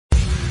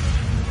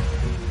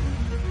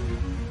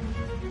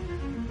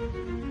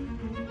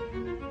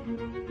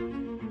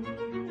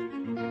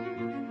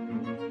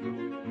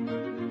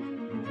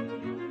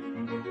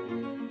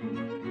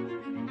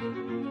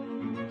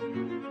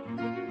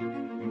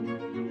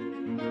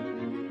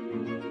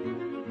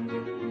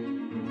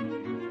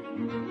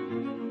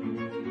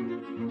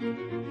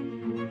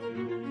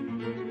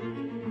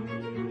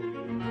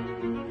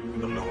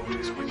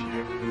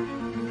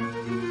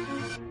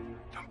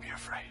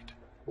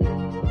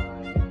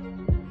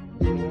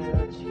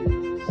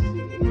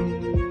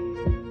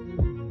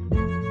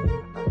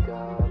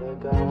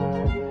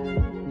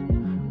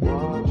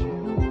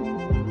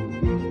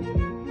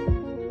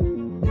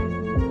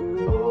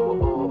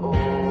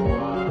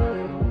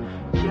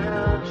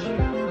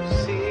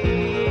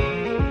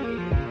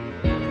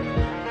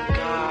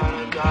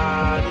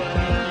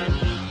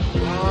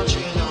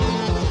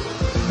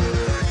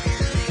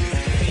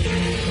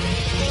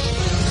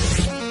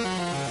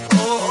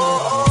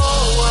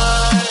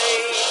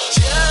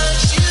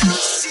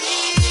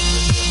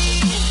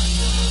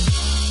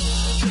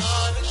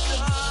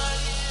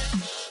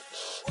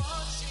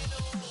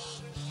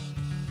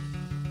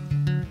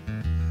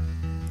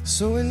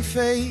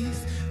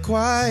faith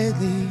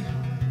quietly.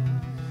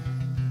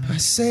 I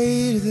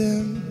say to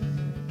them,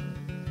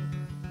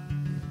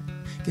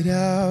 get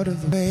out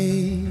of the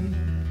way,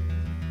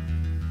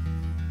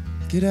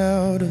 get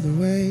out of the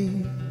way.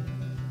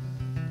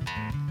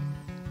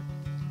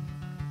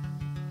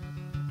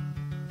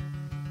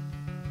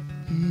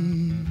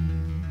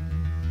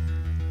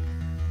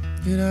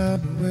 Get out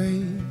of the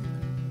way.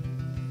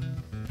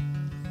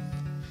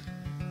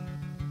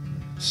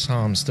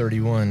 Psalms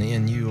 31,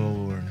 in you, O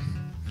Lord,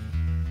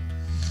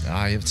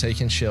 I have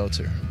taken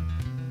shelter.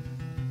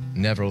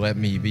 Never let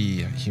me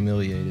be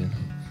humiliated.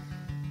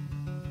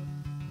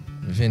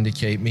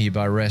 Vindicate me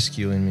by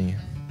rescuing me.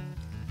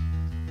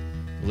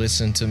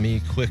 Listen to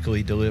me,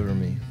 quickly deliver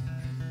me.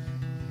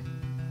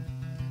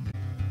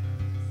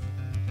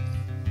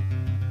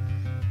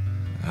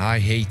 I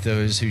hate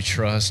those who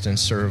trust and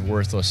serve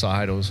worthless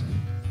idols.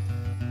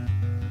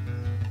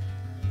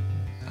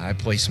 I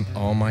place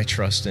all my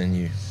trust in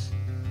you.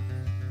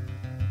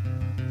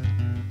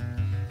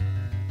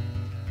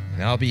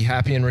 And I'll be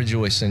happy and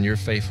rejoice in your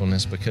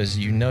faithfulness, because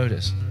you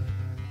notice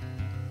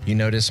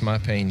my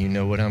pain. You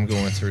know what I'm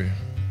going through.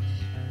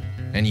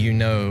 And you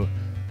know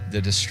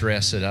the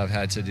distress that I've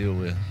had to deal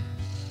with.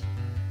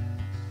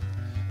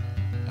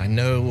 I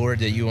know, Lord,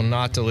 that you will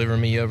not deliver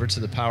me over to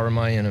the power of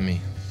my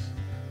enemy,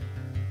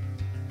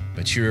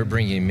 but you are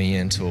bringing me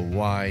into a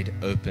wide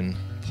open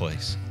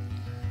place.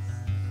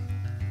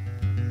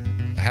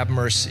 Have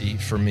mercy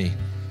for me,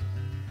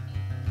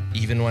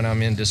 even when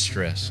I'm in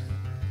distress.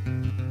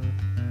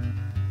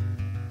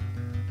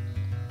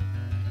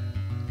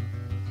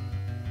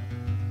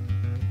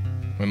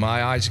 When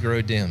my eyes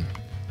grow dim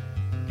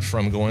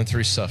from going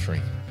through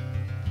suffering,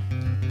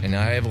 and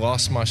I have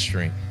lost my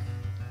strength,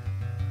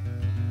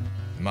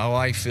 my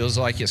life feels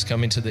like it's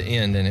coming to the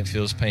end and it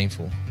feels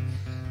painful,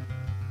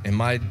 and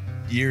my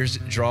years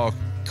draw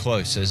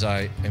close as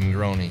I am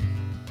groaning,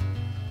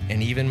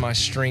 and even my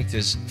strength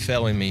is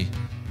failing me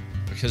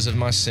because of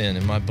my sin,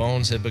 and my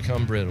bones have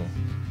become brittle.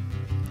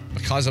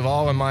 Because of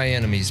all of my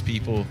enemies,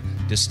 people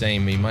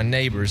disdain me. My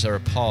neighbors are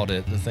appalled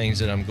at the things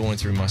that I'm going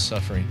through, my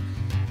suffering.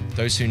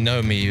 Those who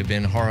know me have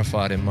been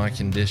horrified at my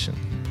condition.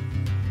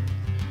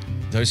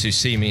 Those who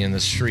see me in the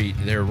street,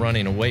 they're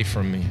running away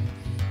from me.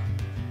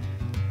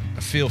 I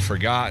feel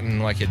forgotten,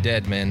 like a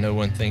dead man no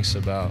one thinks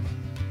about.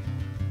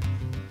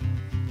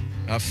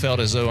 I felt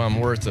as though I'm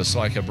worthless,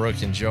 like a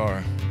broken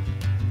jar.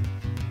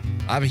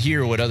 I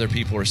hear what other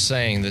people are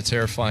saying, the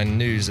terrifying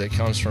news that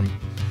comes from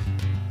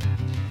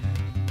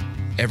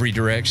every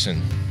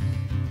direction.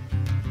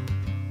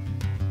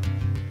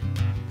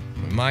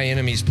 When my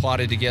enemies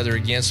plotted together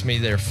against me,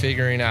 they're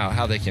figuring out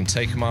how they can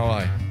take my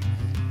life.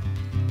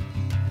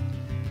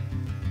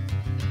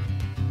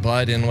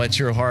 Bud, and let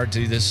your heart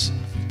do this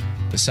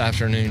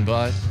afternoon,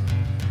 Bud.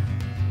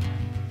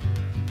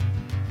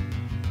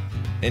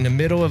 In the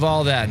middle of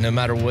all that, no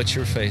matter what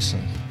you're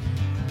facing,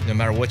 no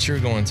matter what you're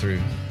going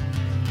through,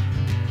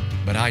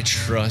 but I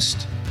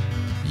trust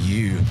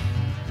you,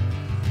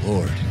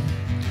 Lord.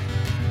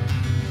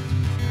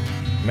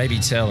 Maybe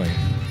tell him,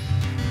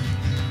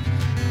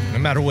 no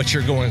matter what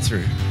you're going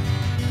through,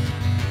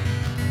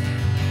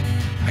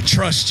 I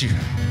trust you.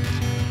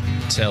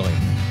 Tell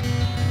him,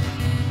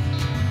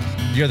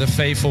 you're the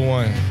faithful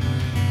one.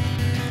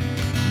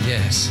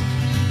 Yes,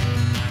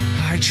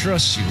 I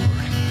trust you,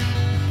 Lord.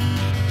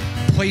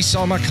 Place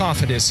all my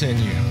confidence in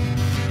you.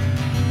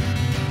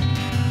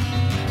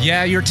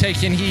 Yeah, you're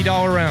taking heat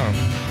all around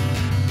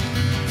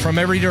from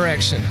every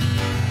direction.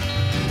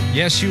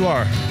 Yes, you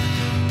are.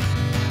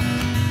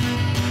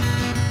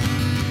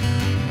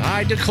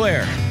 I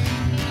declare.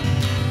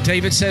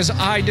 David says,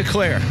 I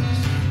declare.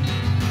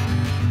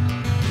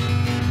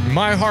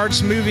 My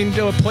heart's moving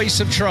to a place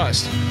of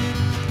trust,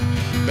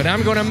 but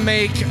I'm going to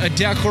make a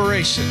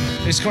declaration.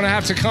 It's going to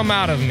have to come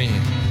out of me.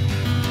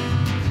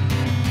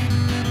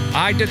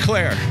 I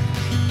declare,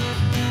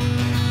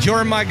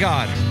 you're my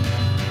God.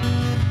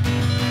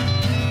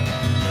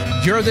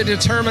 You're the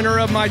determiner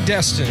of my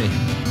destiny.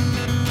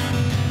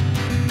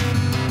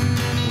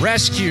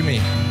 Rescue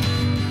me.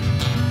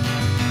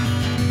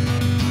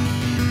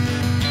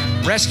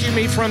 Rescue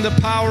me from the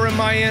power of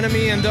my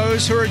enemy and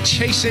those who are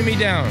chasing me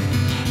down.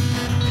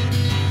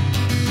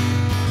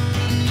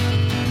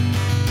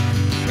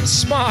 And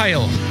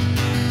smile.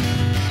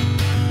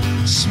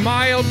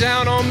 Smile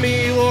down on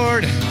me,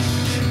 Lord.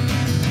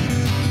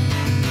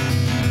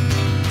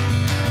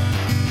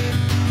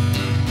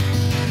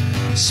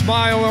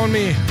 Smile on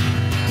me.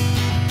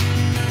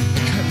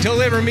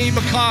 Deliver me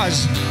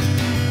because,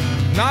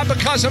 not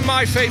because of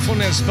my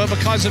faithfulness, but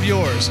because of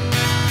yours.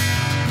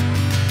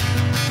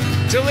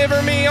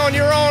 Deliver me on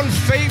your own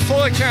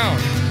faithful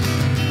account.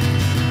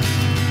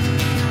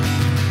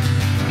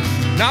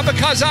 Not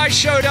because I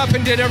showed up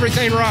and did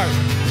everything right.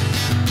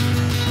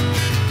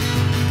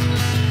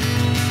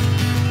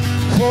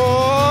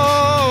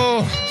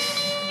 Whoa.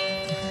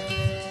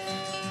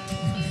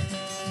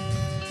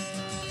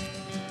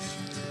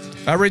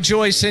 I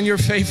rejoice in your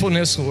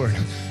faithfulness, Lord.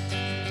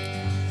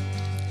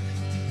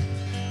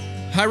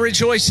 I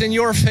rejoice in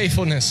your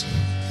faithfulness.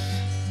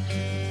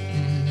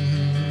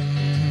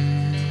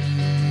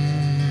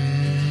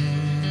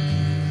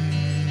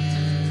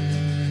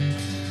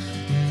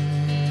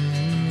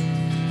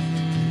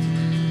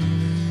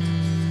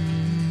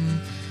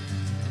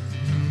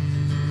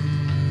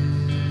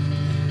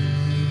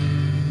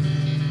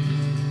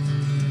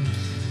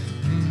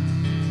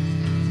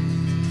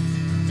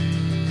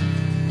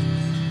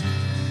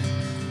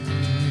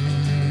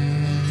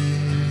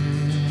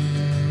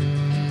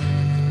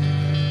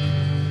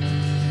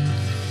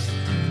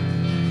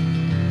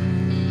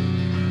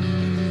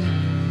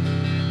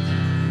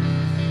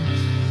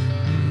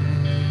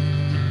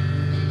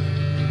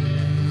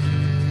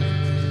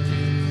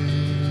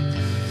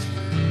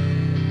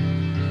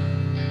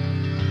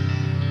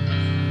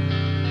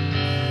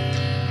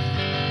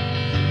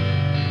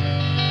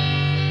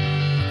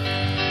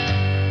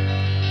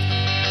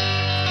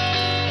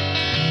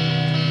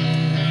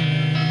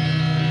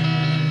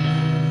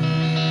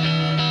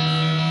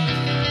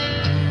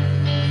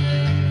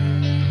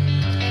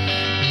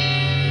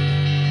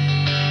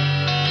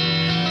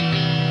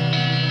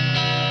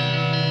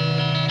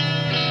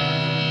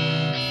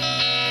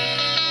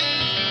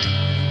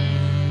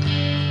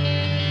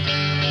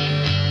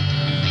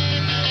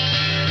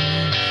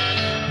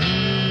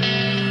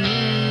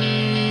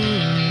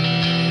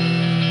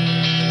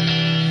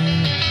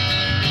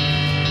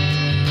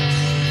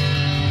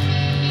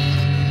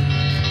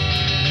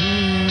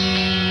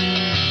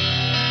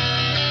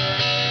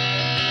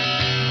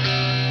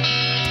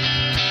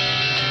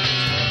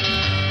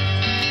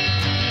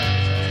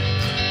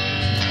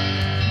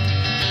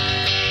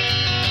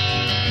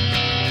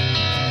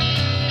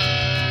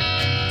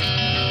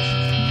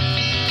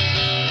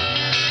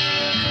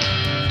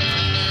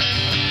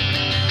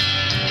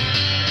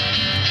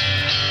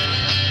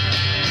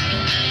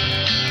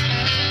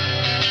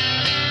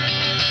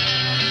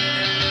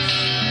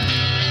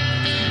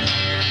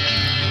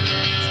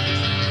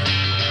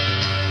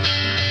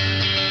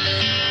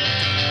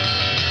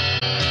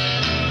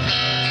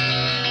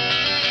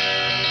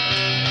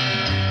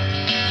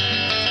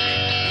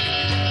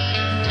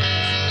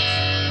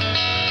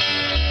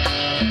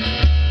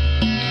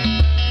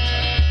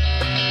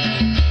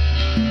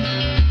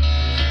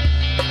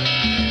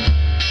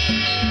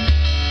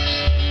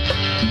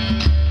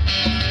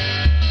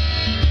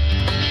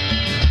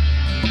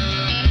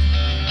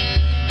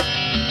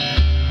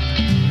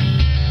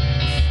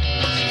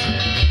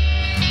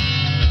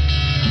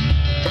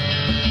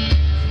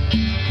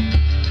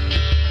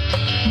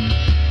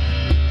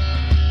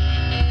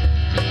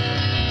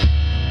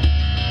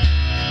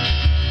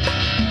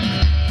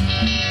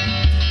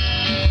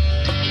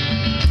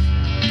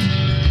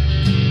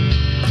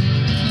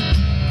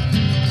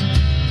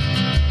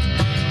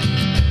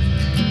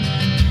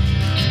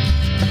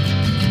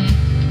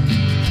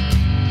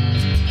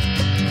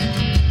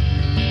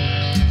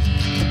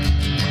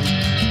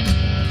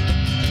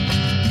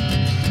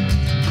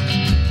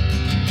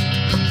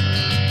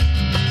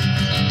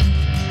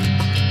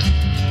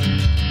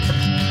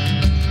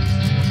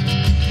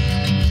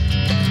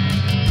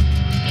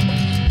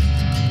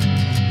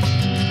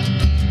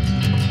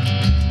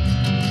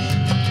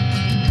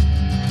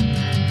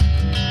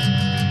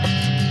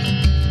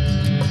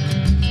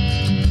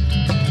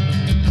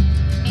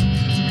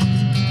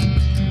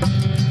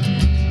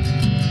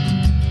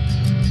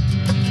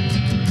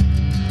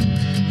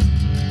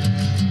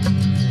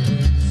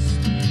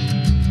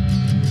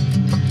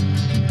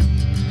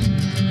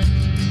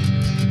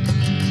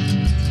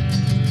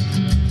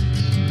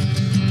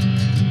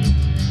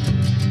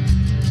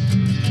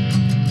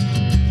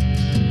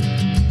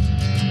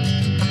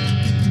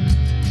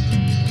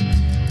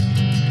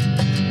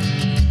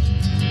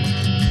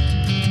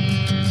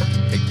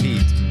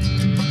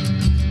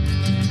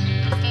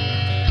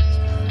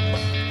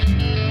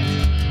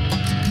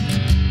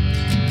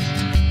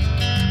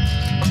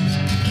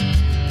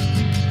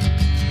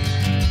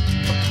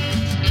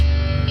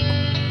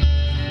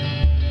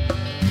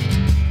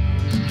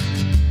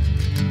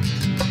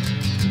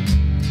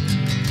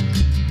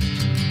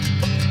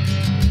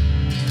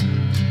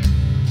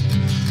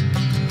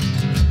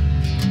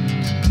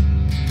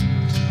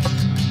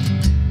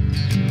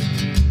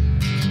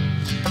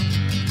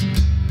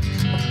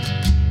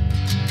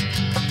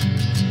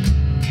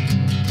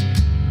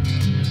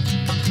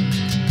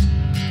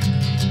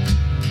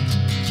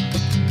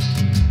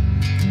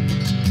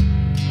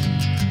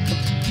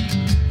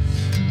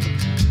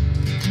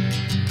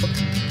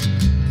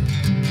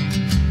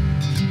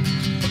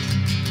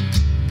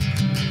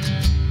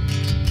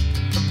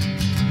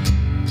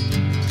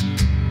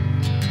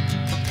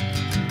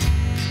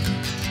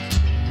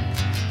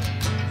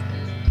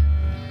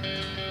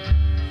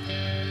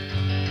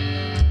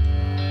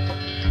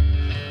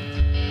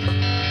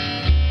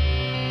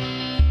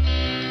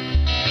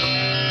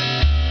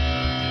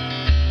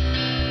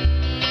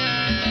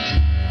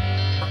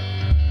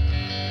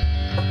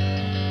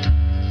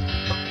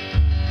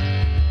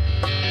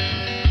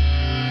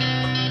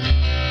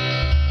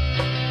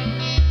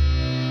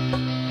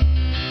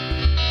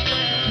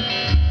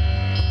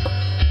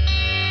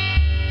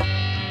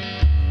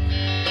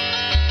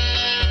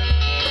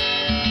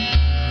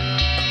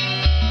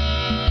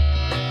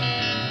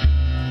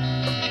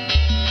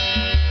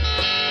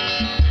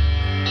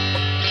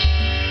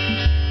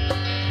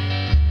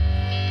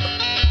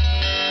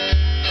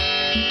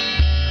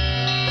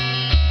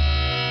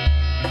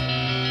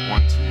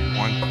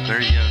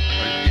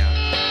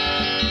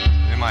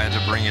 I had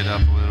to bring it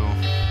up a little.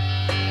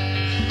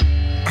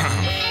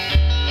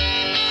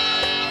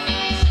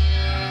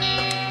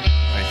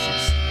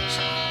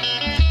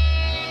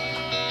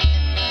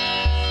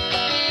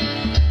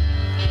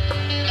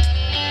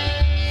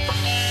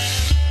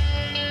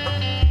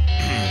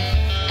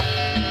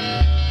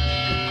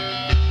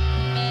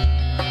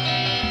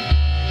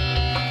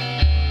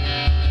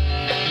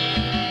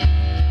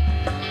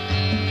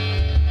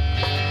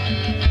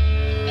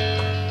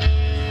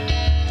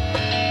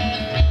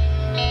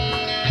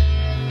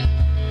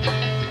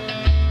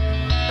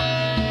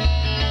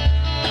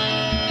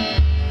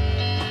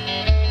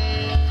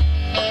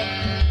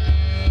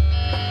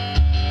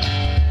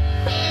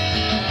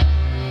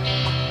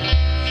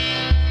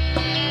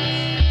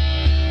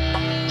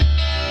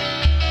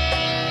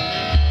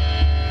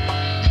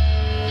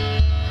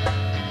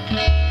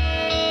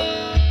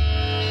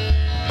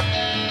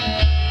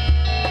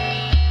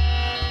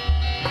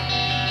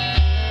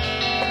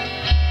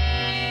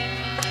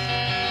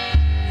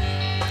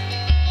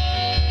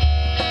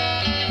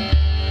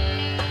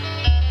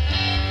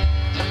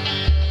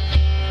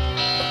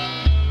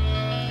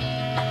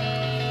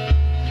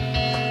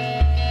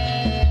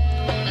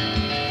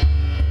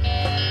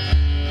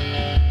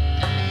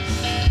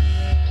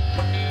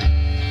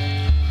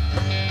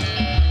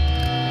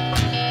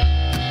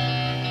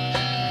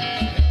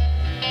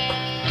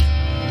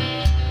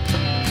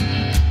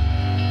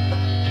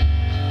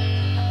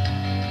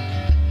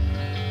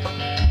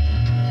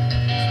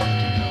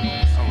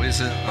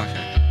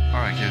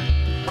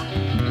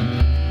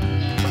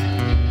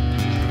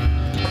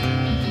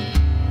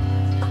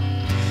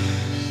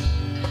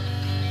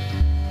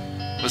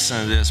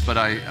 Listen to this, but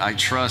I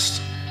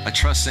trust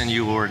in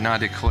you, Lord, and I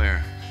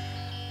declare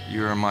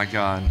you are my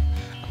God.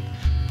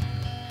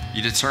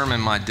 You determine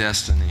my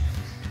destiny.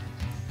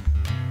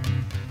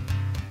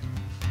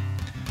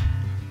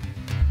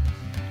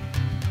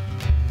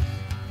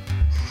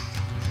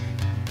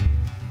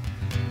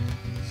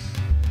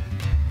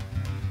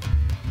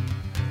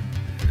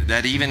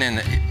 That even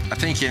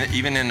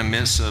in the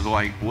midst of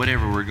like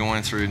whatever we're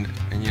going through,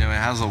 and you know,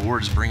 as the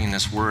Lord's bringing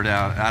this word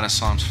out of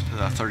Psalms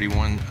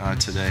 31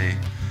 today,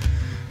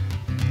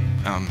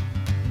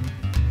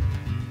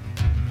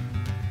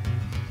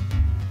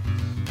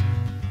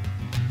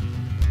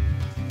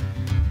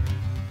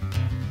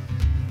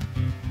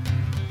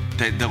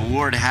 that the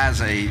Lord has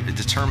a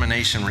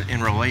determination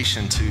in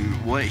relation to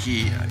what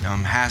He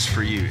has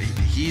for you.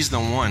 He's the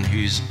one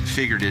who's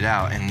figured it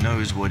out and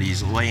knows what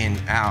He's laying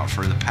out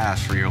for the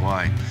path for your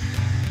life.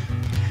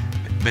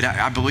 But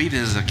I believe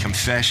this is a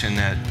confession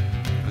that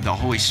the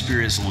Holy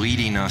Spirit is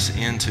leading us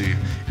into,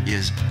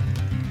 is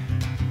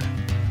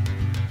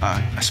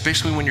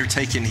especially when you're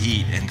taking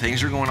heat and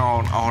things are going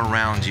on all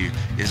around you,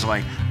 is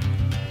like,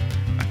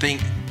 I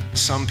think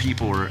some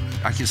people are,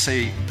 I could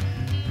say,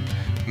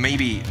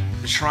 maybe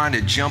trying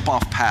to jump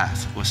off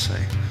path, let's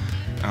say.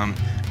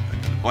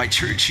 Like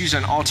choose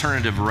an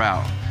alternative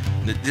route.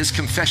 This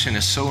confession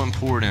is so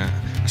important,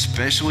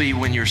 especially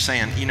when you're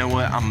saying, you know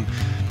what, I'm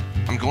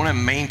going to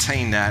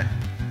maintain that.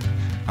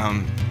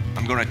 I'm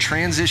going to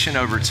transition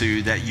over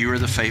to that you are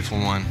the faithful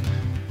one.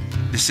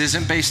 This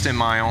isn't based in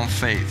my own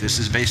faith. This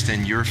is based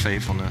in your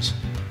faithfulness.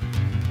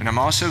 And I'm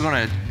also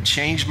going to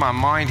change my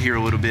mind here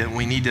a little bit.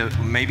 We need to,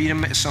 maybe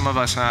some of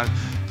us have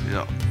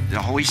the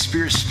Holy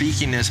Spirit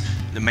speaking this,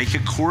 to make a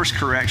course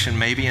correction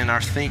maybe in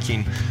our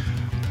thinking,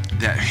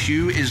 that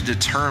who is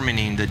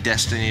determining the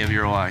destiny of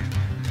your life,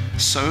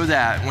 so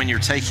that when you're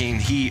taking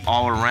heat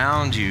all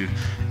around you,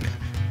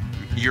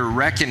 you're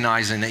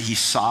recognizing that He's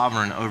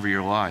sovereign over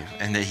your life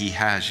and that He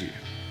has you.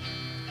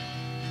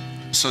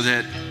 So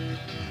that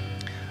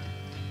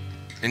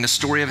in the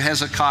story of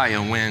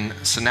Hezekiah, when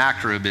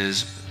Sennacherib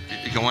is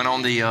going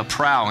on the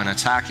prowl and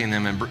attacking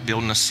them and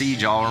building a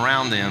siege all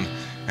around them,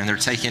 and they're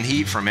taking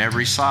heat from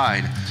every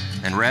side,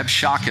 and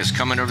Rabshakeh is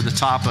coming over the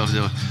top of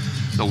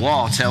the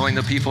wall telling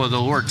the people of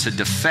the Lord to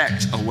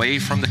defect away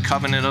from the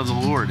covenant of the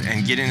Lord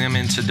and getting them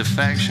into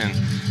defection.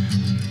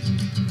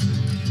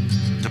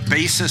 The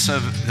basis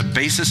of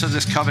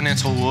this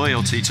covenantal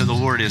loyalty to the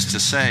Lord is to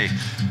say,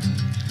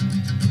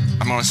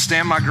 I'm going to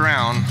stand my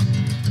ground,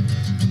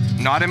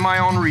 not in my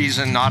own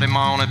reason, not in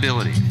my own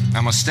ability.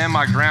 I'm going to stand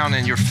my ground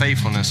in your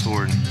faithfulness,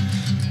 Lord.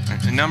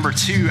 And number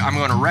two, I'm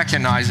going to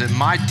recognize that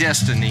my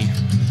destiny,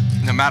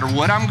 no matter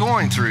what I'm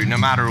going through, no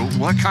matter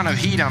what kind of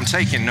heat I'm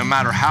taking, no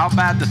matter how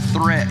bad the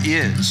threat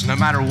is, no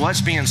matter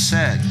what's being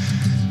said,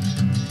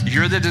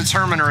 you're the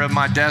determiner of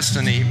my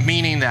destiny,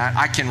 meaning that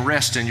I can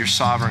rest in your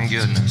sovereign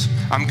goodness.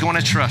 I'm going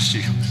to trust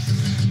you.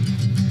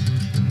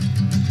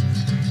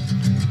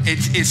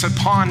 It's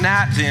upon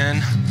that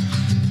then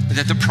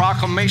that the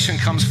proclamation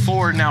comes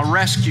forward, now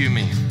rescue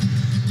me.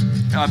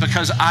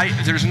 Because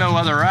there's no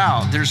other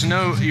out.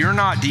 You're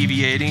not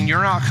deviating.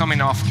 You're not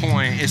coming off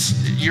point.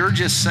 You're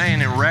just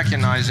saying and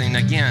recognizing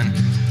again,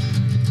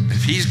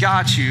 if He's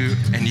got you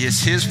and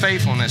it's His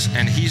faithfulness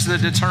and He's the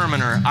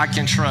determiner, I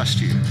can trust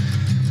you.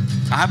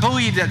 I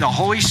believe that the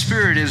Holy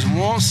Spirit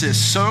wants this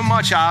so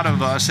much out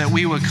of us that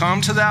we would come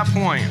to that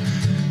point.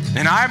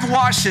 And I've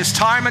watched this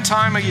time and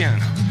time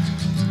again.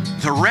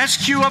 The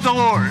rescue of the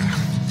Lord.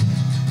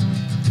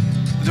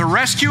 The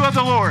rescue of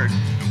the Lord.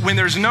 When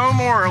there's no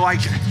more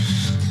like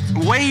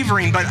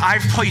wavering, but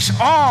I've placed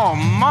all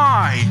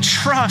my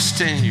trust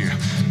in you.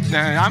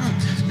 Now,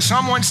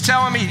 someone's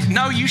telling me,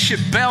 no, you should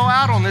bail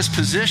out on this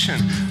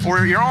position,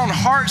 or your own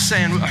heart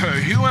saying,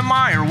 who am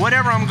I, or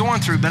whatever I'm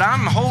going through, but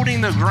I'm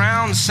holding the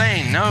ground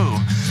saying, no,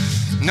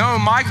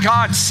 my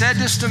God said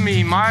this to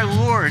me, my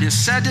Lord has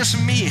said this to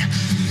me,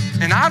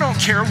 and I don't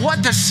care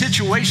what the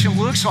situation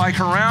looks like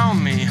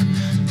around me,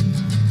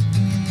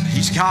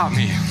 He's got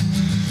me.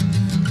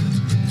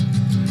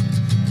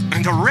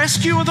 And the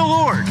rescue of the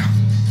Lord,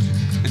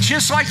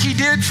 just like He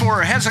did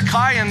for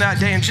Hezekiah in that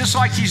day, and just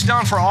like He's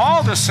done for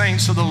all the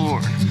saints of the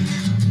Lord.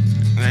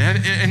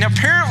 And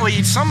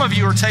apparently some of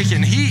you are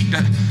taking heat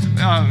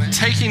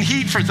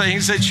for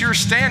things that you're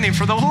standing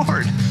for the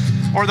Lord.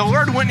 Or the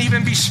Lord wouldn't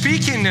even be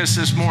speaking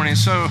this morning.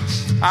 So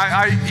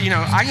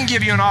I can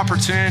give you an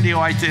opportunity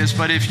like this,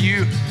 but if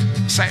you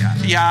say,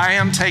 yeah, I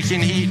am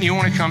taking heat, and you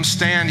want to come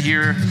stand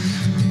here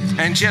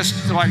and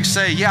just like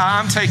say, yeah,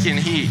 I'm taking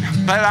heat,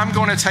 but I'm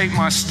going to take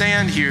my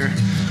stand here.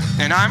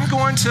 And I'm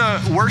going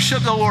to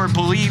worship the Lord,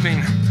 believing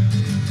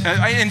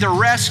in the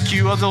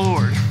rescue of the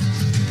Lord,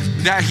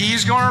 that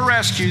He's going to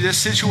rescue this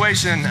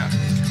situation.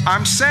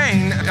 I'm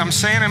saying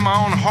in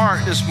my own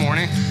heart this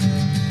morning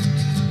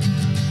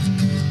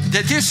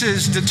that this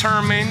is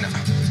determined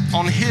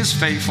on His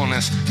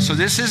faithfulness. So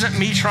this isn't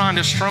me trying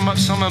to strum up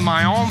some of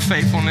my own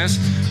faithfulness,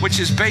 which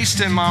is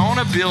based in my own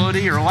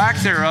ability or lack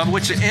thereof,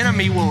 which the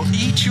enemy will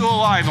eat you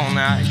alive on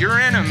that. Your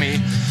enemy,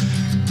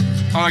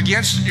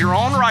 against your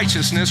own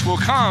righteousness, will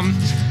come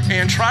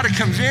and try to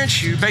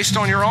convince you based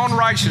on your own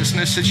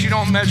righteousness that you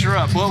don't measure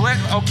up. Well,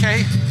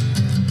 okay,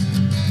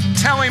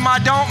 tell him I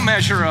don't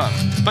measure up,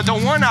 but the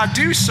one I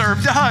do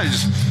serve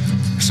does.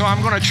 So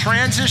I'm going to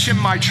transition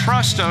my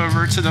trust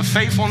over to the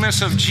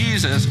faithfulness of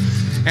Jesus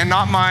and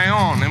not my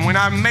own. And when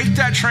I make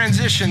that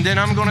transition, then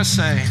I'm going to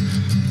say,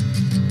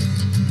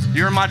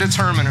 you're my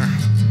determiner.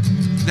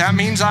 That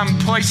means I'm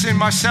placing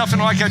myself in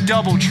like a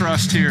double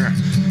trust here.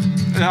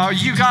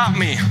 You got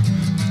me.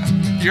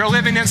 You're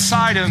living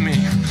inside of me.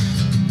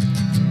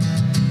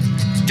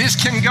 This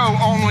can go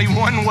only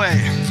one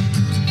way.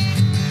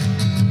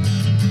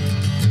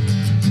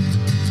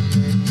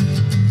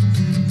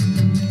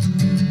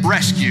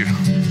 Rescue.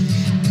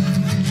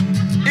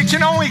 It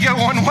can only go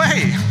one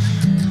way.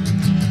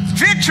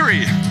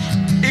 Victory.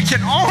 It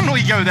can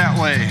only go that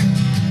way.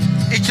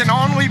 It can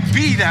only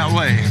be that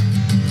way.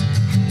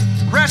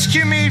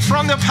 Rescue me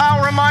from the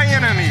power of my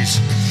enemies.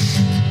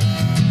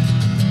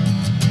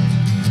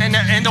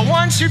 And the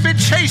ones who've been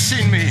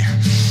chasing me.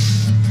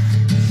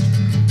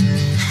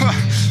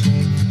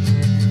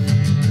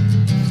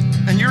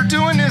 And you're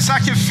doing this, I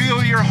can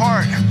feel your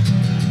heart.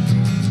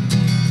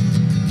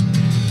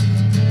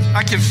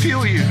 I can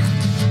feel you.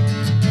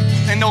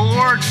 And the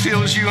Lord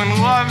feels you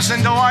and loves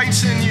and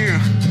delights in you.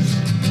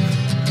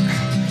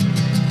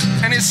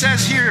 And it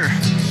says here,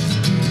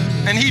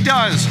 and He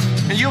does,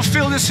 and you'll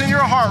feel this in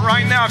your heart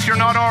right now if you're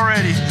not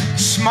already,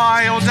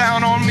 smile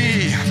down on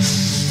me.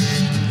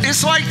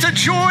 It's like the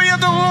joy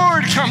of the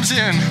Lord comes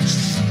in.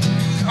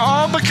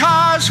 Oh,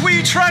 because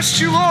we trust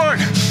you, Lord.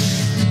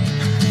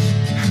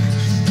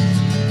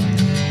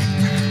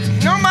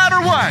 No matter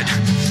what.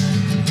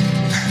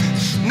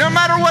 No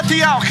matter what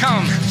the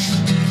outcome.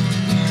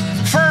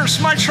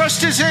 First, my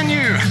trust is in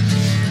you.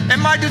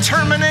 And my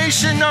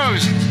determination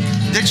knows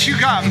that you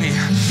got me.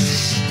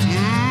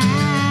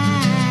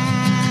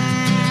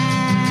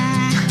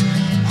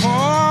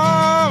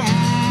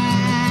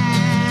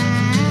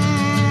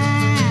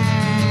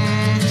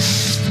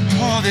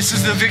 Oh, this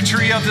is the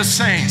victory of the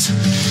saints.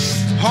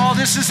 Oh,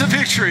 this is the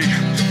victory.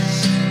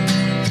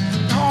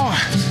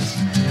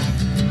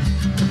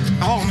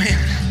 Oh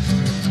man.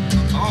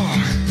 Oh.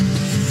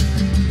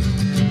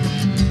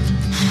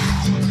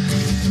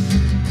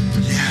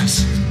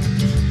 Yes.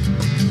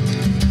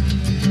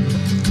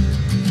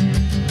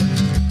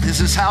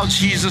 This is how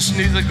Jesus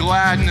knew the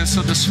gladness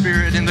of the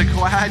Spirit and the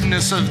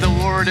gladness of the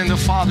Lord and the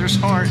Father's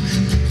heart.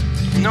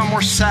 No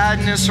more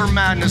sadness or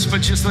madness,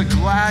 but just the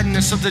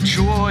gladness of the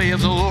joy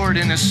of the Lord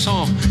in his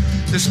soul.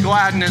 This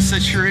gladness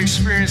that you're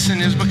experiencing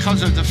is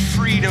because of the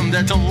freedom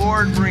that the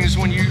Lord brings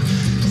when you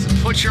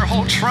put your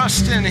whole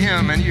trust in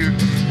him and you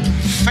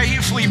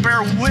faithfully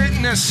bear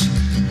witness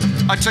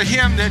to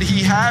him that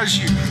he has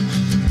you.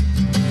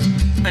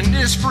 And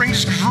this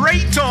brings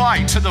great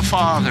delight to the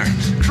Father.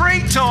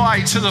 Great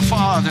delight to the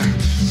Father.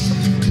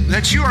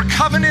 That you are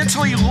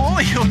covenantally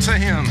loyal to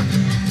him.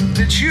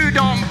 That you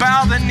don't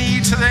bow the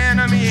knee to the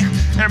enemy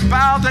and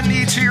bow the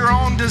knee to your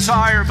own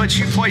desire, but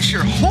you place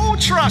your whole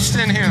trust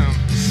in him.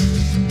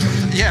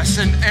 Yes,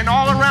 and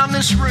all around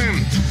this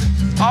room,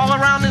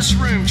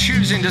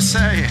 choosing to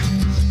say,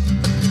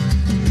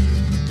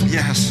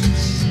 yes,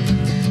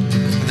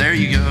 there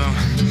you go.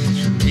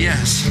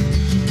 Yes,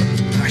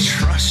 I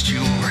trust you,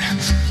 Lord.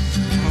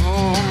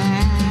 Oh,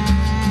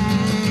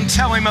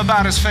 tell him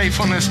about his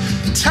faithfulness.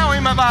 Tell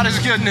him about his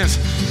goodness.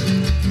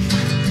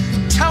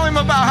 Tell him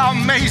about how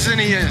amazing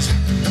he is.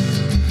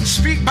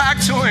 Speak back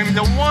to him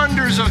the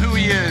wonders of who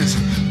he is.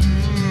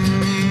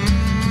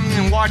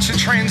 And watch the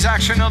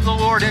transaction of the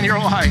Lord in your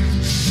life.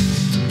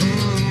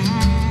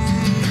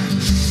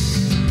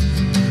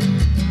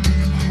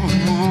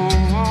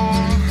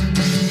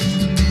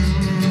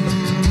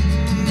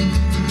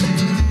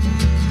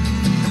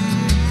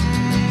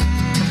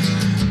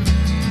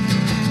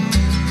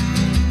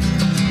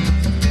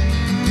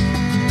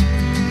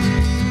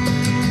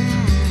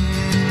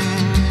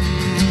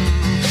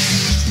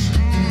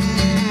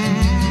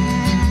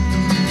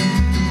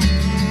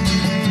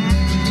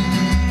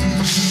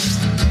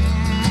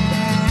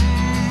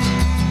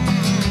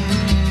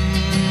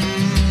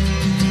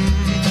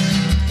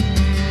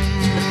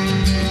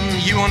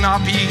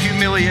 Not be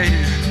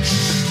humiliated.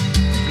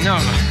 No.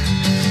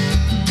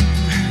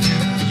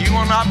 You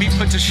will not be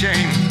put to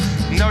shame.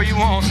 No, you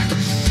won't.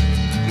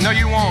 No,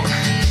 you won't.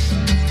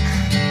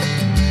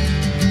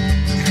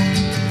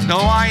 The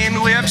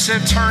lying lips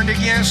have turned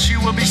against you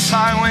will be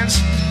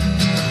silenced.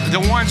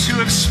 The ones who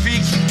have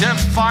speak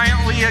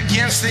defiantly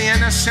against the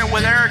innocent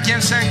with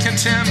arrogance and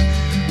contempt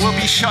will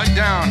be shut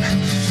down.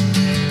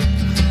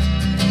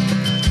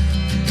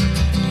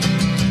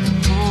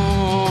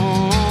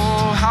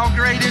 How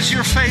great is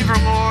your favor,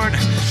 Lord?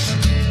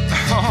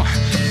 Oh,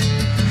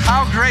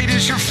 how great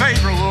is your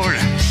favor, Lord?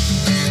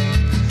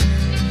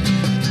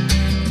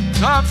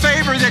 The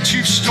favor that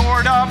you've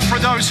stored up for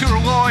those who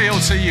are loyal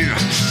to you.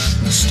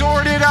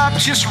 Stored it up,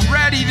 just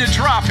ready to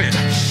drop it.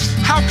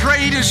 How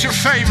great is your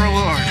favor,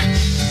 Lord?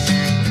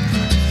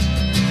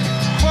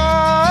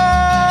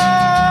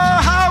 Oh,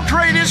 how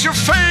great is your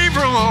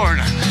favor, Lord?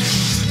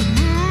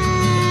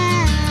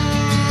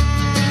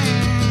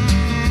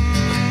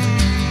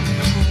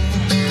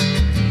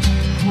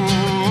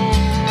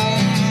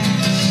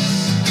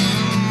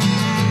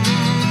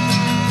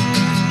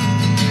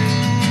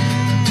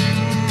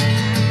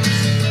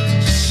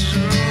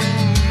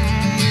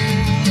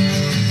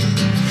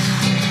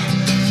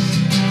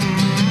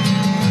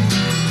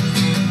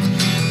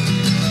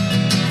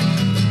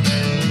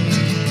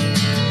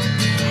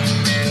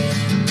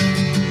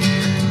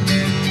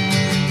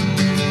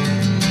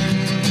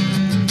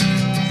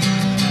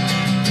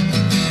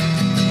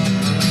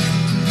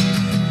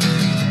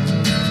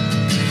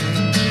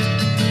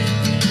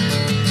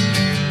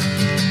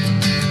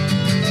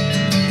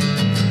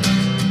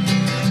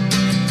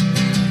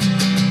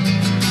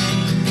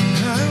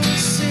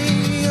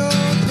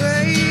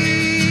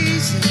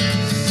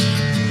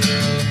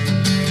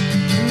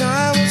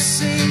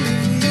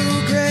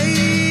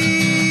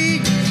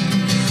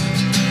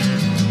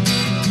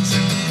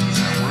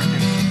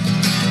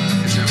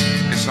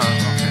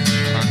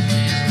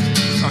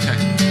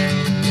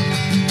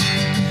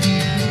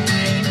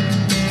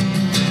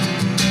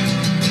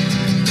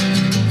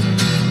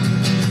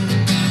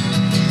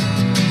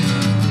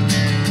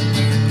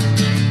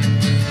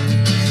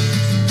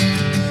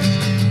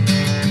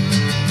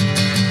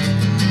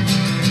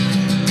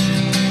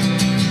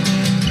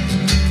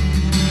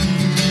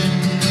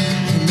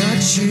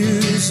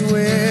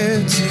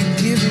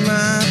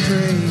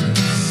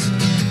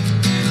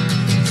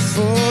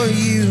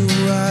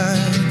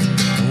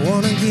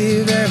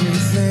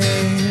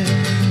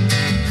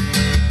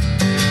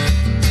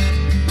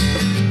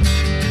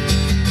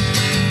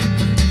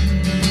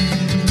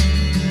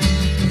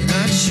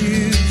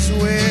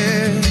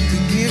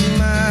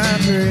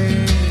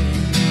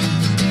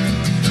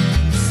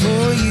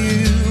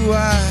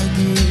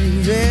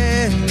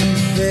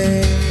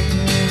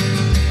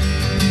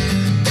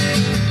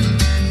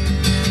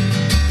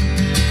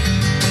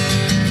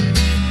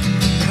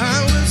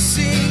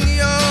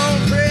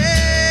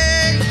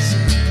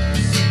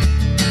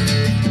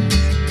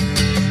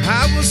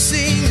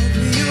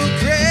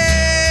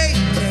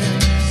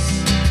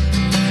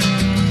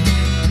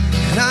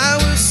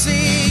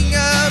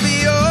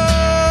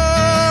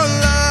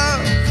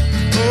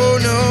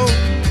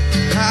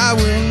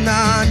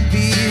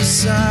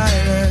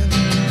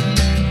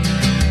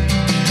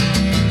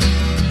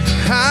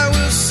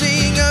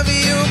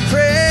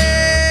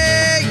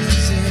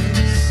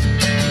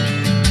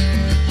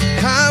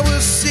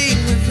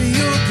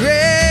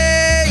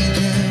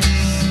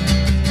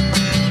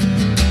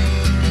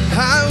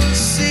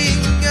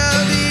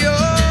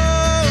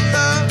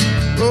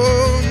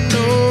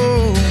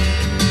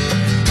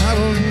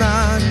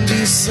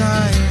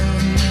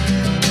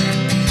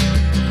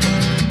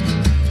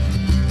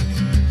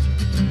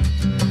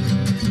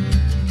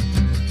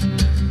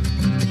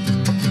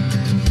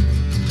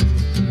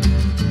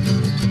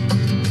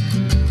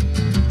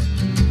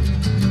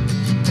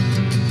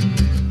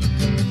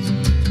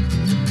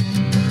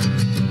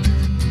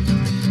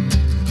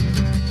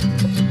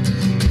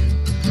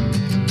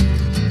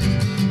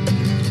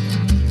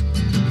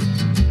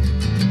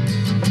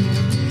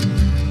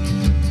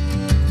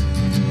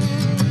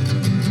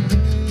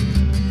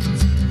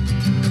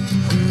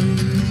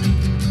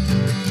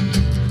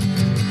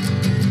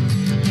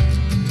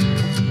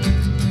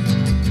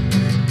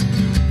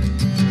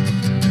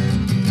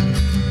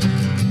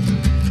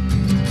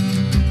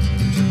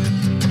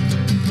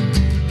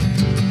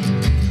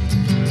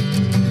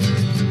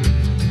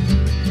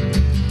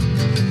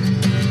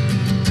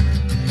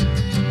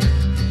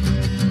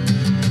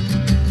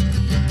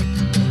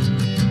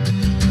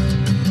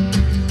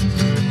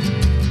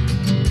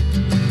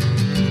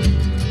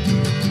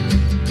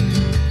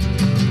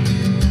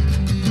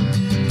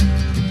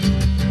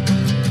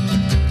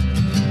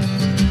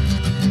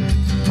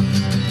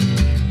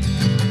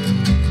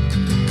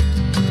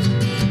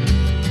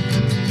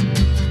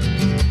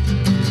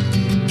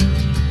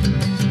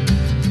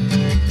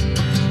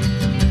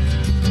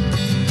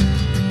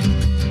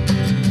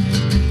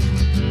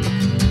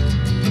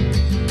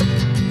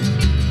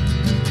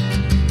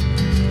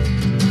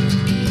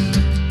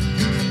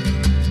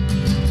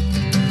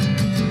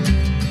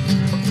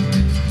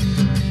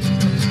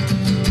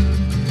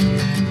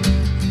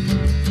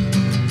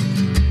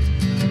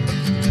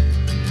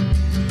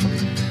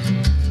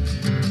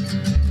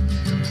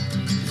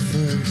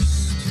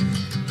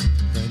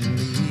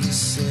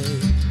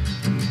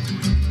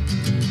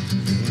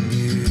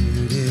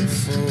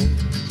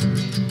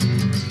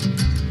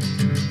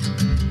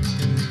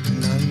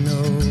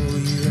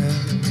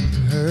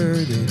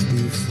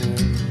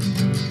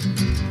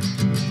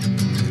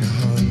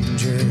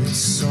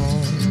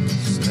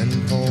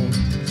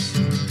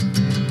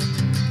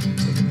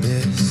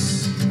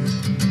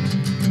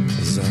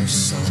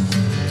 song.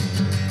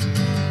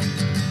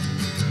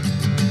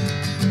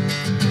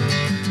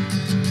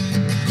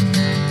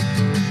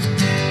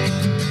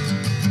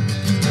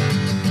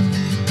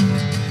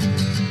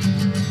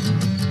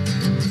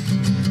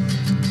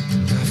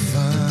 I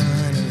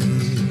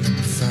finally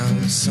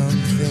found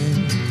something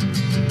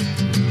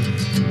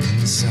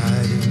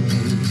inside of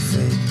me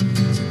fit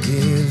to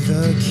give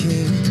the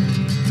King.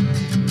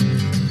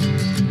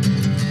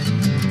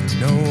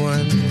 No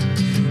one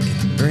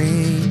can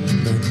bring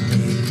but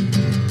me.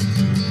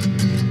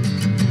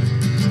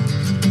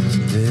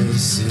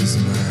 This is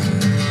my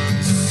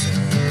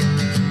song.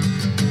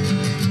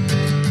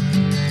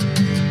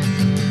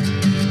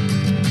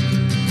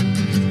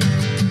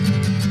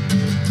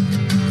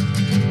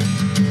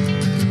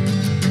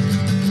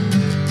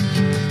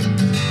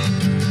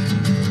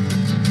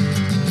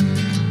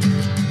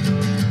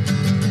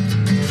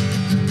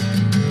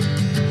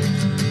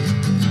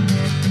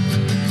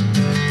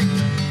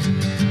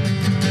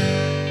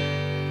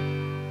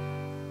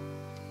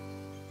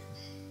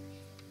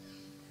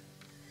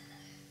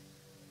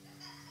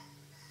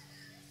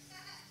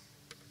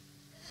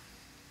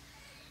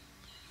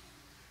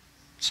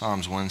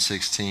 Psalms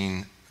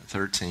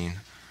 116:13.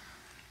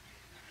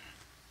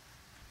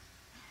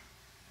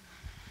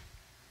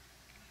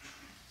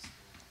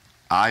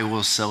 I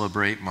will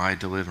celebrate my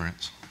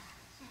deliverance.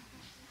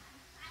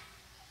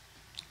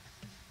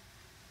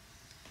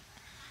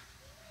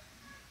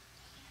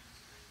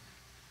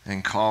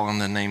 And call on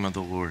the name of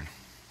the Lord.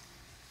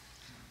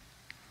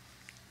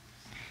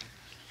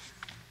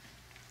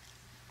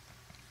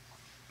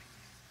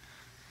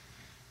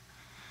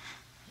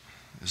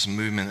 This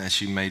movement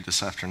that you made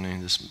this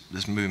afternoon,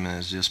 this movement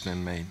has just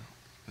been made.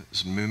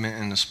 This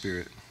movement in the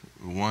Spirit,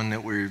 one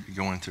that we're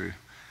going through.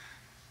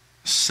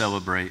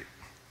 Celebrate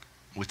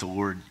with the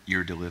Lord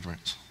your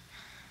deliverance.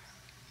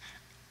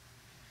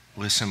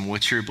 Listen,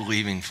 what you're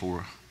believing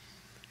for,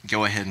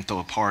 go ahead and throw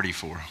a party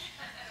for.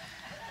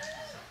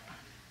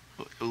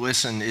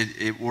 Listen,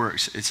 it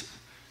works. It's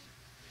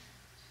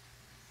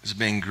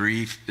been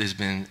grief, there's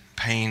been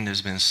pain,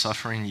 there's been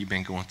suffering. You've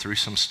been going through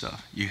some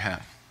stuff. You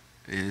have.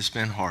 It's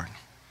been hard.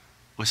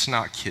 Let's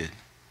not kid.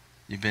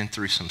 You've been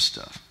through some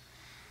stuff.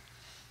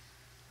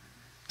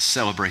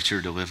 Celebrate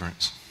your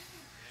deliverance.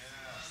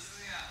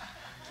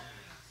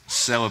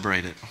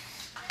 Celebrate it.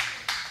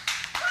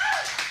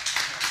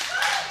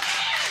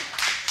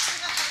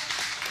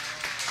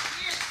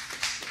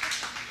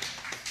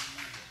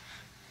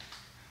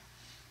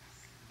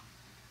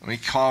 We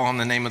call on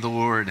the name of the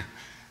Lord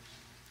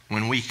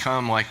when we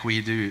come like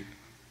we do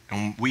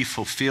and we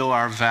fulfill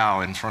our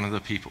vow in front of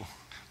the people.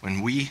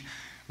 When we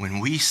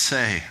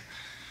say,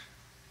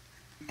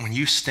 when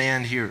you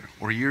stand here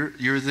or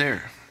you're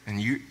there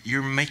and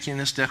you're making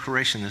this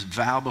declaration, this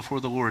vow before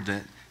the Lord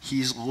that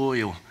He's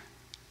loyal,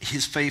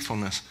 His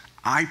faithfulness,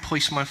 I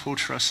place my full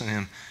trust in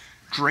Him.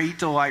 Great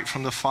delight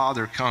from the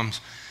Father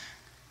comes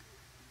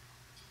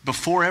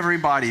before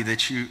everybody,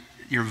 that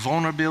your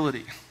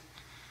vulnerability,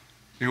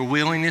 your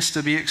willingness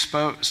to be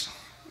exposed,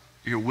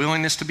 your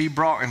willingness to be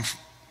brought and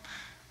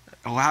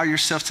allow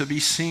yourself to be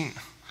seen.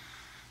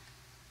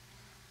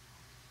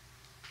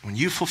 When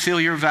you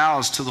fulfill your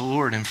vows to the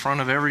Lord in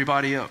front of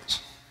everybody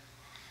else,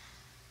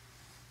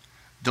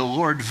 the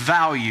Lord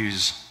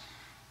values,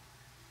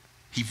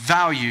 He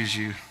values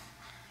you.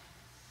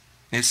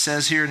 It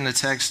says here in the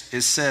text,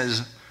 it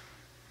says,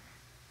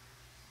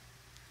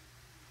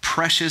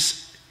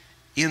 precious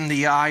in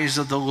the eyes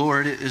of the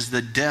Lord is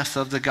the death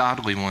of the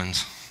godly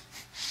ones.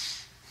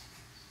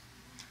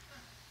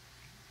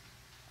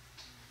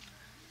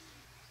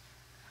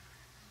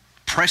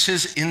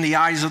 Precious in the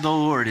eyes of the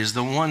Lord is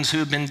the ones who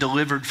have been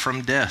delivered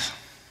from death.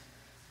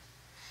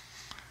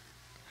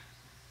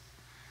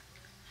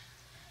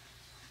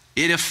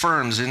 It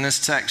affirms in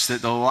this text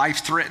that the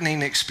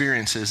life-threatening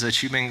experiences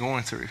that you've been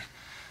going through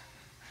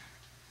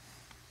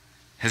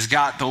has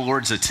got the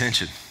Lord's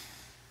attention.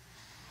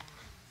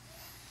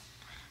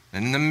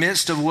 And in the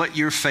midst of what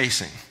you're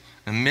facing,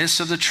 in the midst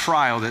of the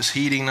trial that's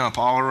heating up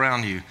all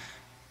around you,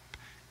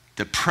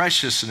 the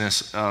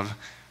preciousness of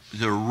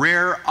the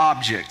rare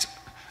object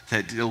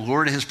that the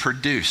Lord has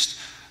produced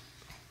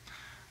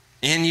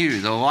in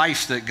you, the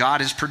life that God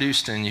has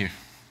produced in you,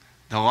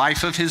 the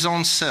life of His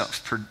own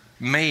self,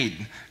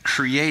 made,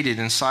 created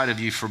inside of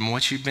you from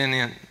what you've been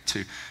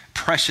into.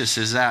 Precious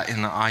is that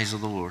in the eyes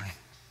of the Lord.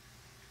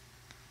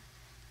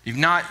 You've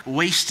not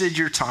wasted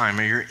your time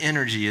or your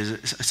energy, as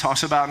it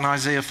talks about in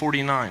Isaiah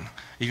 49.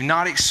 You've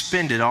not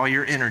expended all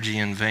your energy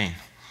in vain.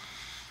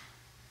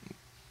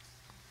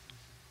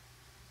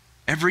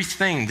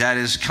 Everything that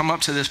has come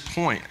up to this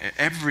point,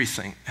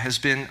 everything has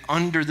been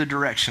under the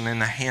direction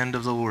and the hand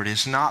of the Lord.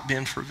 It's not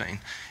been for vain.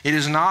 It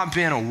has not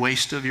been a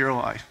waste of your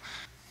life.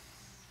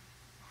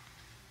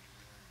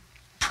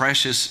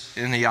 Precious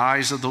in the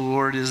eyes of the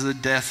Lord is the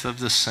death of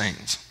the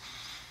saints,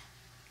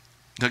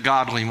 the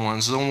godly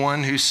ones, the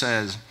one who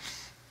says,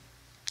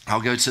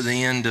 I'll go to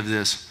the end of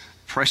this.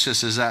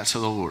 Precious is that to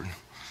the Lord.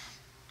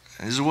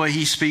 This is what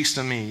He speaks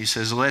to me. He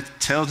says,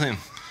 tell them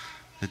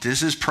that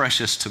this is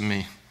precious to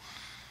me.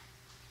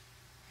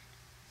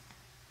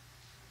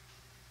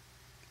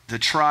 the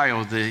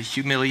trial, the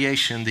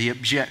humiliation, the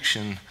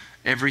objection,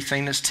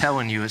 everything that's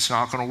telling you it's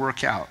not going to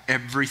work out,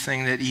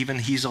 everything that even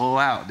he's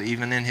allowed,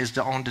 even in his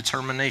own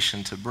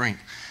determination to bring,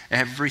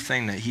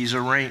 everything that he's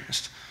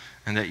arranged,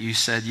 and that you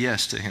said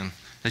yes to him,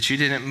 that you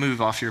didn't move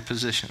off your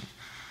position.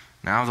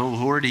 Now the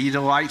Lord, he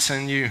delights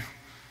in you.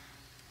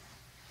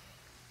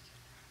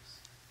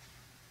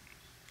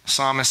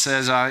 Psalmist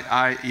says,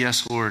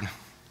 yes, Lord.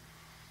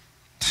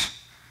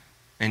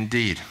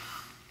 Indeed,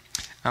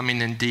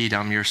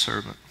 I'm your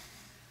servant.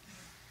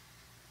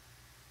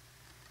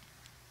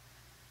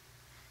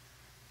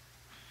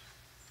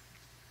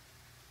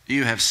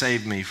 You have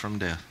saved me from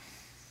death.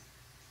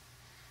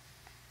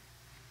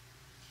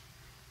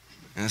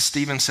 And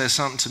Stephen says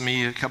something to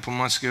me a couple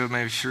months ago,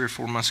 maybe 3 or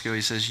 4 months ago.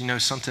 He says,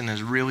 something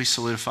has really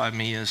solidified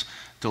me is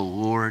the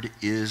Lord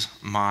is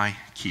my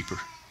keeper.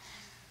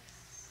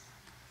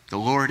 The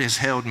Lord has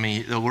held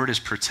me. The Lord has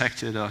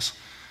protected us.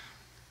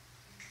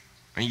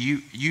 And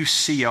you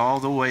see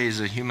all the ways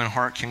a human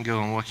heart can go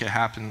and what could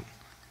happen,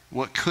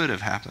 what could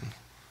have happened.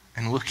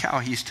 And look how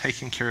he's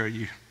taken care of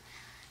you.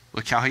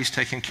 Look how he's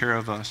taken care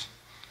of us.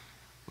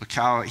 Look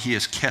how he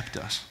has kept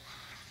us.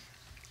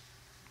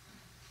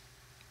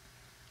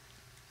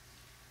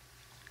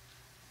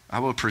 I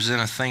will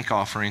present a thank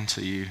offering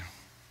to you.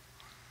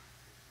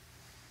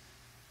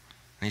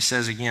 And he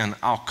says again,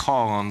 I'll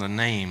call on the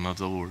name of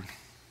the Lord.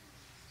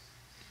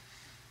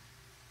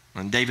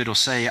 And David will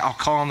say, I'll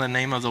call on the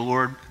name of the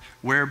Lord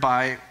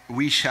whereby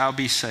we shall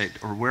be saved,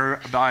 or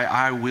whereby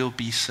I will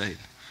be saved.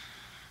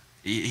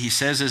 He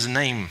says his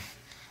name,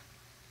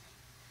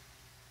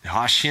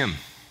 Hashem.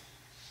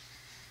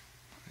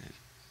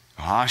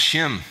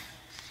 Hashem.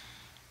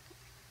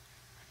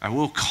 I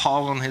will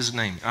call on his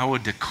name. I will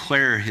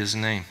declare his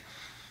name.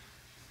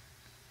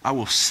 I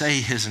will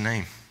say his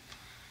name.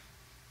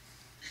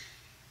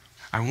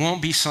 I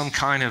won't be some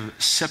kind of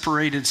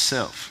separated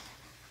self.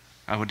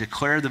 I will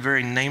declare the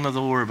very name of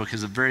the Lord,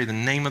 because the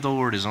name of the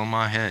Lord is on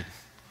my head.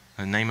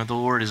 The name of the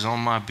Lord is on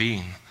my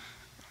being.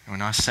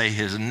 When I say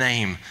his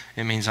name,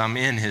 it means I'm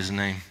in his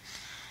name,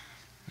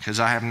 because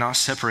I have not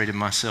separated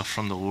myself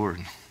from the Lord.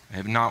 I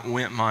have not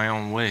went my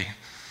own way.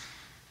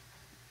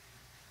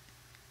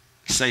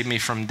 Save me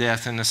from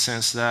death in the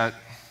sense that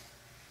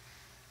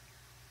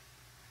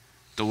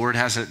the Lord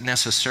hasn't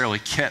necessarily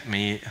kept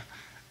me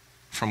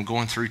from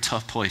going through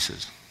tough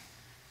places.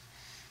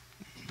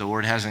 The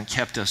Lord hasn't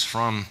kept us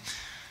from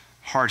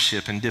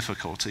hardship and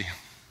difficulty.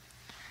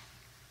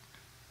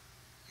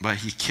 But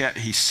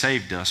he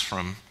saved us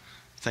from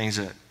things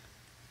that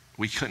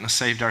we couldn't have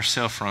saved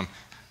ourselves from.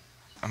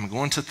 I'm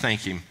going to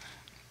thank him.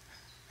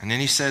 And then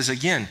he says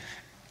again,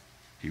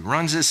 he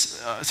runs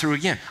this through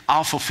again.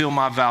 I'll fulfill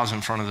my vows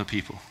in front of the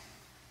people.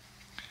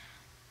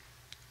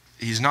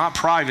 He's not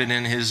private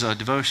in his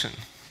devotion.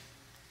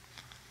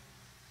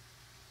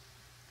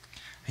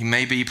 He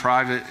may be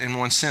private in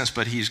one sense,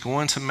 but he's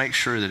going to make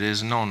sure that it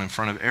is known in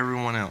front of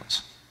everyone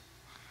else.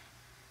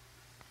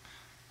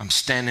 I'm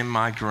standing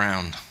my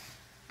ground,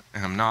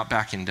 and I'm not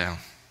backing down.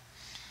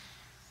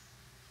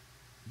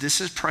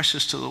 This is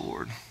precious to the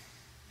Lord.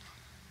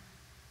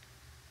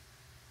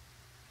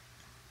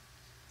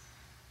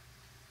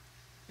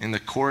 In the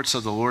courts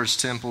of the Lord's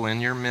temple, in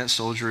your midst,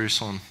 O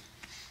Jerusalem,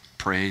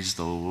 praise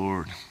the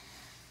Lord.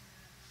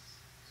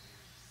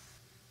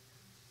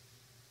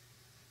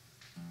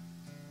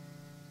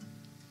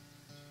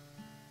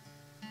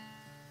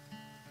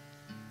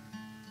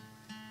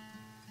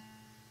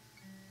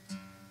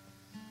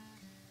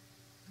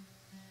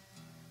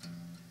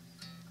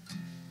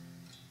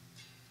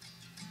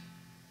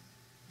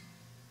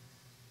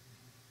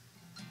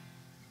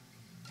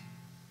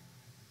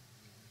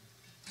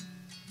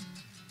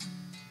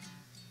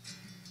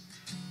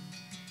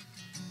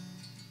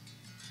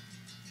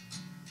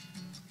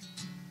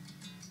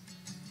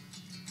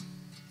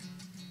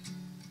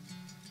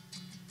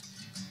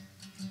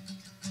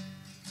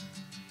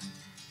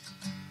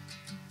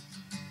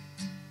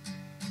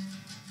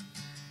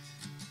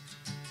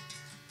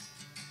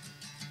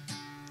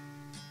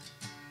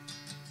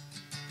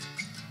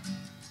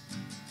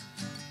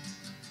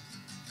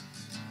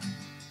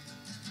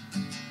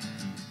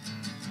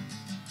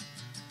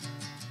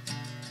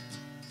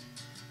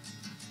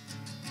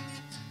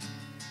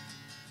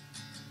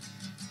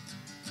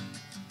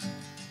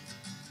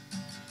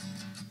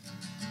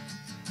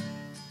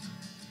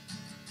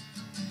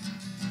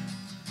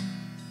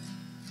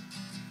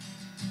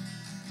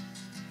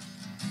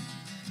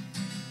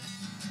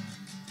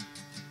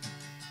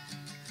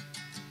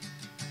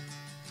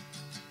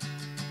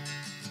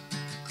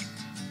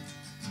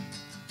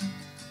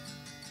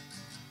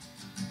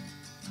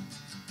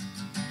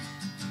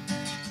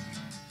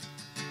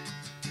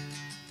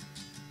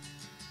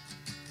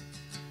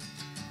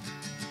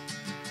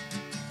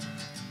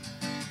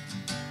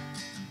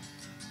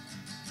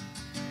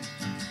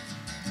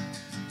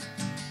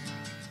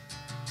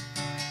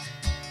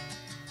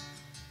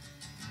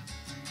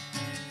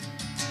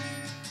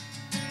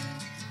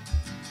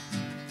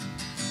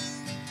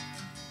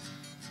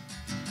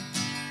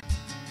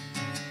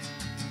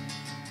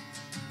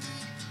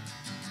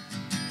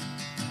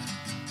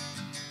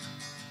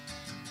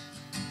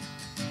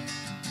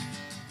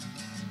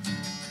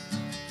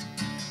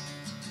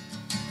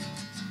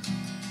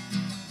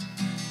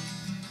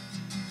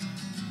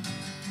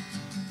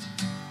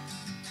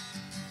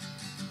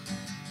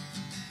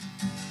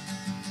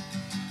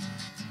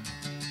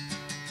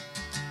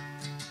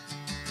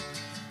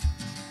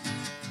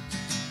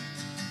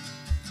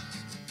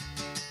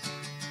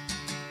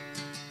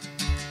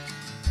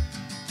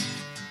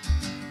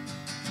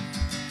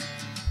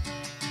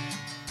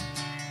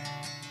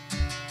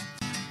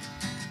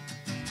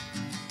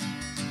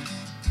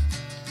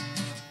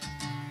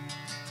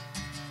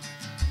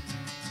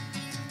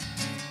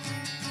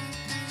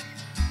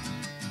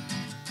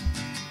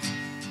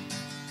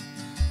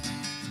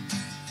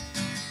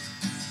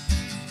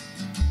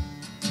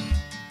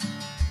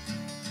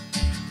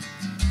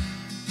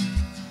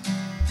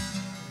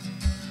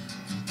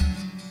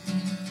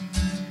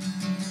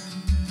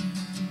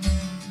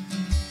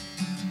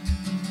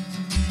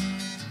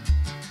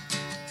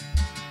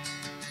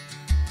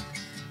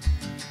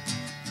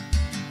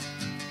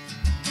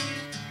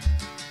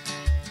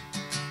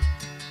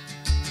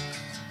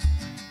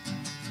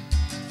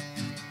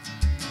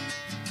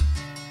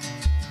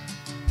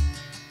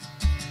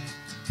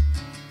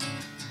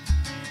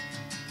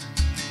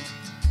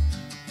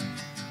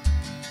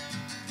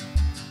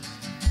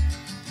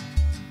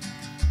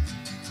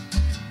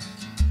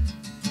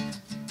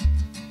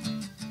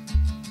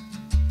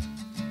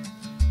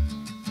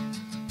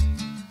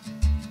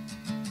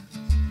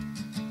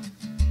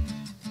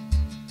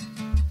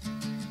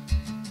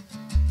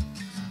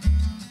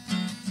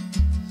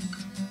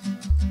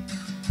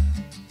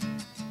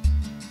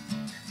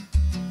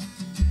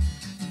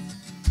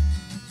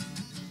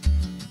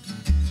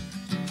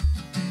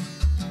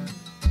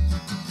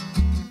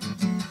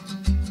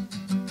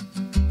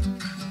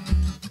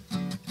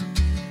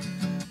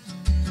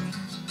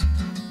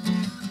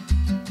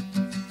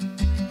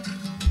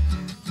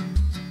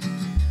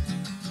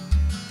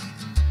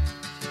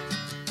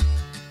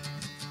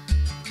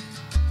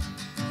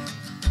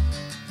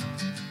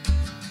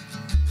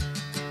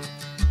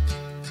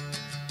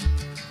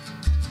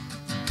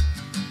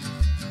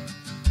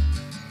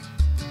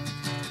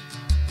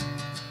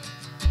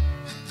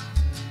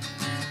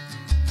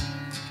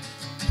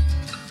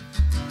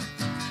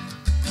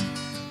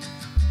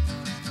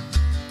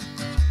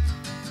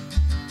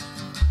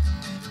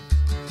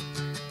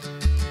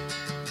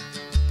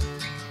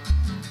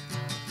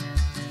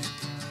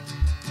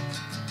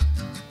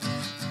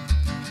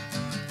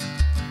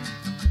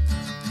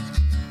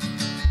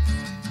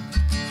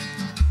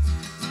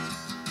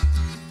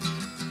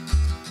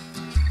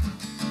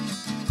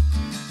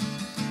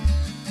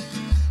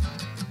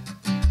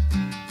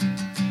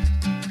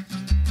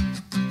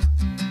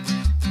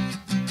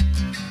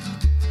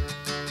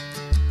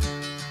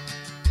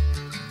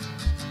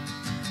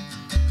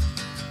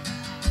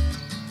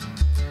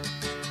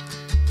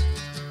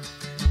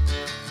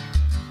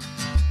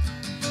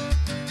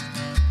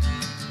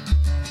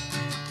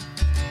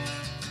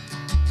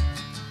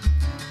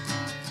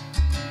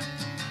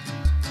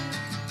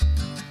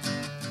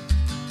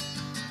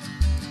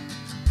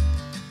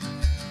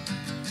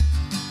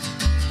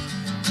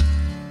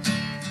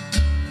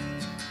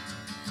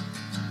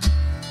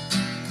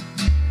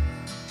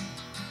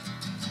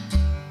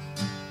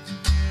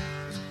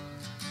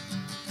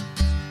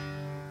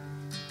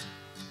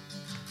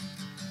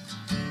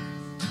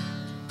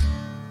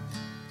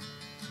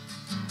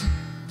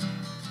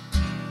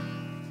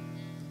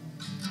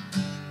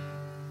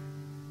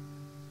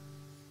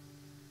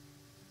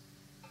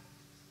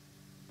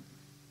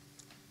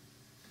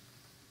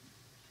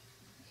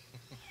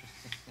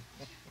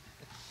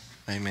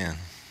 Amen.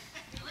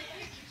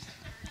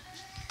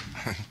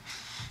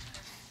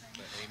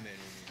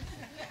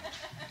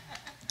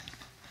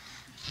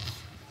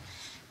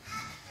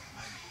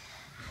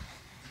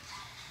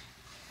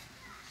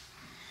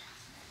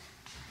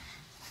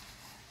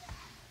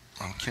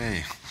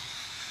 Okay.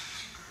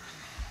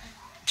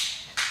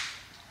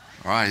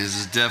 All right, this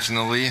is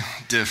definitely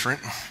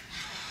different.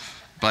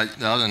 But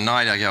the other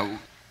night I got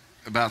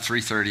about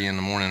 3:30 in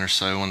the morning or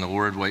so when the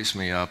Lord wakes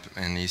me up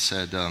and he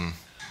said,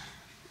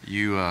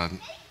 He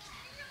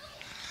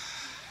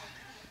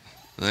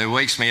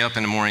wakes me up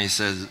in the morning, he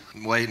says,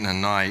 late in the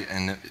night,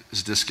 and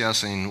is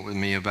discussing with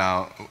me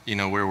about,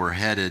 where we're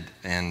headed.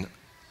 And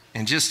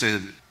just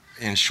to,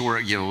 in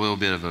short, give a little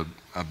bit of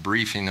a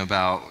briefing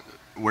about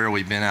where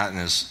we've been at in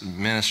this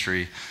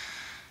ministry.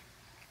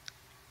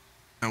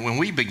 And when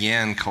we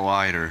began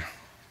Collider,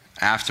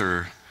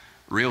 after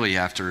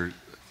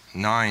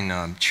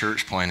 9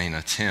 church planting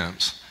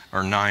attempts,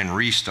 or 9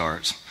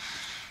 restarts,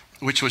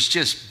 which was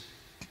just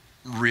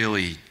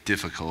really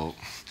difficult,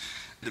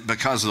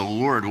 because of the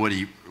Lord, what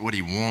he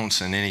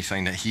wants in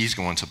anything that he's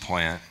going to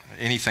plant,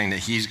 anything that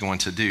he's going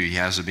to do, he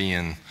has to be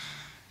in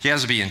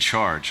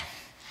charge.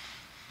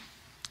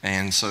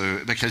 And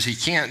so, because he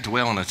can't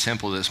dwell in a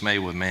temple that's made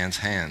with man's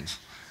hands,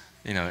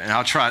 and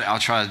I'll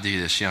try to do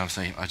this. I'm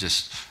thinking, I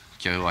just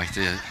go like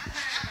this.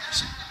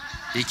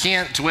 He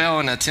can't dwell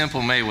in a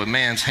temple made with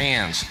man's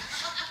hands.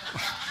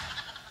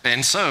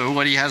 And so,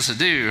 what he has to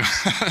do,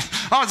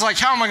 I was like,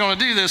 how am I going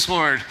to do this,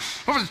 Lord?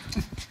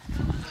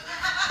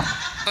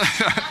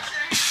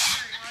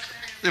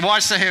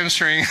 Watch the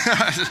hamstring.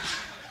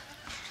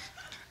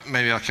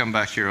 Maybe I'll come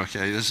back here.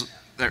 Okay,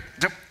 there.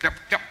 Yep.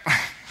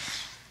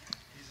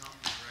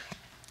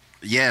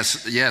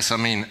 Yes. I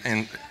mean,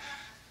 and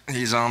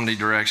he's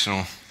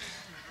omnidirectional.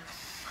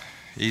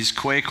 He's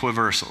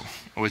Quaquaversal,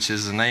 which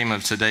is the name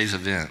of today's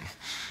event.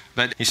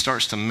 But he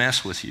starts to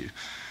mess with you,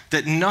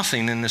 that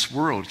nothing in this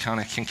world kind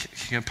of can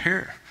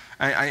compare.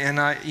 And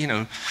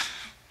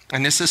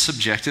this is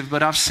subjective,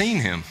 but I've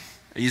seen him.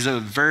 He's a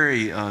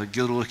very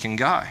good-looking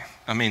guy.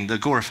 I mean, the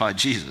glorified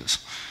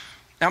Jesus.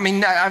 I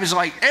mean, I was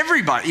like,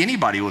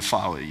 anybody would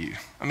follow you.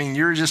 I mean,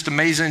 you're just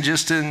amazing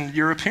just in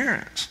your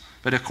appearance.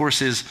 But of course,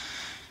 the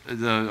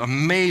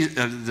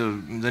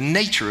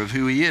nature of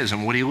who he is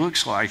and what he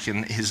looks like,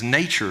 and his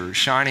nature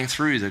shining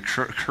through the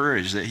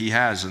courage that he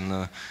has, and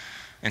the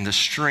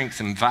strength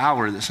and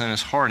valor that's in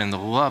his heart, and the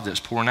love that's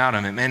pouring out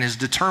of him, and his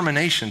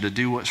determination to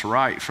do what's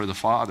right for the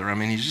Father. I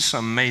mean, he's just an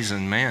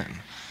amazing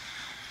man.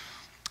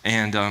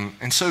 And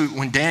so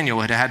when Daniel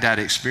had that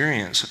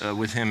experience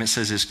with him, it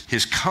says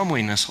his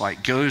comeliness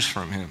like goes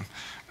from him.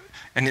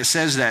 And it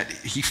says that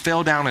he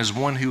fell down as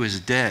one who is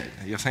dead.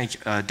 I think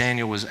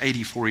Daniel was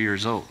 84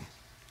 years old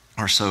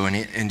or so,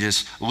 and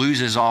just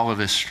loses all of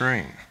his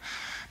strength.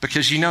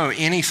 Because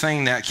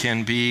anything that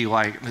can be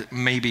like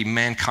maybe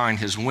mankind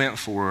has went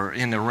for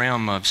in the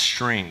realm of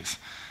strength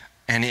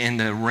and in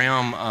the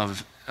realm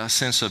of a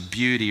sense of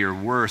beauty or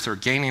worth, or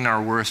gaining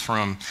our worth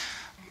from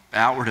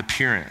outward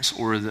appearance,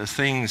 or the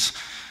things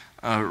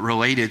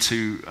related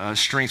to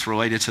strength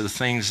related to the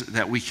things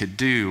that we could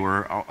do,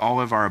 or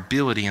all of our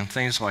ability and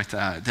things like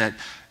that, that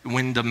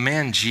when the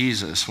man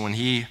Jesus, when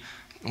he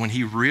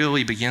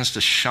really begins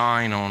to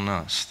shine on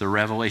us, the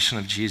revelation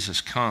of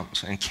Jesus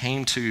comes and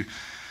came to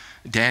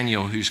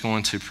Daniel, who's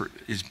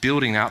is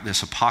building out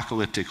this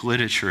apocalyptic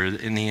literature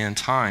in the end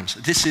times.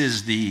 This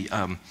is the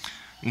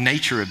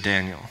nature of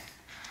Daniel.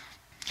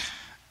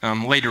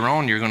 Later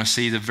on, you're going to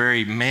see the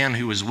very man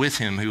who was with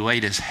him, who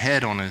laid his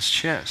head on his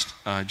chest,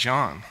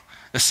 John.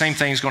 The same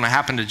thing is going to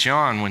happen to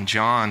John when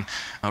John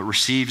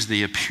receives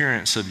the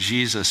appearance of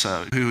Jesus,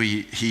 who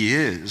he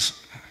is.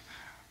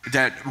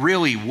 That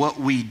really what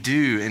we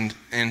do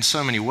in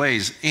so many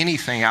ways,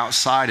 anything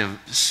outside of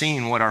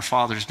seeing what our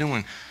Father's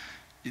doing,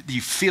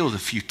 you feel the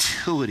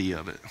futility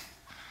of it.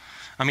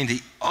 I mean,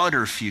 the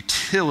utter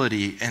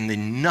futility and the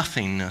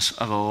nothingness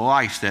of a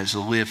life that's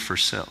lived for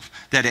self,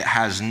 that it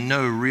has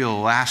no real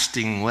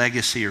lasting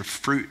legacy or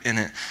fruit in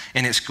it,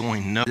 and it's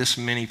going this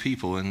many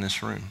people in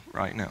this room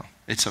right now.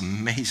 It's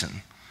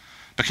amazing.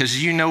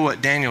 Because you know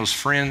what Daniel's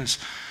friends,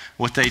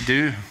 what they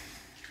do?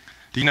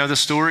 Do you know the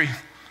story?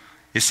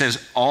 It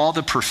says all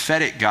the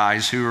prophetic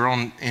guys who are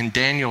in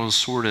Daniel's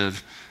sort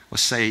of,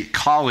 let's say,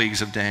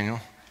 colleagues of Daniel,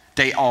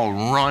 they all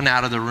run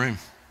out of the room.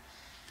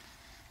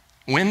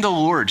 When the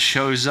Lord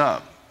shows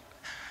up,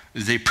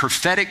 the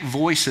prophetic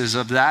voices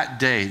of that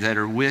day that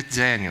are with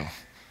Daniel,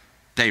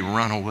 they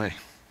run away.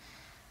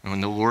 And when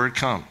the Lord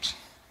comes.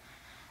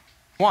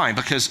 Why?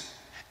 Because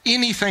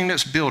anything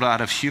that's built out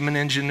of human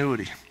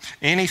ingenuity,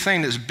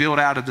 anything that's built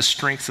out of the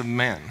strength of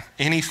men,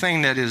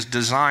 anything that is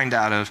designed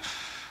out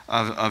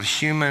of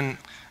human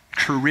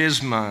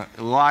charisma,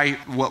 light,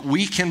 what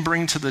we can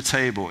bring to the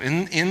table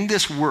in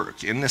this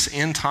work, in this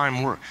end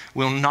time work,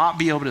 will not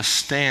be able to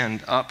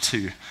stand up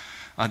to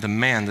the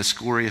man, this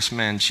glorious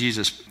man,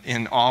 Jesus,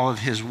 in all of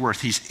his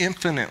worth. He's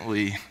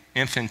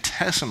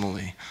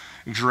infinitesimally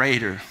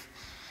greater,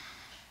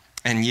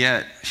 and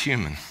yet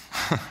human.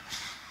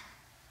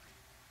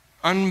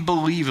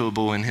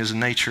 unbelievable in his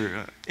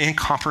nature,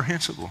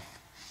 incomprehensible.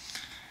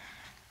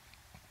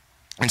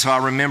 And so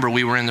I remember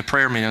we were in the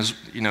prayer meetings,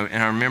 and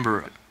I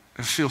remember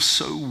I feel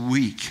so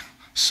weak,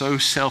 so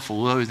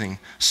self-loathing,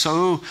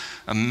 so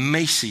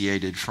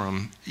emaciated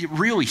from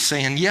really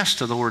saying yes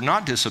to the Lord,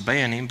 not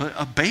disobeying him, but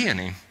obeying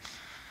him.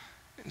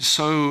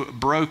 So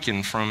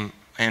broken from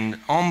and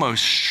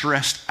almost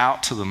stressed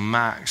out to the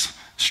max,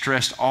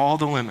 stressed all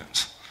the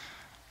limits.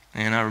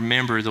 And I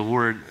remember the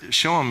Lord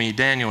showing me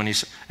Daniel,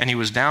 and he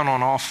was down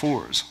on all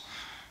fours.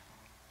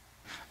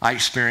 I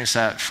experienced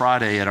that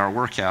Friday at our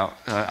workout.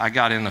 I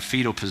got in the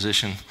fetal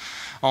position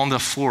on the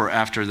floor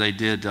after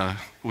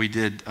we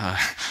did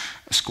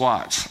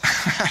squats.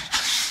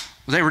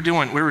 We were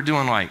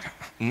doing like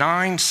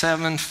 9,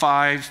 7,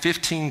 5,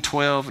 15,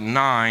 12,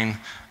 9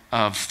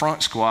 of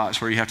front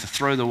squats where you have to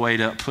throw the weight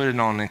up, put it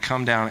on, and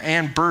come down,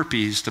 and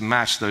burpees to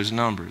match those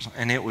numbers.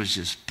 And it was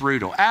just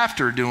brutal.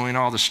 After doing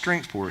all the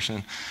strength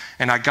portion,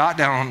 and I got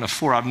down on the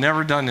floor. I've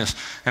never done this,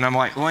 and I'm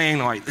like laying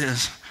like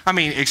this.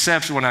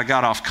 Except when I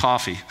got off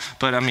coffee.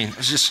 But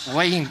it's just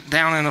laying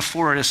down on the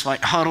floor, just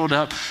like huddled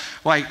up,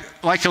 like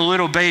a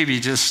little baby,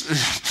 just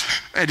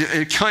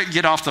it couldn't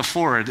get off the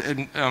floor.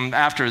 And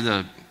after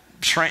that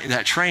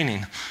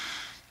training,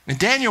 and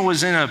Daniel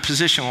was in a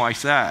position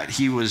like that.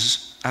 He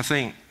was, I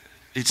think,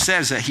 it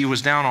says that he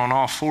was down on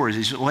all fours.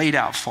 He's laid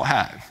out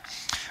flat.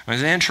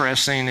 It's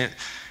interesting.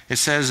 It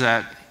says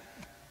that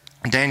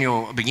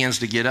Daniel begins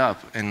to get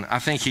up, and I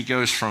think he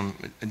goes from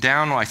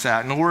down like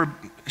that. And the Lord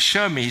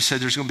showed me, he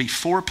said, there's going to be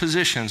 4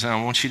 positions, and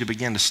I want you to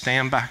begin to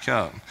stand back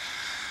up.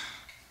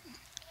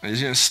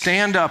 He's going to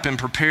stand up and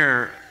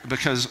prepare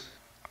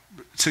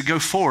to go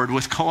forward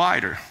with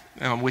Collider,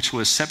 which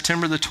was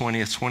September the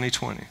 20th,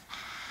 2020,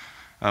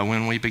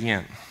 when we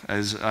began.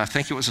 As I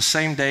think it was the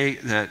same day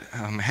that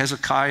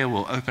Hezekiah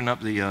will open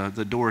up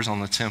the doors on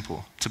the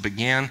temple to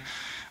begin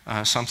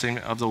something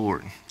of the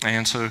Lord.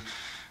 And so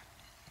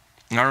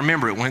I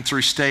remember it went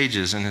through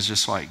stages, and it's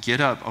just like,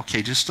 get up,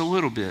 okay, just a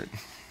little bit.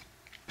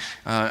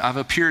 I've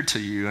appeared to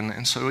you.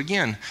 And so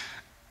again,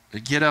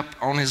 get up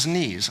on his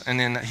knees, and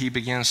then he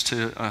begins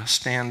to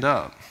stand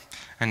up,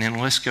 and then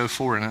let's go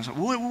forward. And I was like,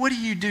 what do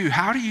you do?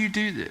 How do you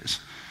do this?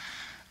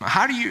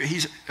 How do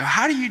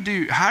you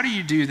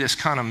do this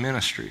kind of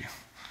ministry?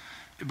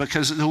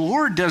 Because the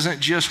Lord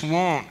doesn't just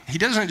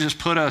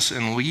put us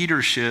in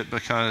leadership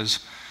because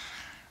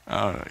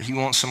he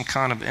wants some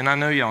kind of, and I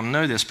know y'all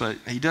know this, but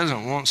he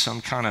doesn't want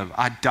some kind of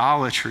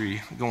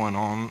idolatry going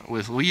on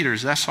with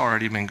leaders. That's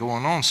already been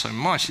going on so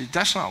much.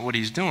 That's not what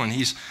he's doing.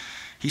 He's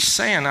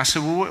saying, I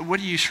said, well, what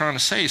are you trying to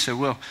say? He said,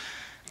 well,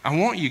 I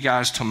want you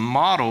guys to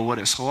model what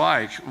it's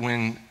like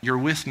when you're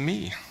with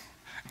me.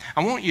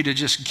 I want you to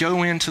just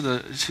go into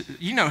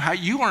how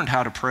you learned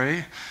how to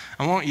pray.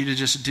 I want you to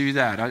just do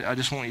that. I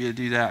just want you to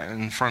do that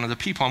in front of the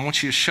people. I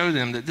want you to show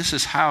them that this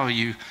is how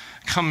you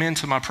come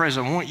into my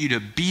presence. I want you to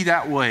be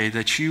that way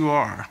that you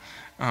are,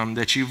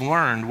 that you've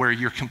learned, where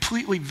you're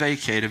completely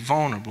vacated,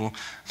 vulnerable.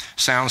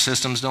 Sound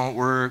systems don't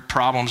work.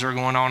 Problems are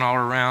going on all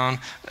around.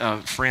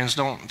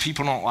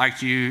 People don't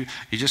like you.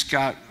 You just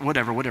got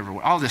whatever,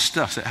 all this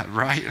stuff,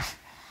 right?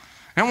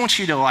 And I want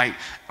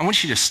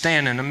you to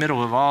stand in the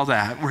middle of all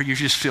that where you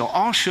just feel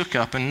all shook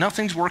up and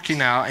nothing's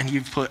working out and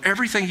you've put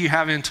everything you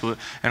have into it,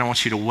 and I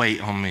want you to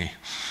wait on me.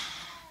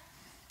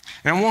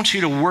 And I want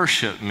you to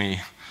worship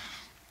me.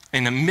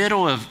 In the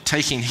middle of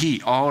taking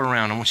heat all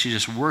around, I want you to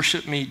just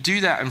worship me.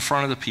 Do that in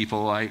front of the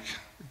people,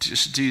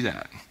 just do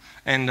that.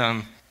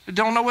 And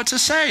don't know what to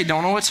say,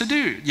 don't know what to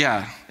do.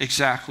 Yeah,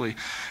 exactly.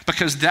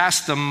 Because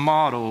that's the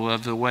model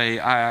of the way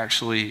I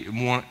actually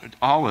want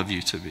all of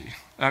you to be.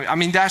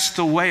 That's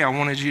the way I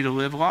wanted you to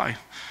live life.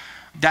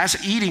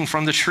 That's eating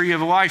from the tree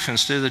of life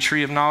instead of the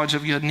tree of knowledge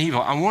of good and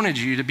evil. I wanted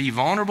you to be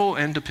vulnerable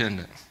and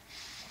dependent.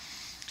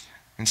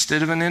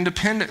 Instead of an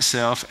independent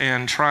self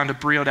and trying to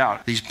build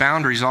out these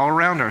boundaries all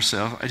around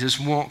ourselves, I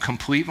just want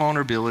complete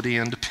vulnerability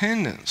and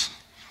dependence.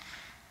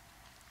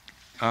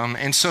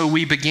 And so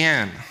we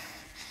began.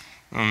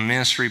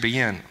 Ministry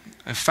began.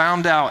 I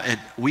found out at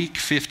week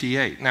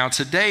 58. Now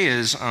today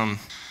is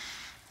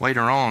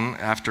later on,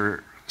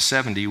 after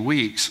 70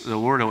 weeks, the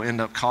Lord will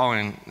end up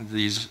calling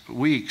these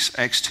weeks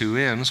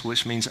X2Ms,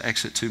 which means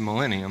exit to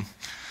millennium.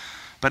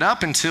 But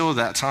up until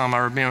that time, I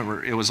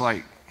remember it was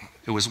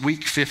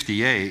week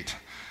 58.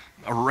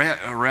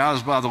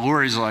 Aroused by the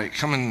Lord, he's like,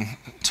 come and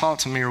talk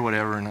to me or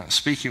whatever, and I'm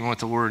speaking with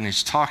the Lord, and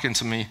he's talking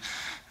to me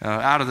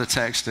out of the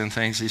text and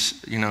things.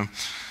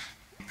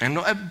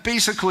 And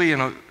basically in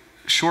a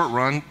short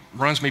run,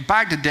 runs me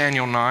back to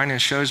Daniel 9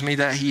 and shows me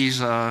that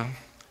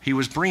he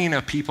was bringing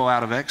a people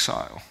out of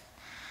exile,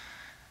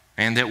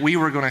 and that we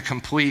were going to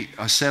complete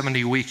a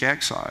 70-week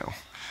exile,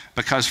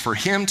 because for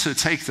him to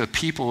take the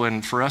people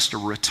and for us to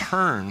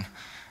return,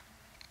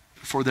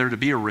 for there to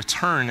be a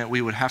return, that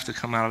we would have to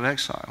come out of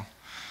exile.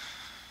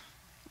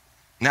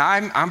 Now,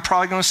 I'm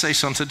probably going to say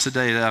something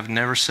today that I've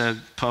never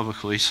said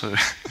publicly,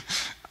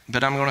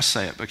 but I'm going to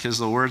say it because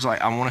the word's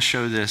like, I want to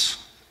show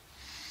this.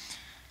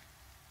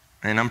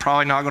 And I'm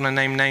probably not going to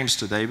name names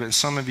today, but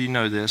some of you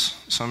know this.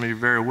 Some of you are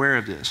very aware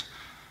of this.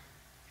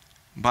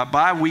 But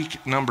by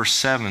week number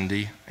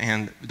 70,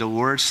 and the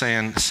Lord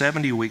saying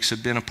 70 weeks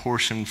have been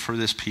apportioned for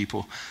this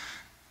people.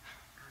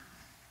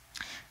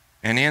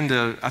 And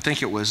I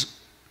think it was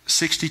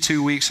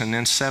 62 weeks and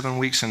then 7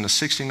 weeks, in the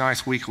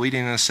 69th week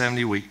leading into the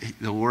 70 week,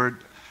 the Lord,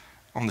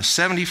 on the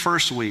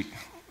 71st week,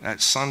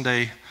 that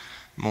Sunday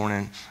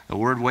morning, the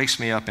Lord wakes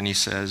me up and he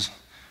says,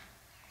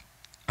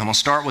 I'm going to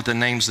start with the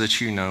names that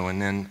you know,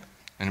 and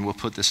we'll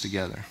put this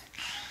together.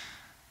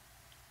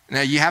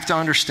 Now, you have to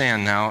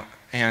understand now,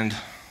 and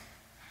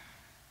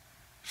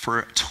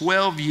for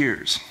 12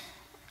 years,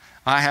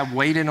 I have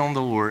waited on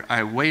the Lord.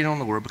 I waited on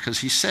the Lord because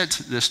he said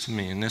this to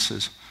me, and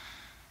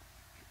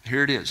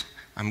here it is.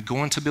 I'm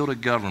going to build a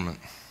government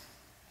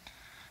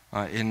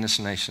in this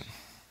nation.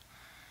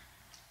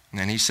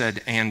 And he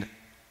said, and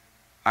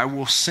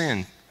I'll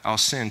send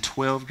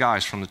 12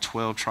 guys from the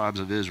 12 tribes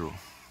of Israel.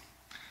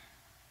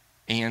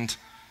 And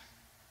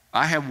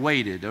I have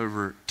waited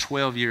over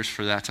 12 years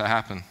for that to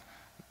happen.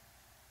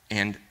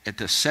 And at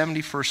the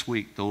 71st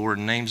week, the Lord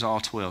names all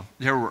 12.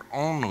 There were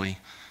only,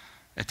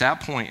 at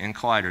that point in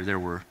Collider, there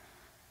were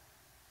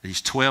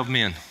these 12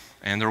 men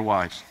and their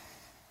wives.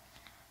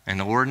 And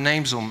the Lord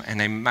names them, and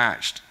they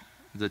matched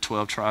the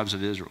 12 tribes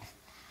of Israel.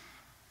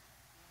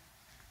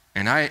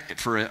 And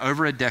for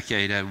over a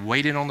decade, I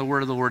waited on the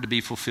word of the Lord to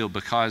be fulfilled,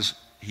 because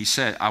he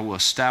said, I will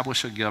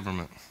establish a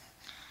government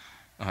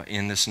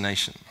in this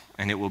nation.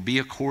 And it will be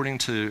according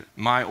to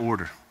my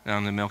order,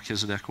 on the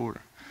Melchizedek order.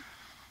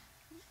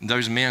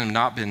 Those men have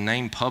not been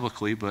named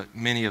publicly, but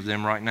many of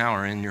them right now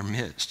are in your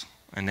midst,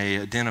 and they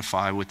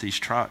identify with these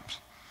tribes.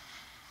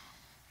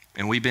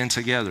 And we've been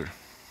together,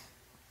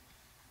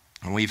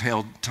 and we've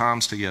held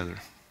times together.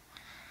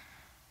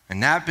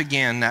 And that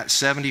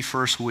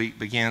 71st week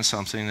began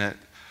something that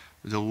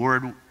the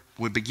Lord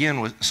would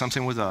begin with,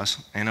 something with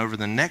us. And over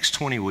the next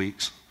 20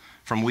 weeks,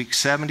 from week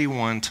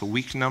 71 to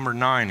week number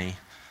 90,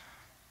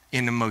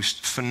 in the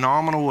most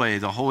phenomenal way,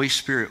 the Holy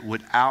Spirit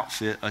would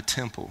outfit a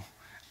temple.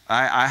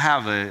 I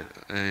have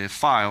a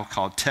file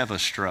called Teva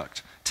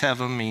Struct.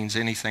 Teva means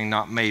anything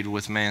not made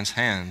with man's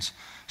hands.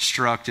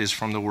 Struct is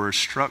from the word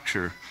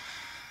structure.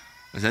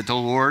 That the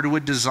Lord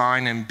would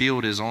design and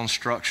build his own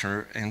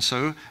structure. And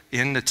so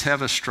in the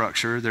Teva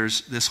structure,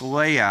 there's this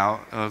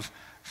layout of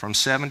from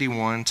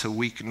 71 to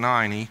week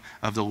 90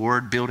 of the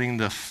Lord building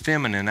the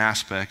feminine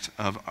aspect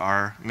of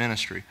our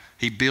ministry.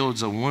 He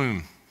builds a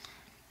womb.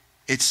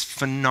 It's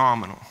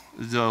phenomenal.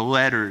 The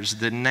letters,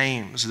 the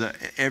names,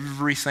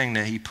 everything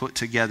that he put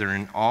together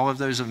in all of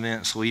those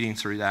events leading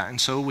through that. And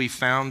so we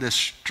found this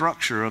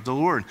structure of the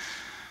Lord.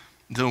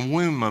 The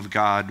womb of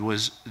God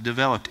was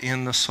developed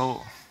in the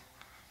soul.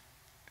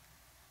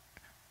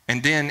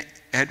 And then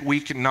at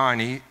week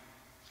 90,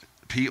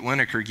 Pete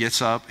Lineker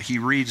gets up. He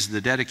reads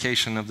the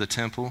dedication of the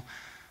temple.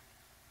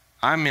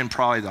 I'm in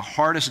probably the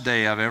hardest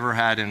day I've ever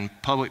had in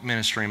public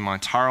ministry in my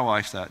entire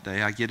life that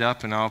day. I get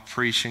up and I'll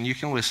preach, and you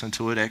can listen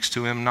to it,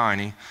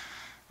 X2M.159,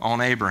 on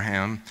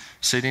Abraham,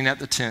 sitting at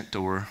the tent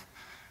door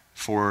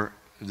for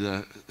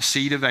the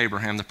seed of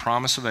Abraham, the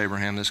promise of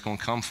Abraham that's going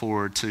to come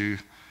forward to,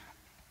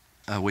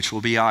 which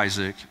will be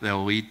Isaac, that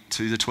will lead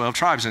to the 12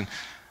 tribes. And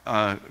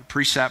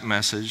preach that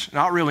message,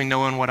 not really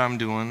knowing what I'm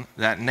doing.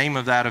 That name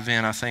of that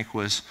event, I think,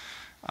 was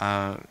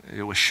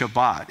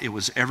Shabbat. It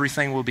was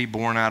everything will be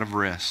born out of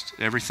rest.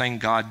 Everything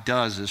God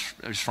does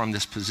is from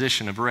this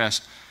position of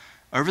rest.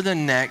 Over the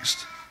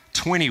next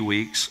 20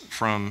 weeks,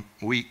 from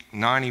week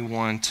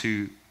 91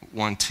 to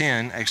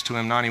 110,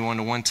 X2M 91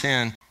 to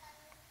 110,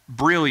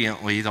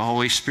 brilliantly, the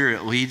Holy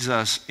Spirit leads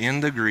us in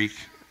the Greek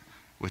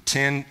with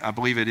 10, I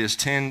believe it is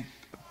 10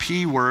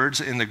 P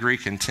words in the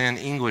Greek and 10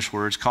 English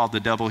words called the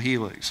double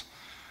helix.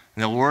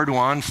 And the Lord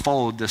will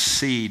unfold the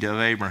seed of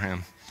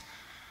Abraham,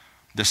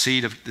 the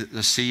seed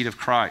of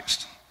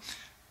Christ,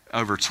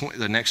 over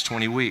the next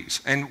 20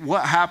 weeks. And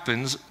what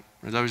happens,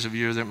 for those of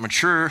you that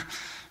mature,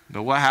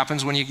 but what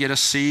happens when you get a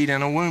seed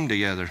and a womb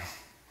together?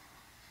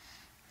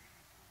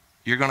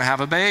 You're going to have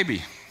a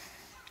baby.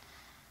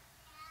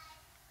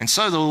 And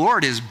so the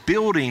Lord is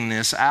building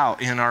this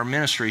out in our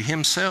ministry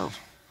himself.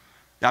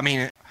 I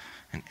mean,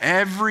 in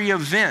every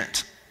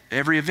event,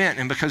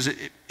 and because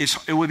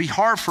it would be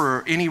hard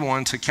for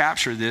anyone to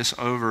capture this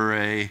over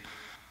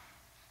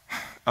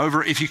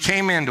if you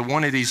came into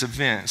one of these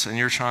events and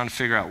you're trying to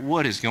figure out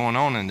what is going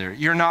on in there,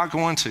 you're not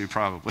going to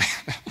probably.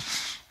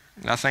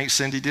 I think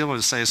Cindy Dillon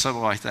would say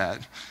something like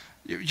that.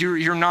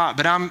 You're not,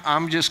 but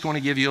I'm just going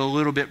to give you a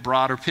little bit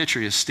broader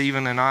picture. As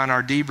Stephen and I in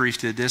our debrief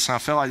did this, and I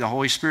felt like the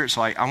Holy Spirit's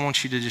like, I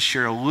want you to just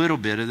share a little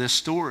bit of this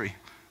story.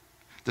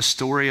 The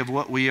story of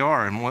what we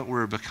are and what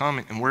we're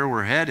becoming and where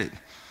we're headed.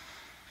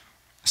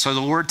 So the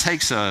Lord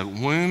takes a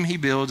womb he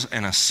builds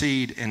and a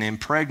seed and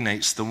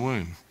impregnates the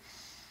womb.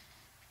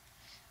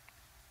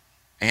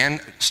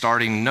 And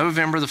starting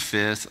November the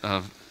 5th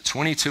of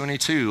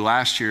 2022,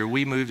 last year,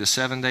 we moved to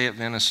Seventh-day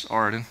Adventist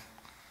Arden.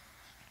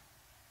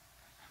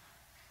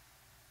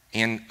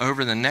 And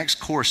over the next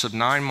course of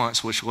 9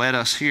 months, which led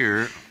us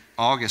here,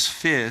 August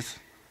 5th,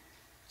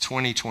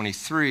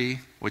 2023,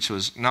 which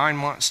was 9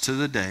 months to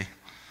the day,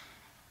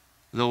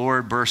 the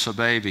Lord births a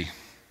baby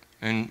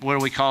And what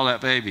do we call that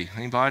baby?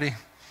 Anybody?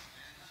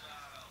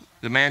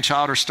 The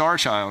man-child or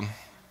star-child?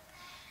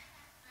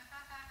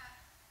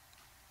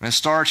 And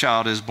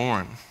star-child is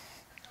born.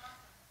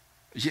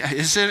 Yeah,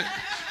 is it?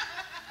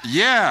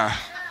 Yeah.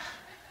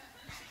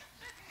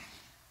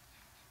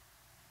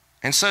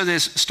 And so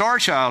this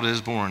star-child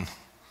is born.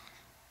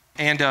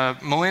 And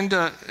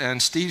Melinda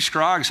and Steve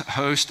Scroggs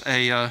host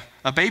a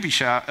baby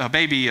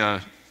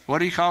shower, what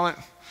do you call it?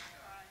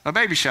 A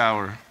baby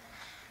shower.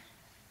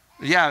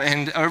 Yeah,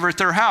 and over at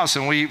their house,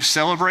 and we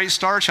celebrate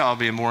Star-Child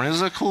being born. It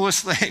was the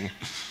coolest thing.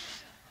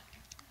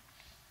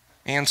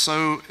 And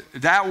so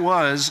that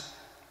was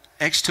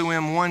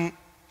X2M.111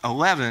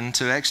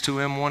 to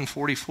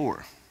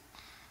X2M.144.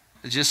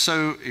 Just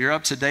so you're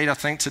up to date, I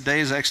think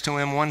today is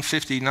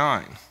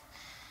X2M.159.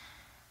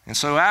 And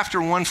so after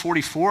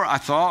 144, I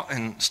thought,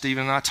 and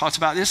Stephen and I talked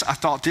about this, I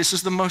thought this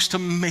is the most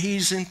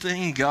amazing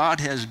thing God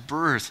has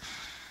birthed,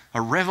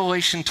 a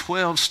Revelation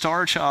 12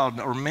 star-child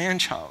or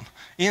man-child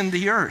in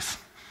the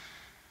earth.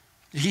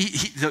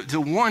 The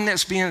one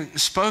that's being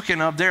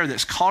spoken of there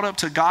that's caught up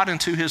to God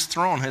and to his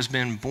throne has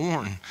been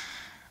born.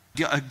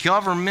 A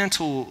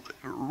governmental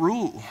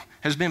rule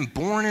has been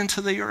born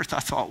into the earth. I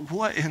thought,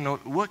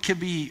 what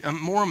could be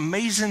more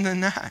amazing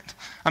than that?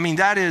 I mean,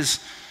 that is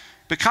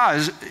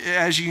because,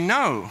 as you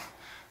know,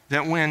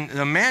 that when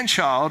the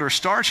man-child or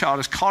star-child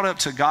is caught up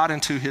to God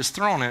and to his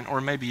throne,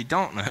 or maybe you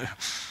don't know,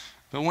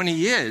 but when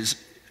he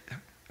is,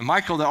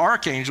 Michael the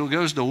archangel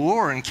goes to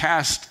war and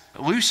casts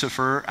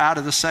Lucifer out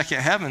of the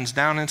second heavens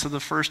down into the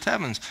first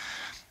heavens.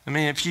 I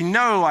mean, if you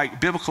know like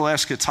biblical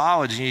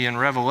eschatology and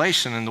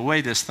Revelation and the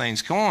way this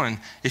thing's going,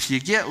 if you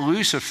get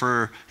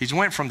Lucifer, he's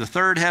went from the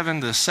third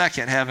heaven to the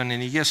second heaven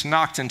and he gets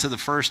knocked into the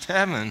first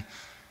heaven,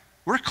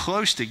 we're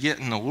close to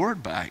getting the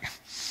Lord back.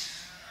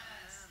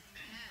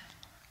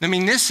 I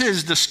mean, this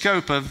is the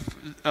scope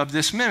of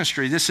this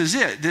ministry. This is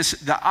it.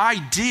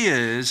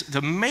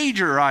 The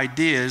major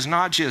idea is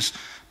not just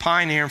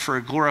pioneering for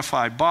a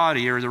glorified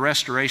body or the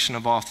restoration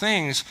of all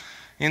things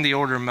in the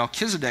order of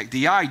Melchizedek.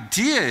 The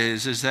idea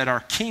is that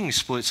our king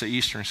splits the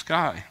eastern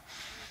sky.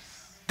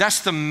 That's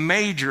the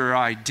major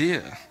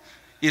idea,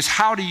 is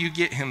how do you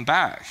get him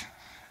back?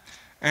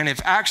 And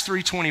if Acts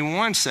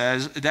 3:21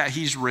 says that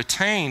he's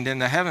retained in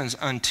the heavens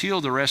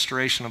until the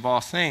restoration of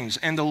all things,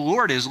 and the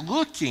Lord is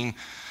looking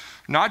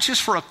not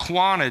just for a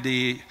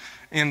quantity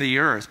in the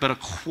earth, but a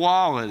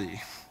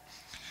quality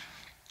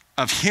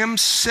of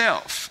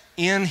himself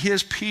in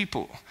his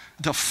people.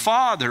 The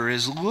Father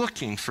is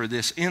looking for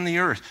this in the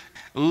earth,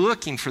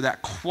 looking for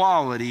that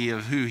quality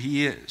of who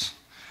he is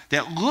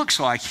that looks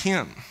like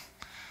him.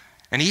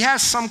 And he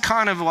has some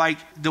kind of like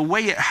the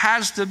way it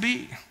has to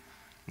be.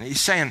 And he's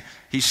saying,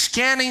 he's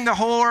scanning the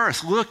whole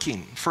earth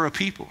looking for a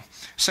people,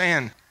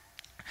 saying,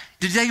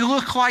 did they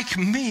look like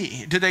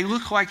me? Did they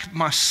look like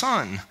my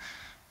son?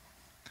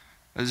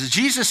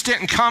 Jesus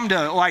didn't come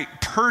to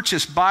like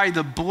purchase by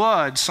the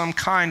blood some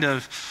kind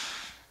of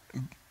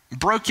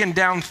broken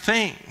down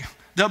thing.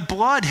 The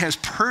blood has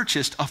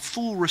purchased a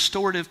full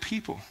restorative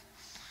people.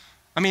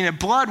 I mean, the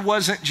blood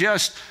wasn't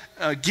just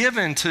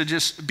given to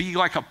just be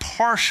like a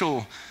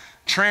partial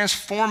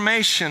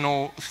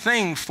transformational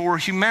thing for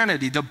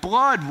humanity. The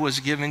blood was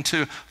given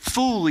to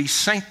fully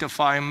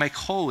sanctify and make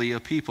holy a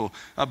people,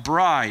 a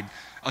bride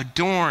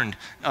adorned,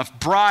 a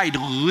bride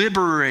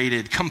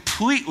liberated,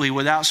 completely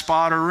without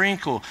spot or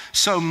wrinkle.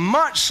 So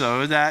much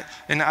so that,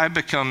 and I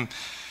become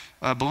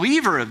a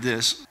believer of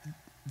this,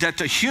 that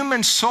the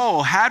human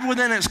soul had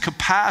within its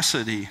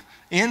capacity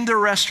in the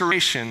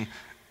restoration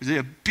the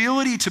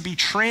ability to be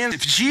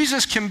if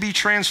Jesus can be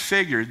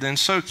transfigured, then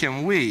so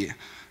can we.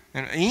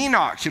 And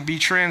Enoch can be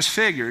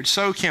transfigured,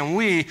 so can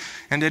we,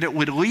 and that it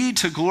would lead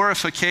to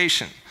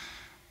glorification.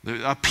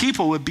 A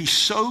people would be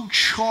so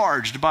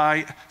charged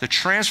by the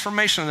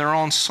transformation of their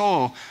own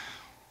soul,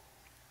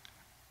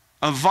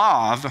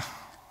 evolve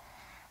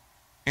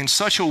in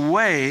such a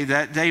way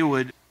that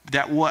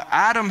that what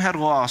Adam had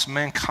lost,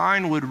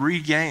 mankind would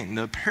regain.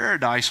 The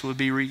paradise would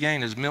be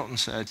regained, as Milton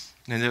said.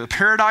 And the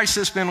paradise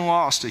that's been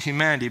lost to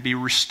humanity be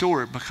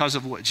restored because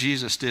of what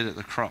Jesus did at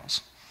the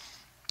cross.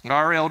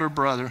 Our elder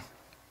brother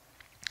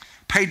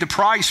paid the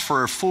price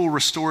for a full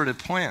restorative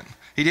plan.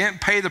 He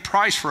didn't pay the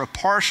price for a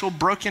partial,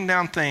 broken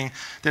down thing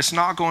that's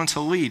not going to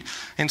lead.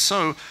 And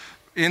so,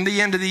 in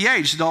the end of the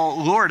age, the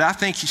Lord, I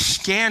think he's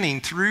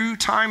scanning through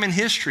time and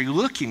history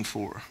looking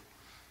for.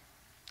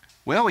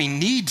 Well, he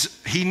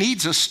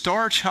needs a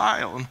star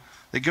child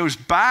that goes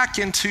back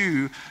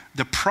into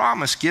the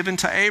promise given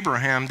to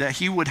Abraham that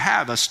he would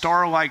have a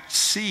star-like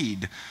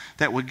seed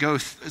that would go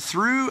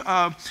through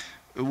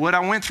what I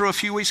went through a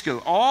few weeks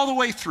ago, all the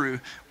way through,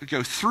 would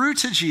go through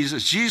to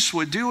Jesus. Jesus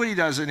would do what he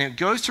does, and it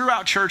goes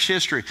throughout church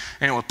history,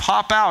 and it would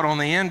pop out on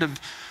the end of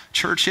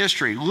church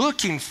history,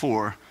 looking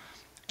for,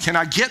 can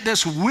I get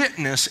this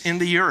witness in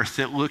the earth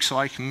that looks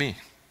like me?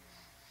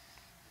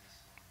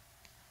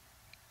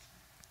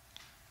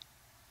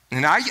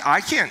 And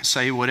I can't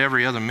say what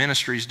every other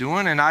ministry is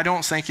doing, and I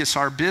don't think it's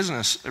our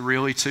business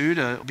really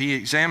to be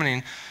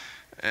examining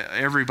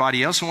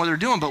everybody else and what they're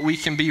doing, but we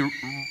can be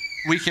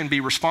we can be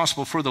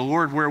responsible for the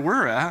Lord where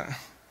we're at.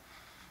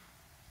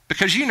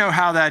 Because you know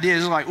how that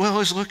is. Like, well,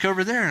 let's look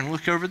over there and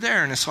look over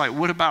there. And it's like,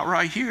 what about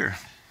right here?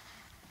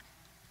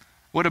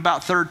 What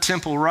about Third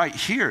Temple right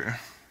here?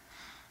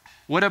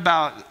 What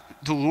about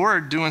the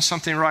Lord doing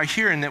something right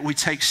here, and that we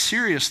take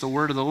serious the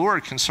word of the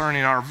Lord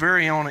concerning our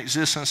very own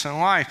existence and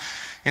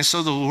life? And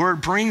so the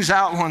Lord brings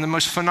out one of the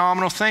most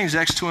phenomenal things,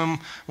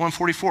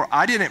 X2M.159.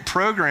 I didn't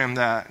program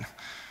that.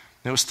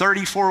 It was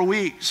 34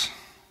 weeks.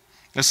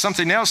 There's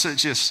something else that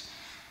just,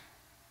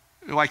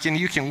 like, and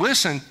you can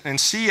listen and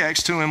see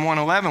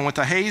X2M.159 with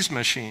the Hayes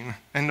machine.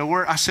 And the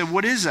word, I said,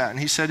 what is that? And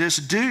he said, it's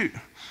do.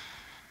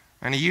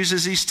 And he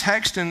uses these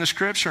texts in the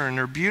scripture, and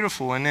they're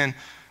beautiful. And then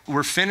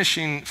we're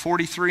finishing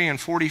 43 and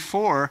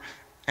 44,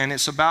 and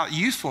it's about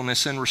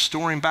youthfulness and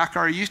restoring back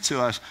our youth to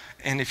us.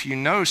 And if you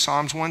know,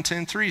 Psalms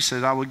 110:3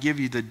 says, I will give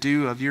you the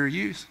dew of your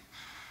youth.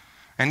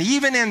 And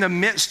even in the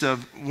midst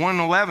of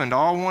 111 to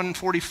all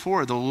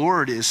 144, the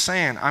Lord is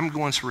saying, I'm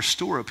going to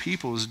restore a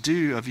people's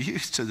dew of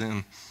youth to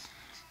them.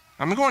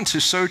 I'm going to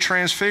so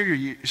transfigure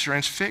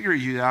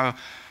you that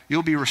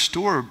you'll be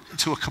restored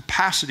to a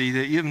capacity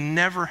that you've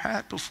never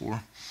had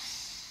before.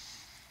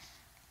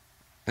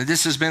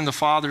 This has been the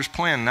Father's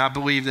plan, and I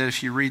believe that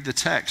if you read the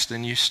text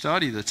and you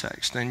study the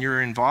text and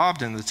you're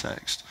involved in the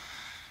text,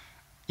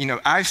 you know,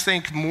 I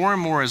think more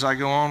and more as I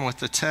go on with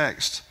the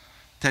text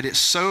that it's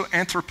so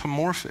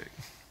anthropomorphic.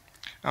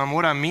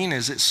 What I mean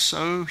is it's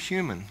so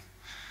human.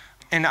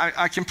 And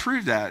I can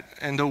prove that.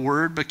 And the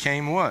Word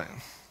became what?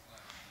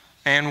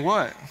 And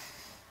what?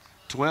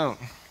 Dwelt.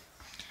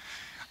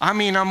 I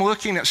mean, I'm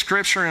looking at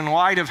Scripture in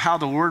light of how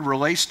the Word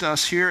relates to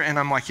us here, and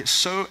I'm like, it's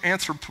so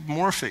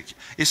anthropomorphic.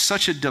 It's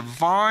such a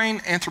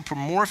divine,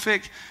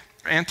 anthropomorphic,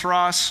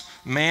 anthros,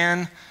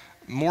 man,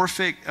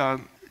 morphic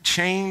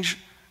change.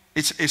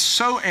 It's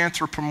so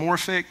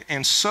anthropomorphic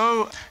and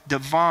so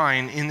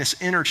divine in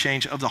this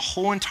interchange of the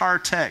whole entire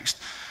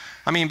text.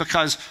 I mean,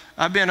 because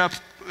I've been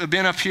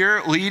up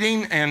here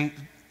leading, and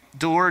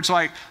the Lord's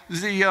like,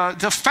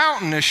 the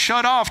fountain is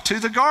shut off to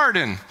the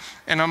garden.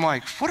 And I'm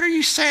like, what are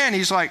you saying?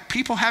 He's like,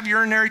 people have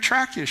urinary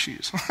tract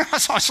issues.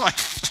 So I was like,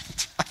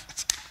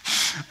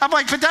 I'm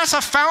like, but that's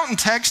a fountain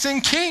text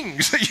in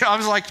Kings. I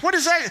was like, what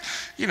is that?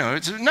 You know,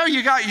 no,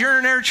 you got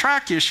urinary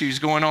tract issues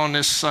going on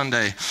this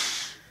Sunday.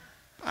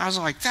 I was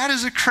like, that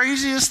is the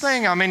craziest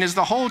thing. I mean, is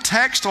the whole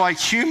text like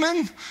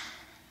human?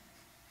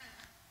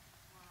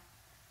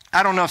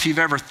 I don't know if you've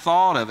ever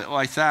thought of it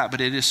like that, but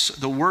it is,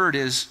 the Word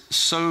is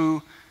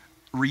so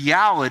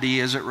reality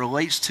as it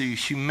relates to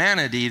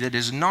humanity that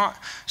is not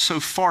so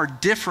far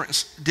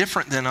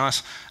different than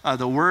us.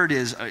 The Word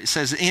is, it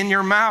says, in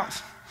your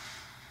mouth,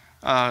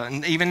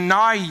 and even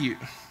nigh you.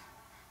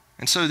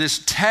 And so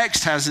this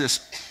text has this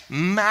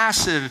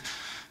massive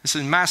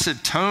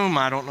tome,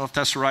 I don't know if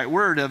that's the right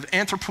word, of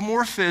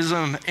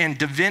anthropomorphism and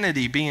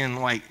divinity being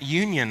like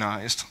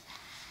unionized.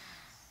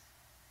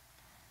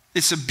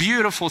 It's a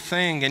beautiful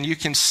thing, and you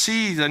can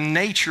see the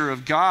nature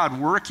of God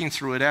working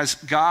through it as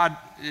God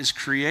has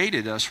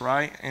created us,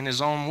 right? In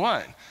his own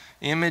what?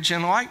 Image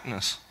and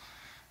likeness.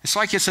 It's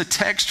like it's a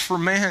text for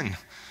men.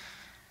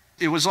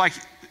 It was like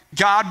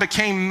God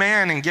became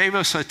man and gave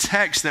us a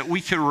text that we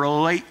could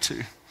relate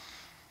to.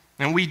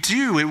 And we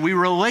do, we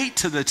relate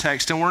to the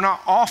text, and we're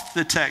not off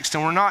the text,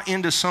 and we're not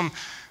into some,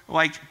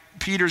 like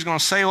Peter's going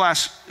to say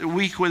last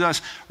week with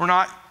us, we're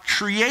not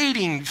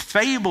creating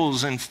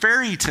fables and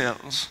fairy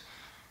tales.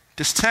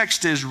 This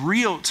text is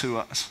real to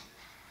us.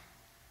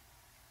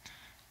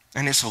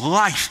 And it's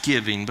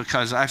life-giving,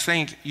 because I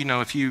think, you know,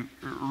 if you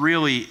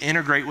really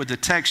integrate with the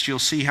text, you'll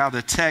see how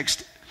the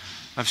text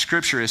of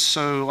Scripture is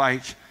so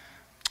like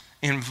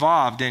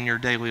involved in your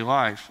daily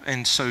life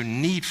and so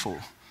needful,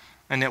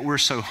 and that we're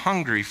so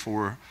hungry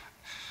for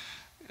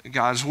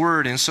God's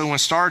Word. And so when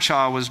Star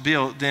Child was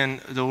built,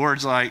 then the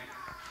Lord's like,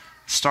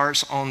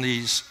 starts on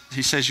these,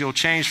 he says, you'll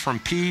change from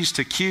P's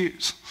to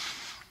Q's.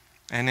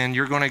 And then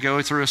you're going to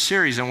go through a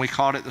series, and we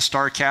called it the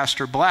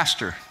Starcaster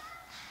Blaster.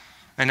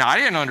 And I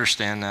didn't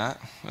understand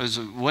that.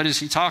 What is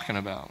he talking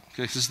about?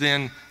 Because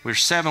then we're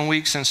 7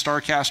 weeks in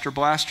Starcaster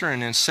Blaster,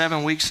 and then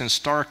 7 weeks in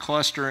Star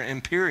Cluster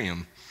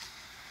Imperium.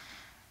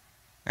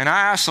 And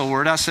I asked the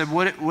Lord, I said,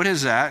 what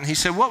is that? And he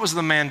said, what was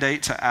the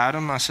mandate to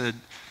Adam? I said,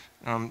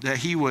 that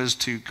he was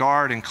to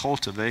guard and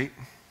cultivate.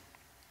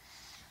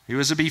 He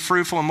was to be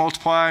fruitful and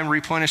multiply and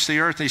replenish the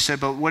earth. And he said,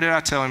 but what did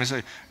I tell him? He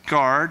said,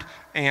 guard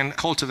and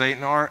cultivate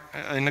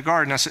in the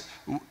garden.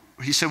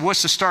 He said,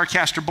 what's the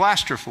Starcaster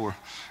Blaster for?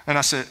 And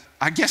I said,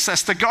 I guess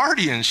that's the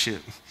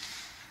guardianship.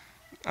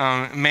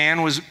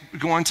 Man was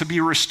going to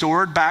be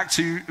restored back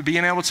to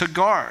being able to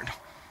guard.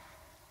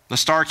 The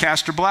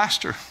Starcaster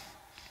Blaster.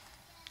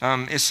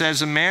 It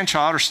says a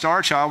man-child or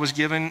star-child was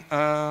given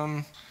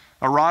a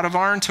rod of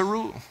iron to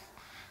rule.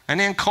 And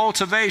then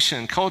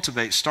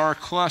cultivate, star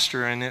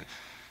cluster.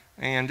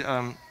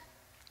 And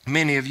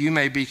many of you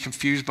may be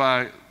confused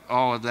by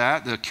all of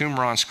that, the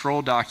Qumran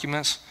scroll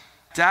documents.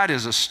 That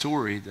is a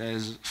story that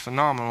is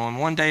phenomenal, and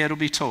one day it'll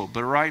be told.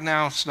 But right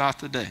now, it's not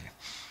the day.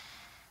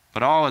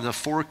 But all of the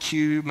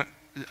 4Q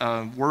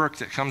work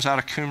that comes out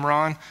of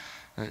Qumran,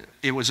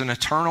 It was an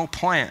eternal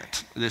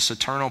plant, this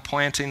eternal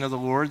planting of the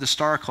Lord, the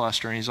star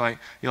cluster. And he's like,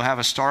 you'll have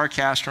a star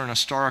caster and a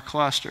star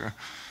cluster.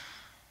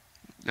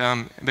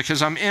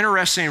 Because I'm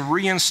interested in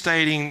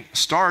reinstating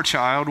Star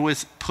Child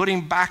with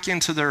putting back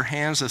into their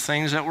hands the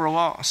things that were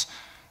lost.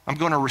 I'm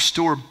going to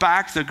restore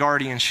back the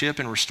guardianship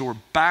and restore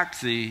back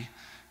the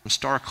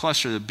star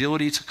cluster, the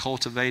ability to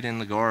cultivate in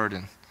the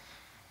garden.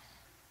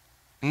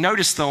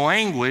 Notice the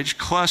language,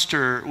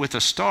 cluster with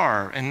a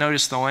star, and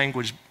notice the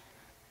language,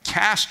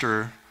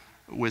 caster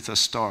with a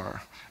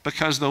star,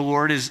 because the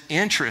Lord is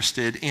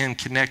interested in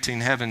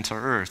connecting heaven to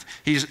earth.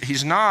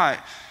 He's not,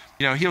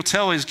 he'll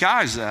tell his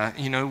guys that,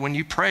 when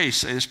you pray,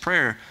 say this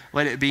prayer,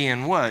 let it be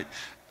in what?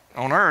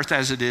 On earth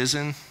as it is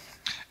in,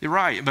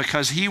 right,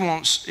 because he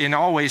wants and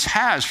always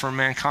has for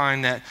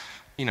mankind that,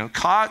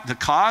 the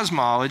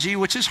cosmology,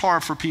 which is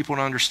hard for people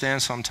to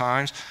understand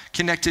sometimes,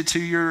 connected to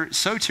your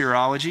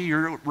soteriology,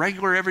 your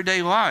regular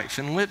everyday life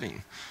and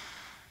living.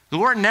 The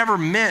Lord never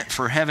meant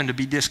for heaven to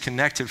be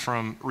disconnected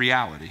from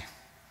reality.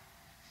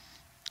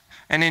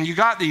 And then you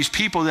got these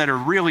people that are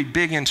really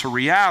big into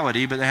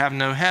reality, but they have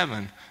no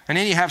heaven. And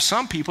then you have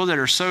some people that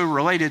are so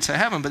related to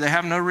heaven, but they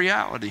have no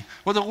reality.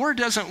 Well, the Lord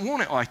doesn't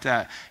want it like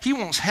that. He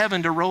wants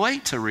heaven to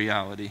relate to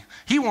reality.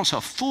 He wants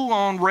a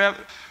full-on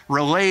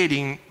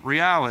relating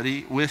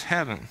reality with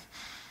heaven.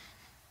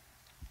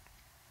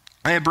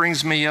 And it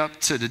brings me up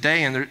to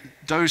today, and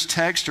those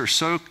texts are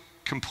so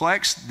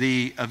complex.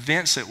 The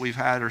events that we've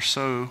had are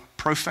so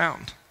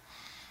profound.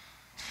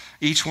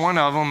 Each one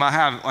of them, I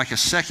have like a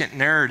second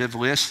narrative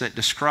list that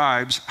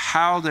describes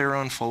how they're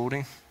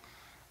unfolding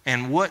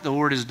and what the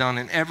Lord has done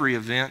in every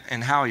event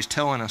and how he's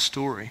telling a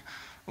story.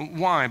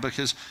 Why?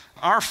 Because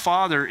our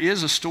Father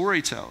is a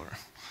storyteller.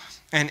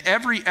 And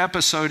every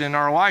episode in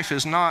our life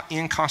is not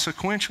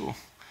inconsequential.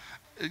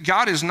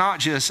 God is not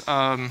just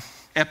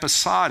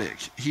episodic.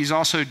 He's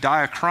also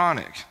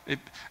diachronic.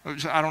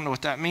 I don't know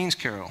what that means,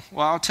 Carol.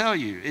 Well, I'll tell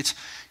you.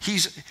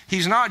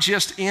 He's not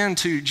just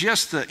into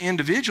just the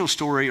individual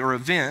story or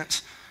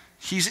events.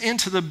 He's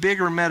into the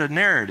bigger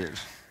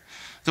meta-narrative.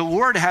 The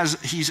Lord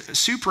he's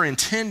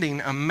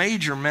superintending a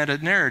major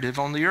meta-narrative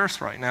on the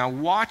earth right now,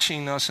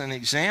 watching us and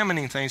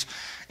examining things.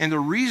 And the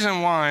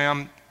reason why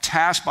I'm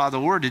tasked by the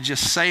Lord to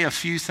just say a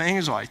few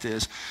things like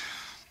this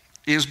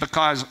is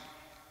because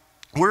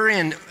we're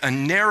in a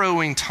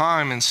narrowing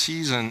time and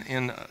season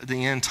in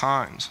the end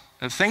times.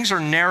 If things are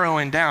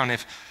narrowing down,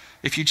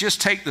 if you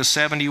just take the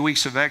 70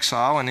 weeks of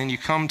exile and then you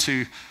come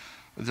to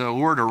the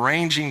Lord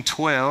arranging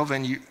 12,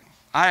 and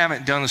I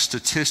haven't done a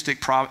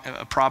statistic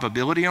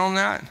probability on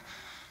that,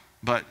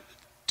 but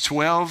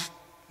 12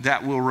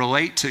 that will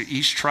relate to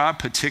each tribe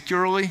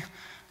particularly,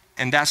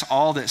 and that's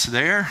all that's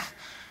there.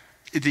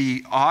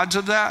 The odds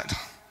of that,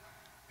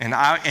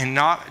 and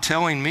not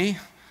telling me,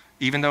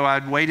 even though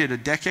I'd waited a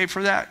decade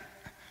for that,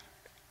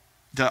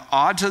 the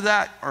odds of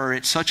that are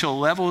at such a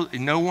level,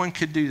 no one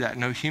could do that.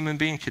 No human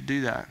being could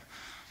do that.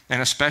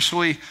 And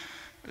especially,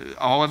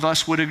 all of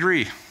us would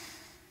agree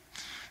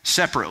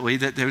separately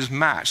that it was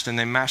matched, and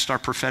they matched our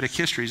prophetic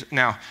histories.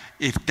 Now,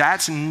 if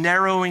that's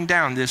narrowing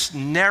down, this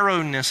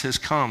narrowness has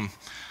come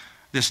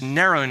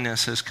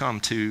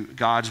to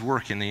God's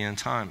work in the end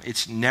time.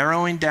 It's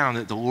narrowing down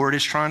that the Lord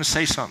is trying to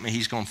say something,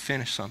 he's going to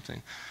finish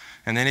something.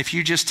 And then if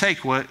you just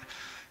take what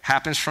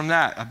happens from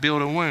that, I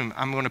build a womb,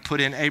 I'm going to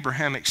put in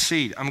Abrahamic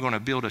seed, I'm going to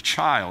build a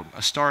child,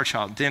 a star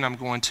child, then I'm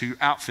going to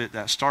outfit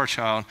that star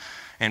child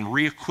and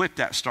re-equip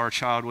that star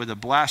child with a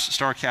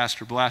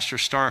starcaster, blaster,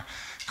 star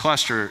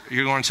cluster.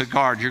 You're going to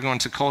guard, you're going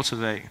to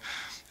cultivate.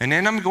 And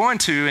then I'm going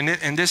to, and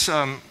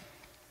I'm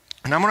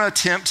going to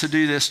attempt to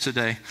do this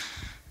today,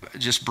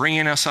 just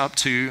bringing us up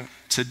to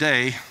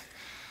today,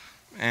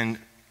 and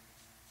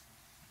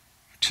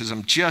because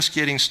I'm just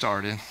getting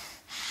started.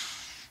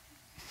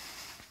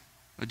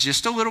 But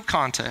just a little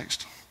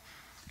context.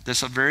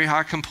 That's a very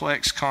high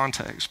complex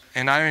context.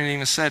 And I haven't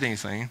even said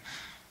anything.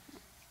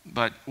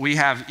 But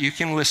you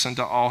can listen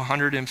to all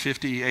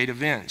 158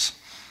 events,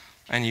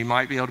 and you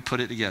might be able to put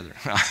it together.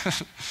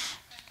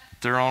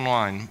 They're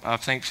online, I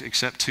think,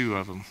 except 2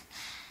 of them.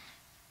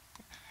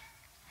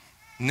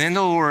 And then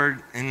the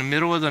Lord, in the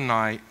middle of the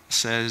night,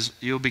 says,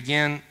 you'll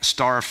begin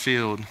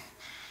star-filled.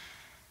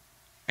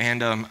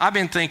 And I've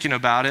been thinking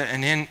about it,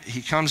 and then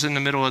he comes in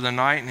the middle of the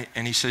night,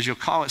 and he says, you'll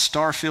call it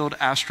star-filled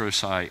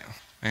astrocyte.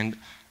 And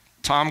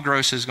Tom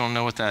Gross is going to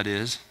know what that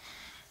is,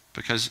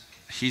 because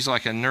he's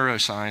like a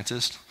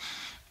neuroscientist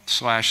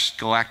 /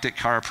 galactic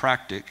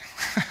chiropractic.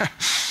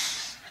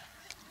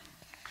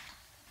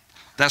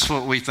 That's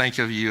what we think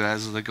of you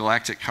as, the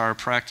galactic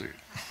chiropractor.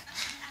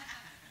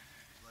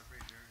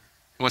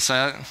 What's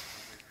that?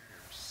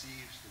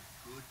 Receives the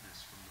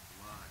goodness from the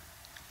blood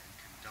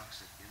and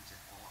conducts it into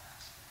all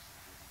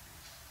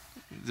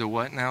aspects. The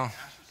what now?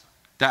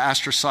 The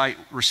astrocyte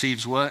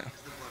receives what? The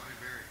blood-brain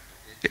barrier.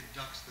 It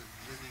conducts the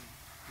living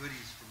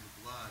goodies from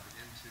the blood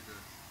into the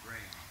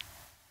brain.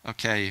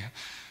 Okay.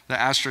 The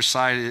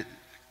astrocyte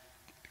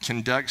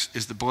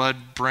is the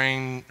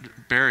blood-brain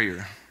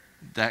barrier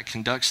that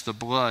conducts the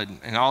blood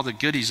and all the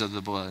goodies of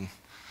the blood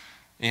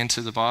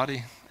into the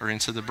body. or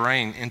into the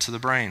brain.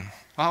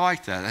 I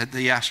like that,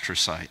 the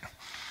astrocyte.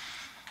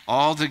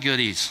 All the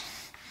goodies.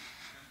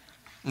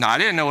 Now, I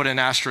didn't know what an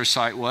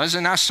astrocyte was,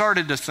 and I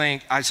started to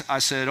think, I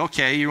said,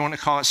 okay, you want to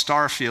call it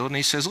star field? And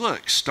he says,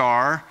 look,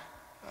 star,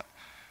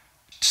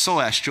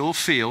 celestial,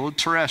 field,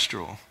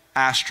 terrestrial.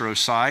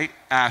 Astrocyte,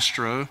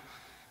 astro,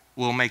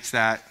 will make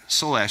that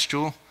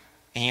celestial,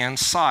 and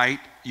site,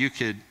 you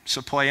could,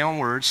 so play on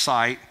words,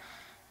 site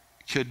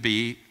could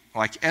be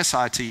like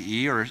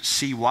S-I-T-E or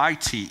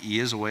C-Y-T-E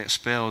is the way it's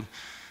spelled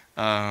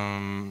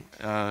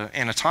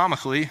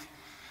anatomically,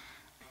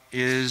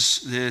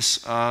 is this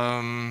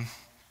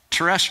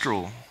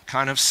terrestrial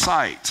kind of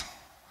sight.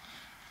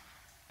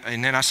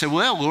 And then I said,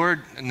 well,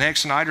 Lord,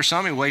 next night or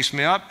something, he wakes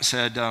me up,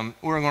 said,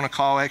 we're going to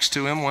call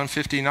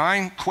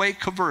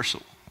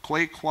X2M.159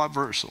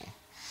 Quaquaversal.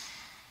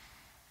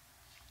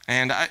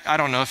 And I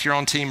don't know, if you're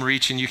on Team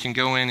Reach and you can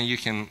go in and you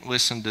can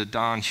listen to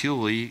Don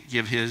Hewley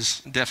give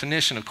his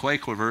definition of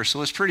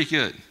Quaquaversal, it's pretty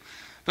good.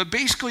 But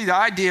basically the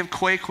idea of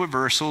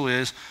Quaquaversal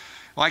is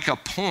like a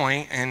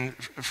point, and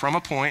from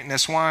a point, and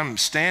that's why I'm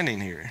standing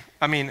here.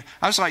 I mean,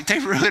 I was like, they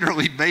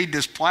literally made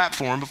this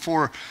platform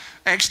before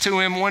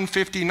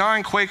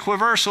X2M.159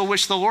 Quaquaversal,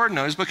 which the Lord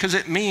knows, because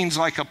it means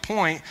like a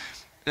point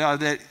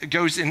that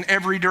goes in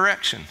every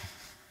direction.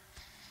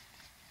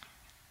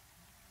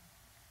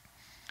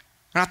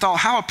 And I thought,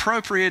 how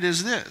appropriate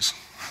is this?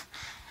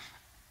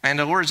 And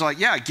the Lord's like,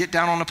 yeah, get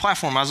down on the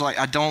platform. I was like,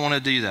 I don't want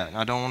to do that.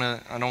 I don't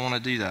want to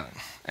do that.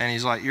 And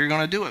he's like, you're going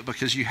to do it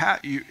because you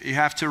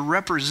have to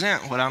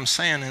represent what I'm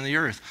saying in the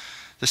earth.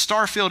 The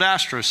starfield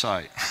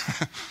astrocyte,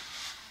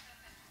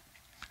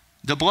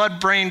 the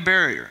blood-brain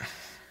barrier,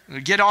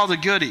 get all the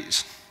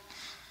goodies.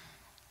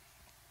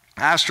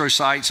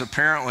 Astrocytes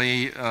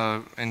apparently,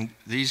 and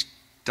these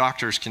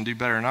doctors can do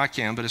better than I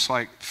can, but it's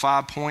like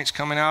 5 points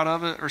coming out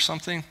of it or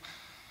something.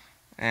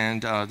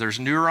 And there's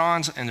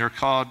neurons, and they're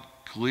called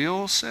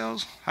glial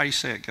cells. How do you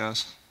say it,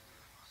 Gus?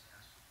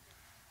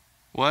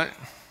 What?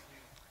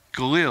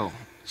 Glial.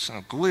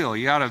 So glial.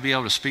 You got to be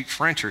able to speak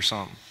French or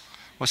something.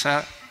 What's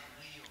that?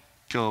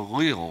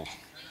 Glial.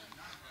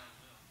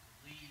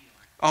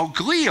 Oh,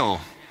 glial.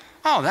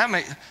 Oh, that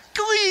makes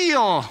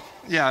glial.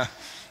 Yeah,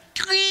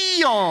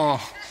 glial.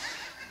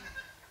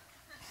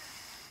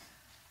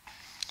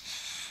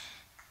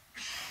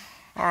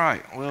 All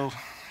right. Well,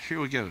 here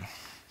we go.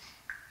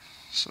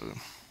 So,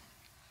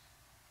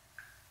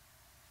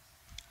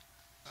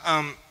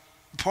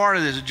 part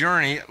of this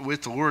journey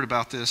with the Lord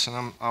about this,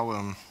 and I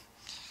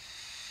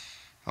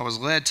was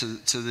led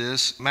to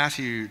this.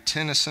 Matthew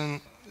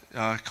Tennyson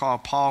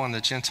called Paul and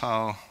the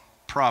Gentile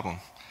Problem.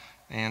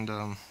 And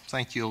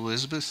thank you,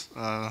 Elizabeth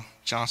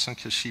Johnson,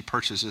 because she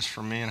purchased this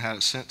for me and had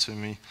it sent to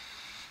me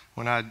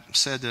when I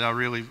said that I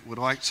really would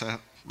like to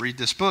read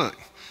this book.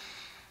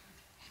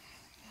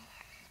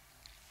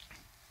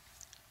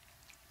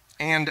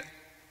 And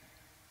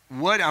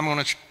what I'm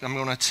going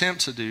to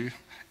attempt to do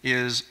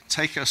is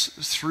take us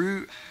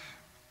through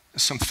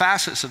some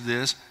facets of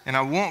this, and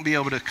I won't be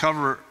able to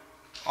cover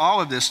all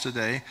of this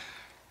today,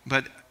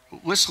 but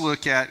let's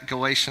look at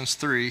Galatians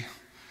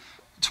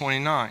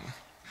 3:29.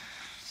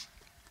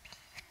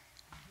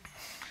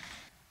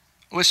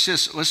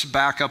 Let's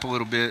back up a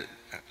little bit.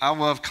 I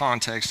love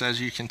context,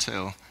 as you can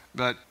tell,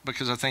 but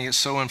because I think it's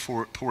so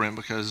important,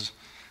 because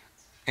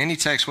any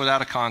text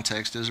without a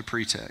context is a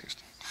pretext.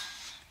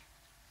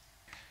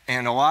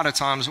 And a lot of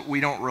times we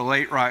don't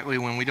relate rightly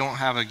when we don't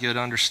have a good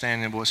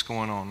understanding of what's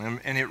going on.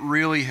 And it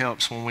really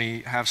helps when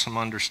we have some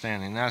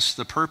understanding. That's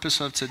the purpose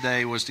of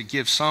today, was to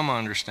give some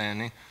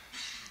understanding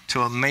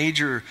to a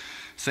major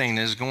thing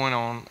that is going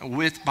on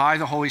by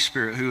the Holy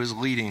Spirit who is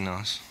leading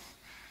us.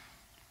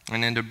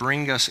 And then to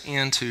bring us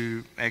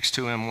into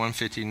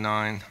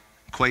X2M.159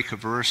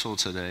 Quaquaversal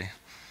today.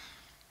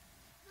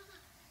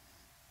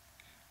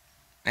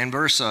 And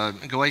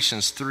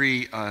Galatians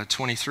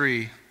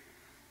 3:23.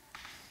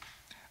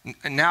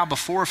 Now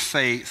before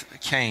faith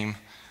came,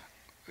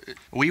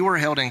 we were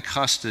held in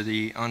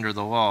custody under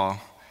the law,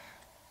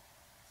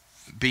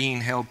 being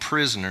held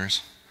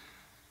prisoners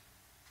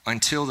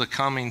until the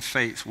coming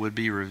faith would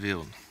be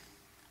revealed.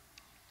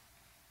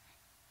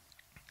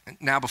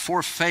 Now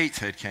before faith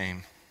had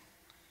came,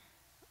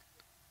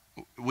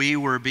 we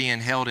were being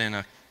held in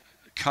a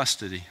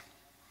custody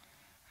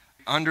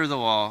under the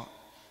law,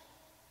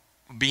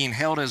 being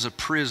held as a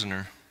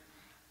prisoner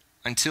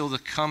until the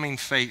coming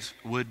faith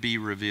would be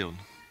revealed.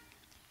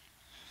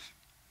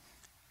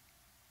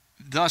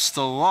 Thus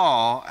the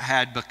law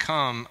had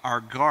become our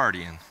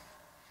guardian.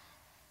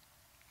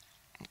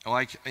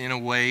 Like, in a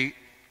way,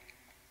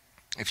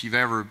 if you've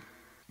ever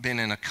been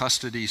in a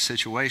custody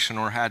situation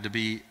or had to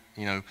be,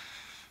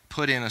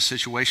 put in a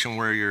situation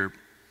where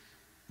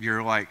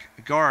you're like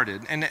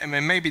guarded. And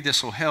maybe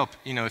this will help,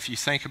 if you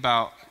think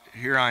about,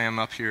 here I am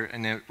up here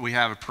and we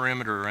have a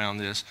perimeter around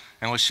this,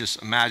 and let's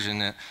just imagine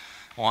that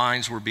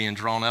lines were being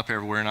drawn up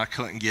everywhere and I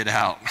couldn't get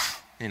out,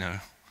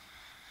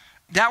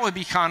 That would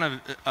be kind of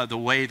the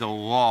way the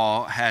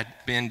law had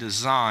been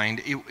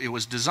designed. It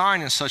was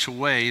designed in such a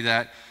way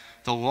that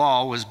the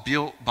law was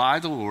built by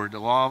the Lord, the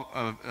law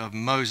of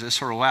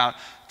Moses, or allowed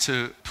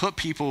to put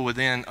people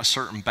within a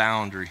certain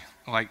boundary.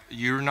 Like,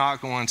 you're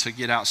not going to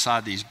get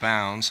outside these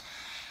bounds.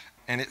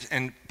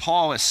 And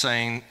Paul is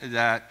saying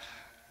that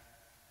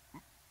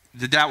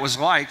was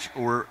like,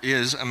 or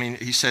is, I mean,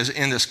 he says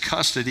in this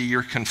custody,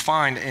 you're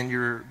confined and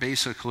you're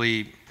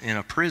basically in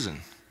a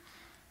prison.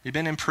 You've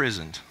been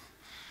imprisoned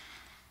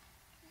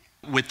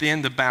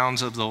within the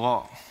bounds of the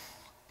law.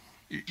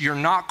 You're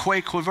not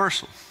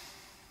Quaquaversal.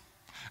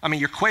 I mean,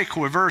 you're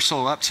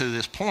Quaquaversal up to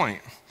this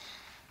point,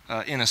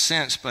 in a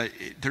sense, but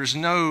there's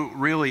no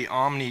really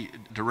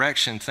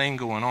omnidirection thing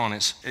going on.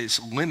 It's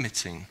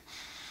limiting.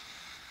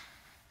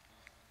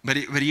 But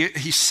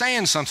he's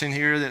saying something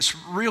here that's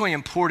really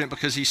important,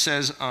 because he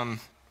says,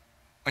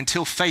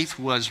 until faith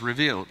was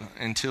revealed,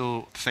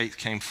 until faith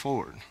came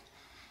forward.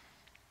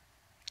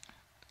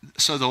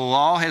 So the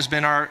law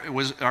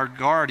was our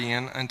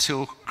guardian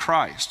until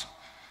Christ.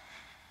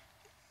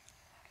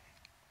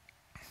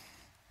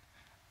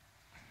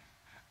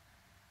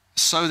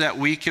 So that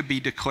we could be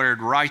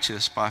declared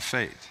righteous by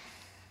faith.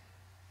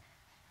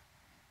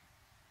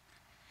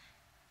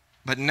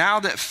 But now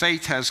that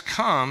faith has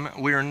come,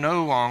 we are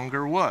no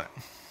longer what?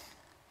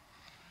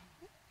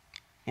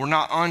 We're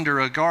not under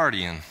a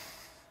guardian.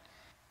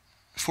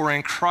 For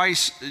in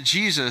Christ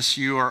Jesus,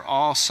 you are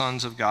all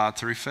sons of God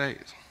through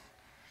faith.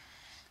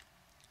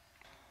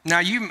 Now,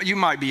 you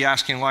might be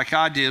asking, like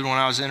I did when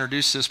I was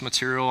introduced to this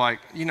material, like,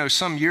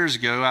 some years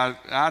ago,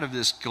 out of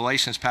this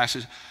Galatians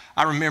passage,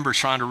 I remember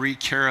trying to read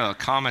Kara a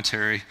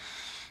commentary,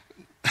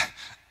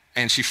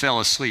 and she fell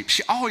asleep.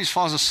 She always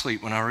falls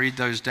asleep when I read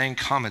those dang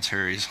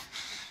commentaries.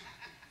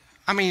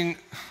 I mean,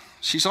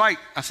 she's like,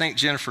 I think,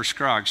 Jennifer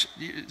Scroggs.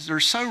 They're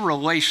so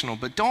relational,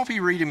 but don't be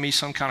reading me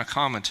some kind of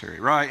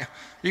commentary, right?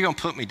 You're going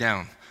to put me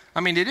down.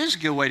 I mean, it is a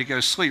good way to go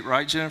to sleep,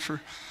 right,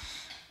 Jennifer?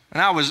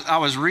 And I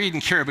was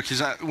reading Kara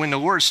because when the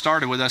Lord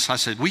started with us, I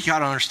said, we got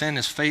to understand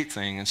this faith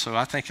thing. And so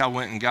I think I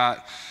went and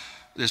got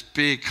this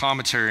big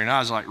commentary, and I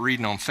was like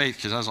reading on faith,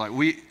 because I was like,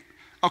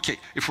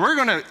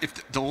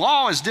 if the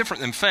law is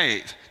different than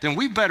faith, then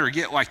we better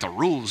get like the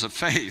rules of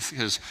faith,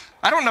 because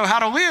I don't know how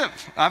to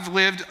live. I've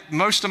lived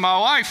most of my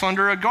life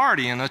under a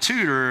guardian, a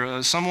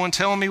tutor, someone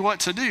telling me what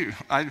to do.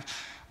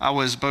 I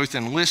was both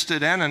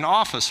enlisted and an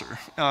officer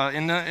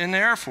in the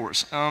Air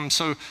Force.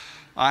 So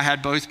I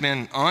had both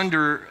been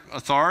under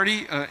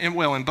authority,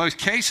 in both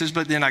cases,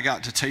 but then I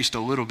got to taste a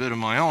little bit of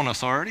my own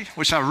authority,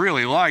 which I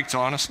really liked,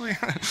 honestly.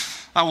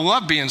 I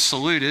love being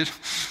saluted.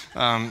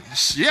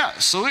 Yeah,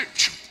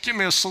 salute. Give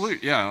me a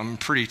salute. Yeah, I'm a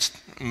pretty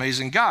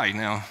amazing guy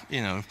now,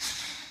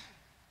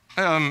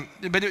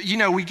 But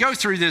we go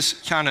through this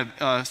kind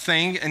of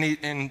thing,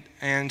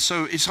 and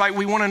so it's like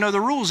we want to know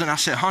the rules. And I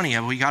said, honey,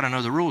 we got to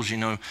know the rules,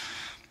 All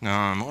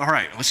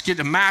right, let's get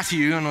to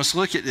Matthew and let's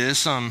look at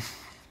this.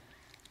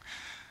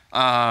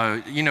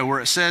 Where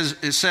it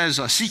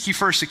says, seek ye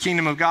first the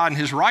kingdom of God and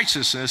his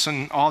righteousness,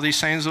 and all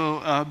these things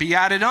will be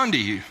added unto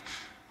you.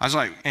 I was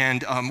like,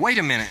 wait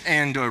a minute.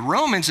 And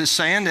Romans is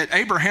saying that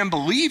Abraham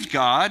believed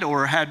God,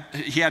 or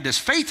he had this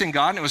faith in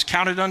God, and it was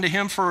counted unto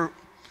him for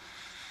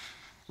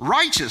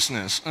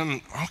righteousness.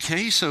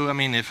 Okay, so I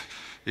mean,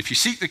 if you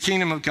seek the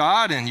kingdom of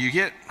God and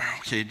you're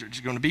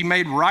going to be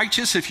made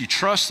righteous if you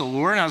trust the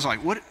Lord. And I was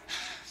like, what?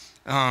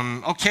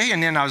 Okay,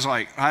 and then I was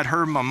like, I'd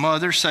heard my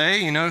mother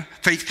say,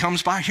 faith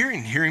comes by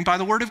hearing, hearing by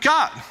the word of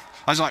God.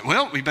 I was like,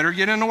 well, we better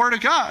get in the word of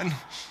God.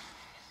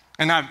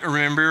 And I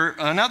remember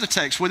another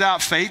text,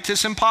 without faith,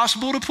 it's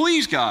impossible to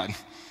please God.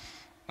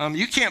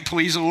 You can't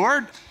please the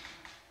Lord.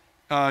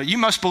 You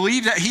must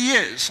believe that he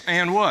is,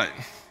 and what?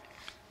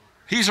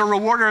 He's a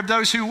rewarder of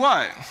those who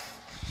what?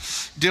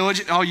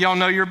 Diligent. Oh, y'all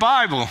know your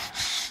Bible,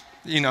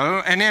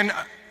 and then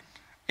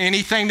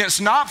anything that's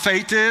not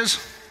faith is,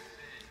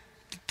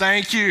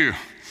 thank you.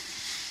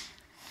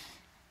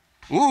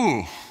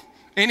 Ooh,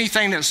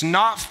 anything that's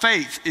not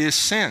faith is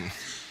sin.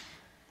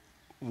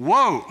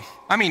 Whoa.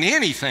 I mean,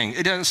 anything.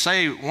 It doesn't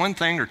say one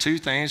thing or two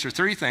things or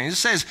three things. It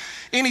says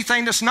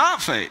anything that's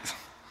not faith.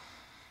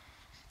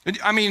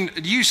 I mean,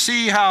 do you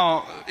see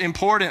how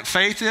important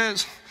faith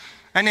is?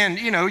 And then,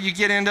 you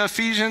get into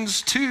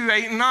Ephesians 2,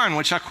 8 and 9,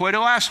 which I quoted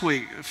last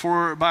week.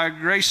 For by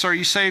grace are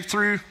you saved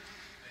through?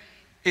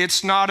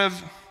 It's not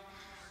of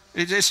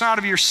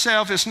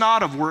yourself. It's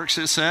not of works,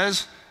 it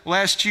says,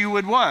 lest you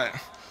would what?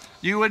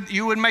 You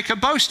would make a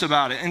boast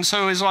about it. And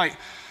so it's like,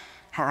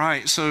 all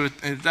right, so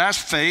that's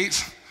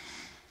faith.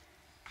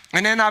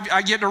 And then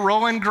I get to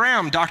Roland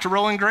Graham, Dr.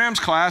 Roland Graham's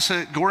class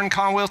at Gordon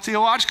Conwell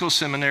Theological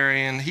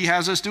Seminary, and he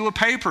has us do a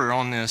paper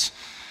on this.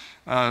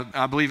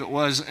 I believe it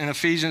was in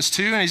Ephesians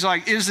 2, and he's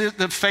like, is it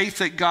the faith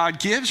that God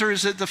gives, or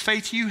is it the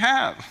faith you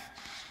have?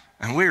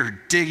 And we're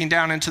digging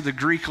down into the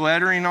Greek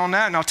lettering on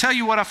that, and I'll tell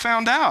you what I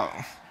found out.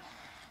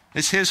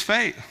 It's his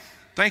faith.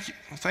 Thank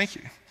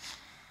you.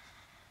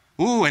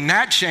 Ooh, and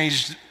that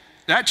changed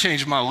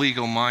my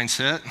legal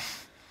mindset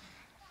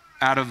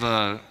out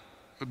of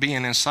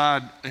being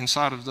inside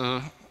of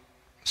the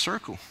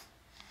circle.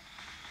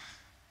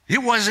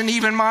 It wasn't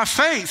even my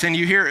faith. And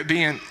you hear it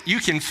you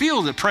can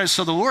feel the presence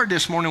of the Lord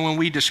this morning when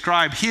we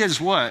describe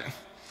his what?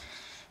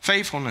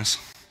 Faithfulness.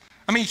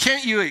 I mean,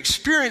 can't you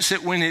experience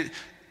it when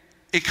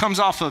it comes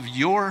off of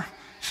your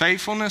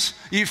faithfulness.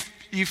 You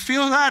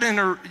feel that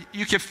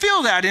you can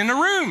feel that in the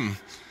room.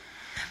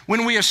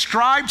 When we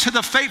ascribe to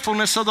the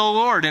faithfulness of the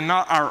Lord and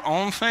not our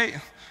own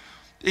faith,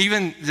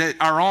 even that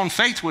our own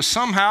faith was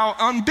somehow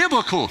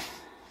unbiblical,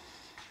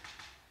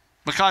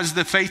 because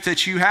the faith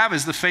that you have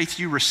is the faith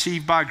you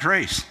receive by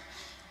grace.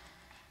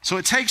 So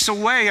it takes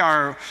away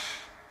our,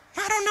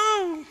 I don't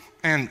know,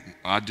 and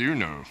I do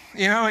know.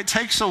 It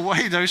takes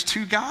away those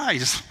two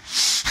guys.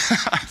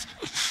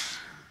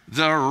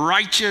 The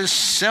righteous,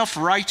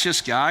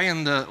 self-righteous guy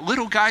and the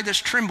little guy that's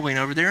trembling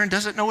over there and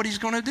doesn't know what he's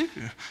going to do.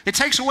 It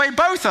takes away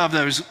both of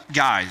those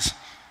guys.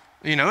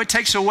 It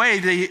takes away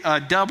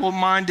the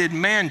double-minded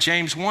man,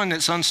 James 1,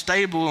 that's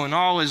unstable in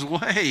all his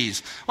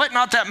ways. Let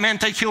not that man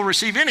think he'll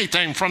receive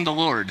anything from the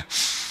Lord.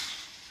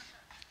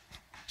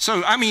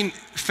 So,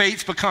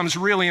 faith becomes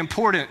really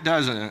important,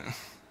 doesn't it?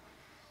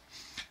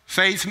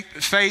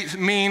 Faith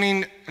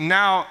meaning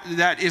now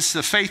that it's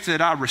the faith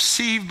that I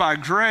receive by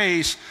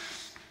grace,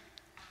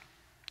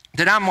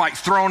 that I'm like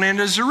thrown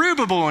into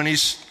Zerubbabel and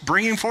he's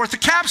bringing forth the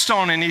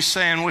capstone and he's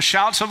saying, with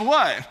shouts of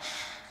what?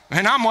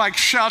 And I'm like,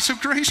 shouts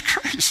of grace,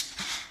 grace.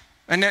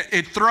 And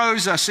it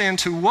throws us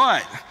into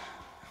what?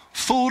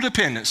 Full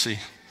dependency.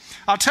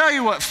 I'll tell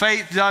you what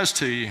faith does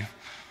to you.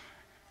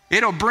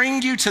 It'll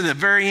bring you to the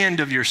very end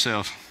of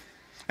yourself.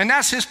 And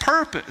that's his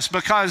purpose,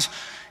 because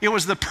it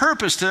was the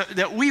purpose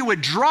that we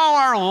would draw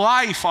our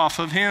life off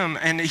of him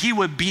and he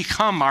would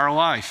become our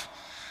life.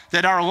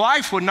 That our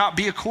life would not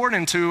be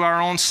according to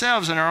our own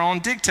selves and our own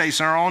dictates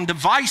and our own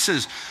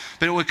devices,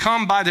 but it would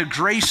come by the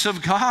grace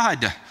of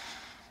God.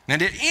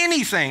 And at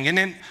anything, and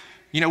then,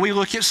 we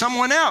look at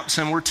someone else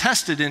and we're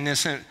tested in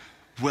this, and,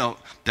 well,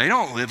 they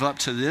don't live up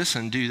to this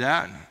and do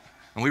that.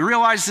 And we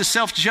realize the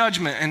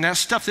self-judgment and that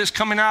stuff that's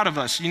coming out of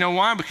us. You know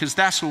why? Because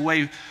that's the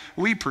way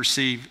we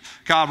perceive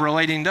God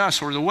relating to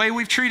us, or the way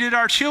we've treated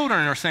our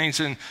children or things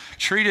and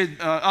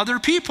treated other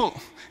people.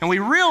 And we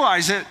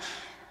realize that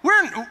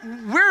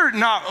we're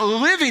not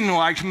living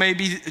like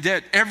maybe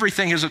that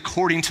everything is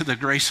according to the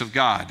grace of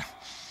God.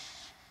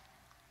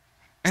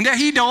 And that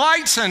he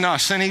delights in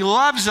us and he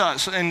loves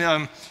us.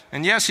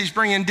 And yes, he's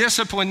bringing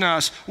discipline to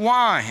us.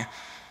 Why?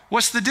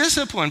 What's the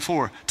discipline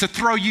for? To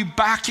throw you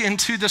back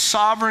into the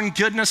sovereign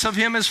goodness of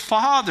him as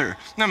Father.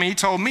 He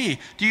told me,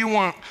 do you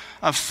want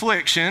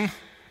affliction,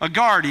 a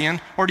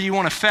guardian, or do you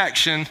want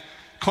affection,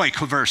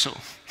 Quaquaversal?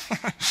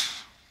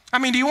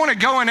 Do you want to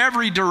go in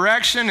every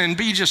direction and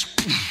be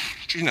just,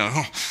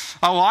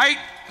 a light?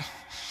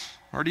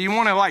 Or do you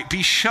want to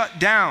be shut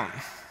down?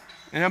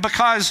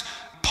 Because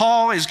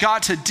Paul has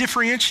got to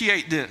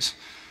differentiate this.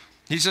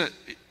 He's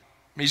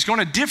going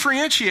to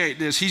differentiate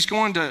this. He's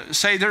going to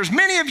say, there's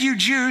many of you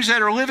Jews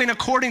that are living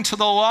according to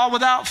the law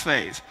without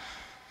faith.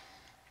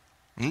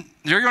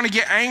 They're going to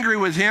get angry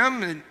with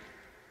him. And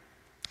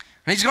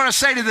he's going to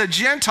say to the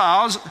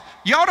Gentiles,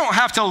 y'all don't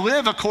have to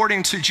live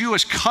according to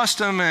Jewish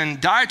custom and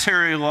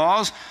dietary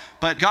laws,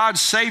 but God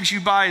saves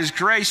you by his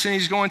grace, and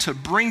he's going to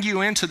bring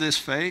you into this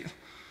faith.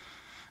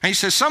 And he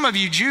says, some of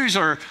you Jews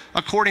are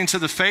according to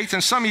the faith,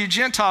 and some of you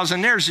Gentiles,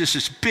 and there's just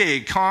this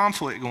big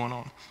conflict going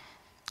on.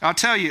 I'll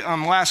tell you,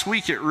 last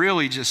week it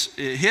really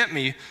it hit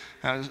me.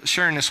 I was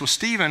sharing this with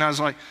Stephen. I was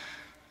like,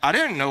 I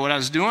didn't know what I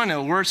was doing.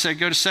 The word said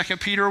go to 2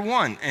 Peter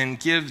 1 and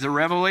give the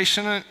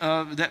revelation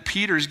that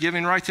Peter's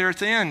giving right there at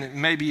the end.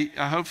 Maybe,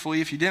 hopefully,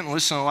 if you didn't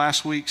listen to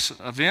last week's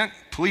event,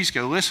 please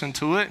go listen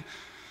to it.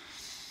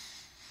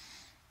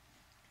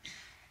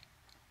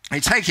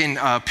 He's taking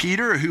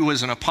Peter, who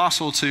was an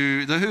apostle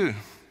to the who?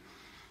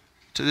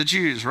 To the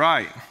Jews,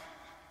 right.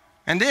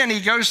 And then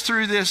he goes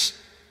through this,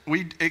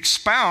 we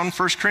expound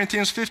 1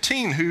 Corinthians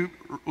 15, who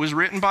was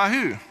written by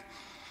who?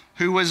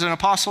 Who was an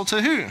apostle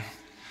to who?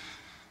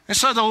 And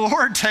so the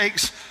Lord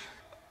takes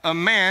a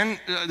man,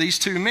 these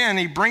two men,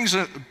 he brings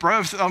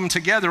both of them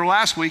together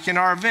last week in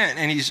our event,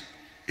 and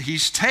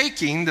he's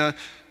taking the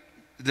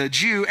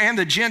Jew and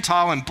the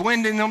Gentile and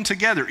blending them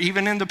together,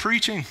 even in the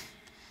preaching.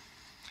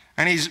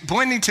 And he's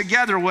blending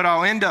together what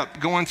I'll end up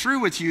going through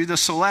with you, the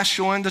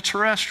celestial and the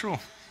terrestrial.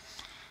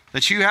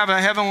 That you have a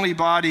heavenly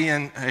body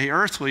and an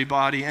earthly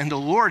body, and the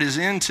Lord is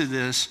into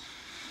this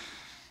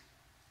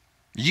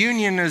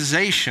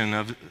unionization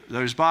of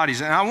those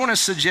bodies. And I want to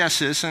suggest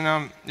this,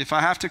 and if I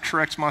have to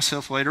correct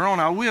myself later on,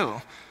 I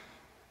will.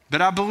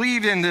 But I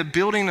believe in the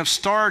building of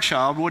Star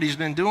Child, what he's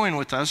been doing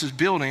with us is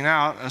building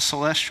out a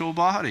celestial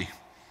body.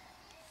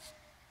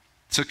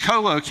 To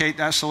co-locate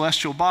that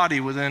celestial body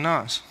within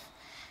us.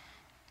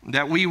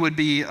 That we would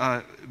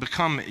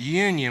become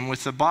union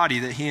with the body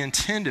that he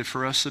intended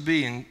for us to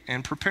be,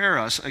 and prepare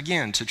us,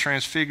 again, to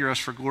transfigure us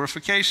for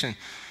glorification.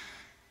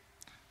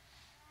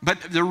 But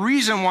the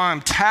reason why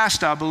I'm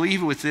tasked, I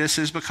believe, with this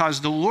is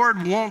because the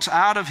Lord wants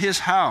out of his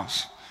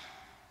house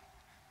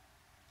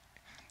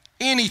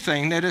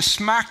anything that is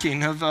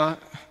smacking of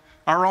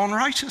our own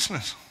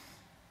righteousness.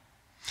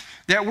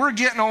 That we're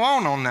getting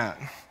along on that.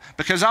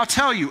 Because I'll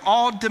tell you,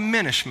 all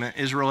diminishment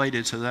is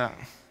related to that.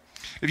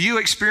 If you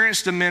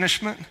experience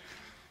diminishment,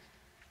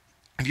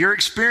 if you're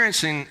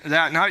experiencing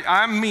that, and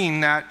I mean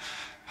that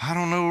I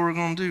don't know what we're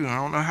going to do. I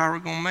don't know how we're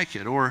going to make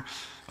it. Or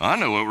I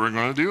know what we're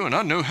going to do and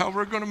I know how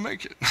we're going to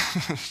make it.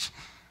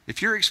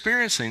 If you're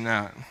experiencing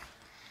that,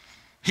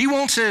 he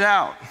wants it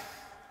out.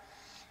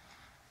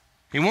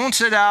 He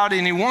wants it out,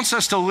 and he wants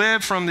us to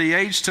live from the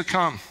age to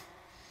come.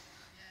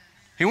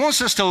 He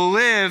wants us to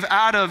live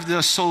out of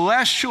the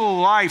celestial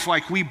life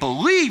like we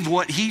believe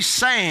what he's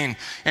saying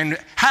and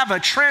have a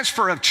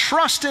transfer of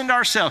trust into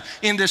ourselves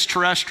in this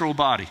terrestrial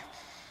body.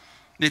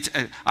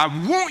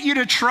 I want you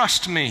to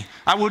trust me.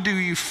 I will do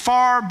you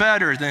far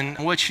better than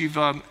what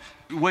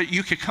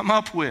you could come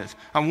up with.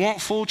 I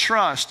want full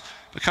trust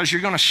because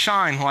you're going to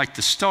shine like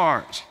the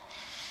stars.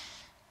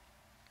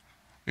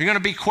 You're going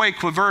to be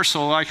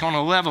Quaquaversal, like on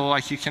a level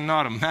like you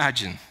cannot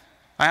imagine.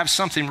 I have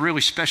something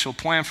really special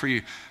planned for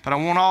you, but I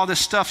want all this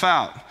stuff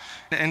out.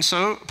 And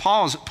so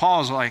Paul's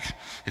like,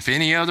 if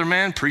any other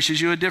man preaches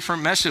you a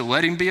different message,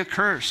 let him be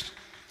accursed.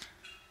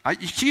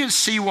 You can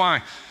see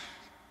why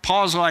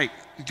Paul's like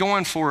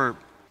going for,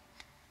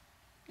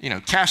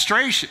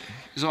 castration.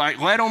 He's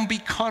like, let them be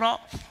cut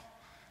off.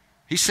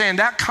 He's saying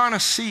that kind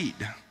of seed,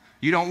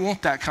 you don't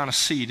want that kind of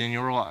seed in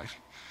your life.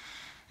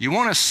 You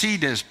want a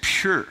seed that's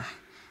pure.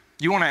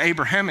 You want an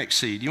Abrahamic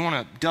seed. You want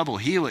a double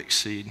helix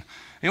seed.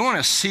 You want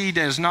a seed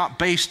that is not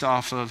based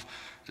off of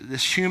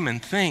this human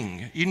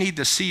thing. You need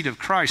the seed of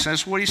Christ.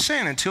 That's what he's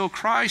saying, until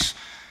Christ,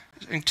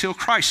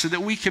 so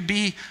that we could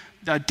be,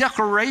 a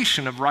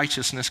declaration of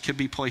righteousness could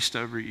be placed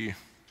over you.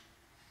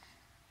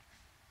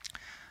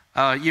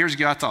 Years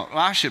ago, I thought,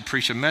 I should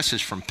preach a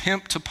message from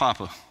pimp to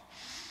papa.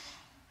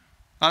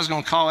 I was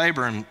going to call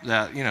Abraham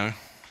that,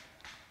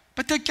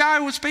 But the guy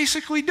was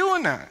basically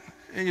doing that.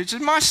 It's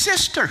my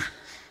sister.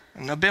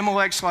 And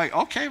Abimelech's like,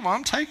 okay, well,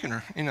 I'm taking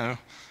her,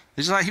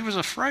 He's like, he was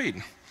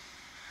afraid.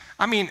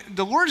 I mean,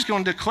 the Lord's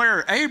going to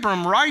declare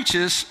Abram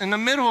righteous in the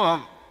middle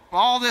of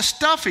all this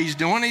stuff he's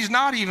doing. He's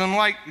not even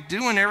like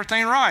doing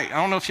everything right.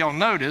 I don't know if y'all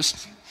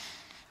noticed.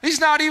 He's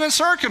not even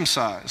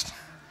circumcised.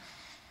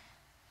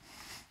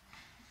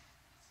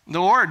 The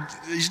Lord,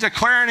 he's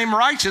declaring him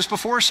righteous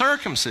before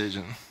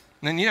circumcision.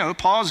 And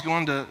Paul's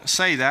going to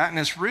say that, and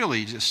it's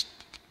really just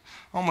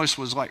almost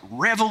was like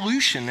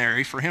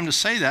revolutionary for him to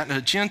say that in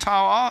a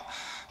Gentile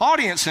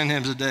audience in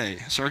him today.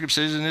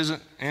 Circumcision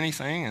isn't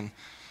anything, and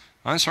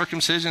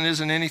uncircumcision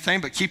isn't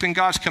anything, but keeping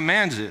God's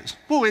commands is.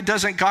 Well,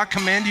 doesn't God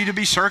command you to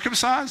be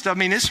circumcised? I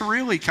mean, it's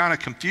really kind of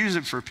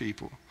confusing for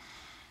people.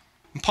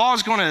 And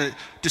Paul's going to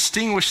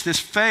distinguish this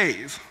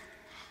faith.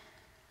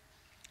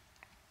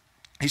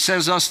 He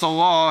says, thus the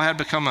law had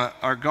become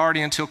our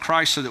guardian till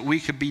Christ, so that we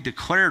could be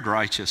declared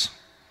righteous.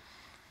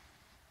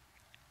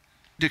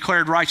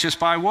 Declared righteous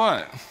by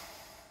what?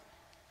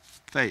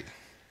 Faith.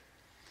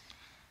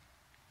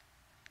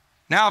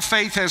 Now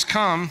faith has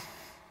come,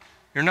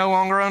 you're no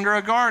longer under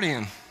a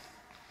guardian.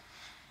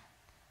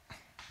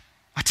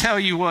 I tell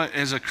you what,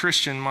 as a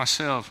Christian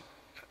myself,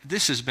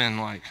 this has been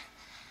like,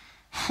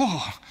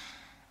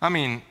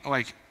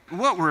 like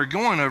what we're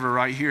going over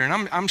right here,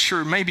 and I'm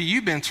sure maybe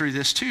you've been through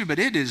this too, but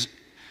it's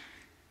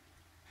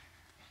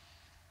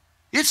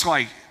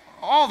like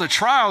all the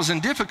trials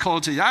and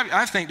difficulties,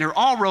 I think they're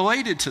all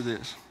related to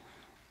this.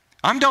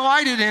 I'm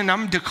delighted in,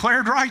 I'm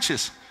declared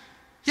righteous.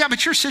 Yeah,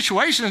 but your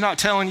situation is not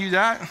telling you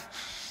that.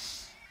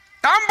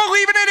 I'm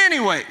believing it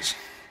anyways.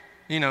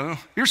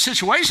 Your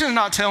situation is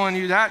not telling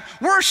you that.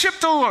 Worship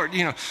the Lord.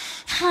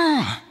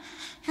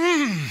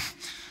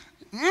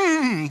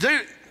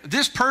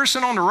 This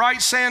person on the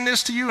right saying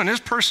this to you and this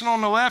person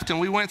on the left,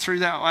 and we went through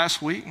that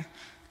last week.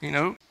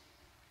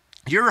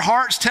 Your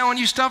heart's telling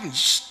you stuff, and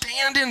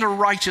stand in the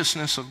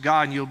righteousness of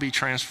God and you'll be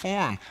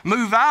transformed.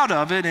 Move out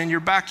of it and you're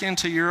back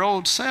into your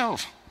old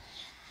self.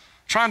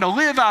 Trying to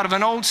live out of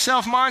an old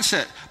self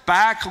mindset,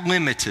 back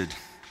limited.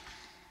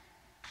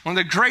 One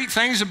of the great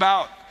things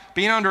about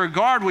being under a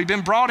guard, we've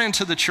been brought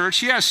into the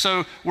church, yes,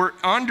 so we're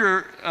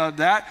under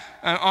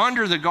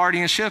under the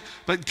guardianship,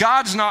 but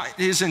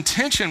his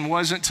intention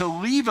wasn't to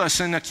leave us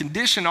in a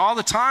condition all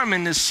the time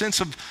in this sense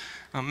of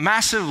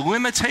massive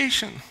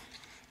limitation.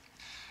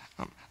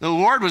 The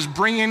Lord was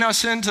bringing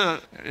us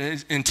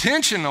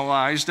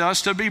intentionalized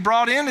us to be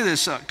brought into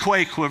this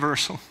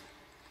Quaquaversal.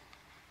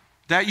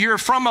 That you're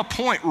from a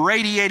point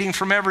radiating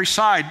from every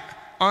side,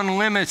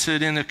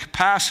 unlimited in the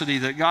capacity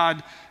that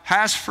God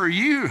has for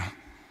you.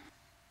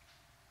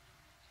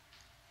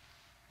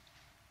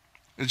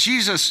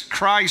 Jesus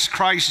Christ,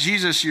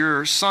 Jesus,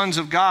 you're sons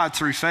of God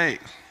through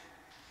faith.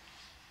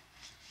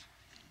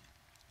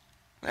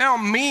 They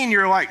don't mean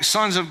you're like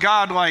sons of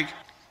God, like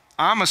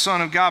I'm a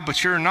son of God,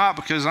 but you're not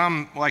because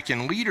I'm like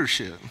in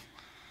leadership.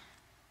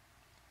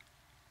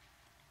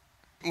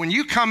 When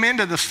you come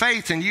into the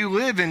faith and you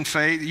live in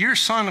faith, you're a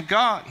son of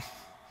God.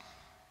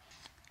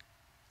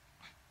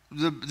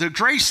 The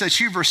grace that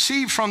you've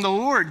received from the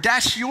Lord,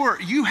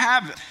 you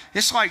have it.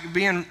 It's like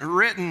being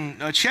written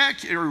a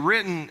check or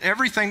written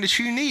everything that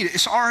you need.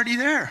 It's already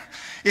there.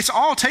 It's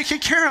all taken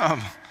care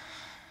of.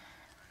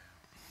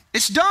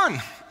 It's done,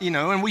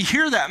 and we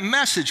hear that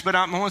message, but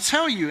I'm going to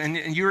tell you,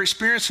 and you're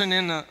experiencing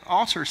in the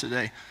altar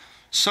today,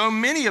 so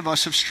many of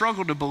us have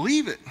struggled to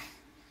believe it.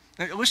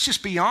 Let's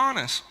just be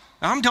honest.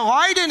 I'm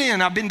delighted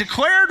in. I've been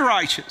declared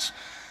righteous.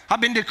 I've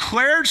been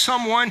declared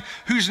someone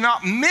who's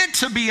not meant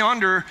to be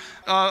under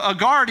a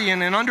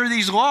guardian and under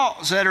these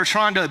laws that are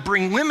trying to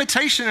bring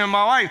limitation in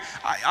my life.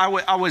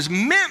 I was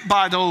meant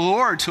by the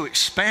Lord to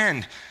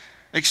expound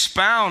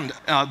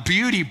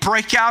beauty,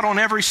 break out on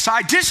every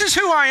side. This is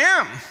who I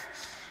am.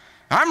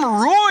 I'm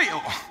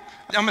royal.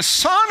 I'm a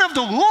son of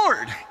the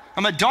Lord.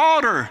 I'm a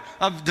daughter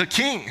of the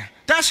King.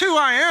 That's who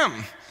I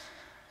am.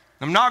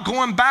 I'm not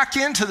going back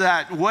into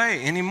that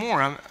way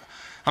anymore.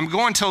 I'm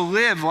going to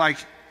live like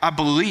I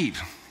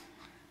believe.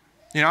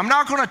 I'm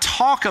not going to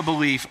talk a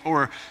belief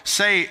or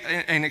say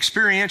an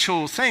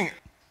experiential thing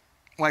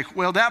like,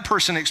 well, that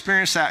person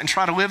experienced that and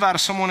try to live out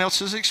of someone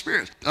else's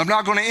experience. I'm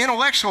not going to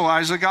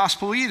intellectualize the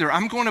gospel either.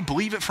 I'm going to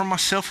believe it for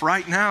myself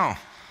right now.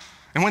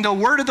 And when the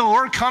word of the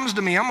Lord comes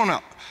to me, I'm going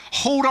to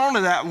hold on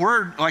to that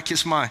word like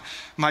it's my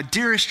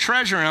dearest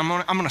treasure. And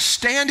I'm going to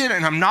stand in it,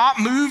 and I'm not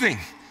moving.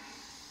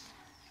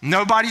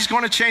 Nobody's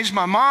going to change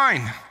my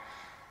mind.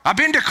 I've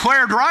been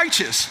declared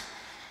righteous.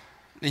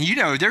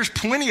 And there's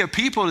plenty of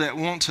people that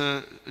want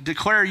to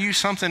declare you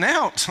something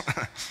else.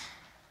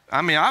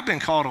 I mean, I've been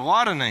called a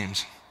lot of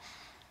names.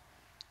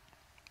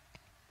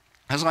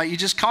 I was like, you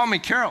just call me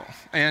Carol,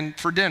 and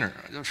for dinner,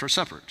 for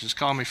supper. Just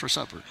call me for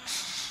supper.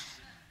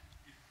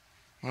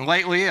 And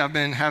lately, I've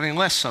been having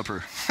less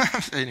supper.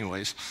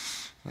 Anyways,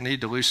 I need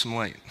to lose some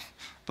weight.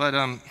 But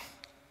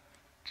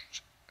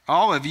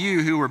all of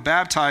you who were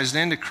baptized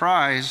into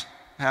Christ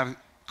have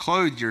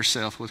clothed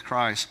yourself with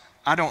Christ.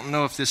 I don't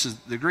know if this is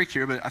the Greek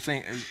here, but I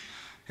think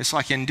it's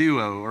like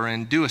enduo or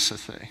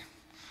enduosathe.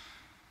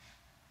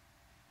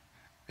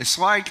 It's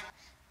like,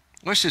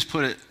 let's just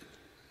put it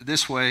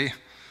this way.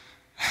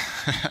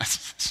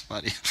 That's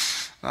funny.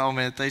 Oh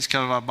man, things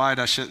come in my mind,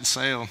 I shouldn't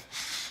say them.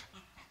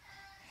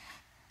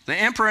 The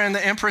emperor and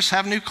the empress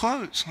have new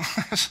clothes.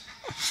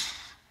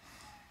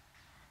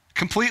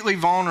 Completely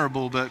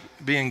vulnerable, but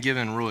being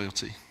given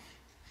royalty.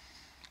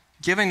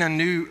 Giving a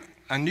new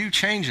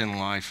change in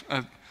life,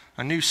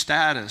 a new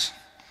status.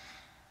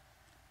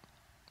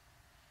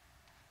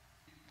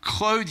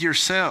 Clothe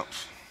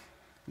yourself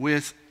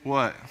with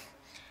what?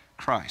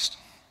 Christ.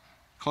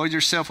 Clothe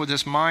yourself with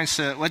this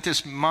mindset. Let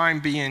this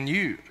mind be in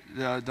you,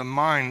 the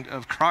mind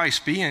of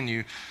Christ be in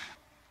you.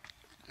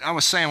 I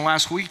was saying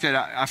last week that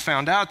I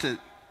found out that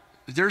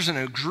there's an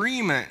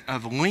agreement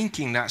of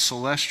linking that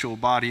celestial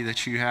body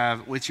that you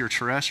have with your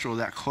terrestrial,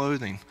 that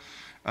clothing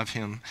of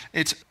him.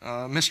 It's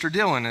Mr.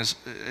 Dillon has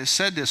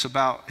said this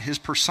about his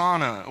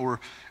persona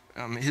or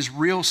his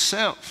real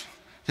self,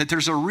 that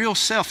there's a real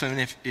self, and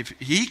if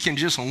he can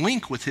just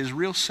link with his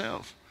real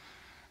self,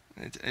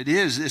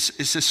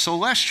 it's this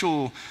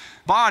celestial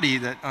body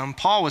that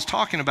Paul was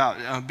talking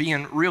about,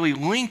 being really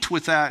linked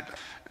with that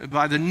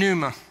by the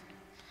pneuma.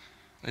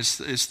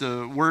 It's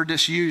the word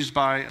that's used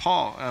by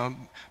Paul,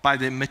 by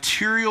the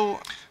material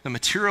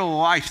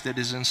life that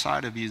is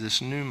inside of you,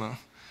 this pneuma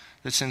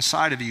that's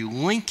inside of you,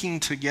 linking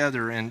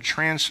together and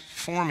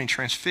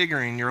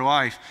transfiguring your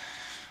life,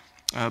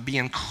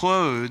 being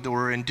clothed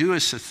or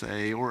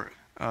enduosathe or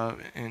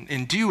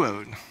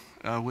enduoed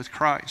with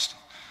Christ.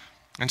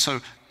 And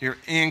so you're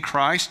in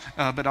Christ,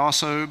 but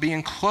also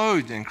being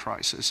clothed in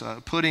Christ. It's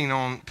putting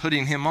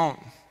him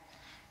on.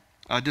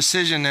 A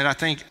decision that I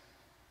think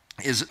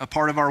is a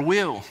part of our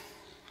will,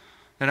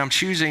 that I'm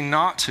choosing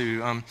not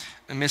to.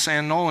 Miss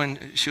Ann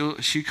Nolan,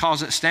 she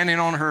calls it standing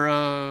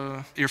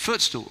on your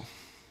footstool.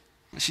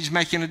 She's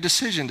making a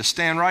decision to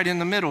stand right in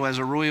the middle as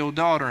a royal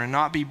daughter and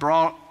not be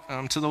brought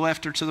to the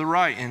left or to the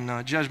right in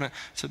judgment,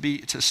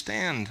 to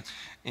stand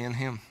in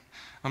him.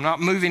 I'm not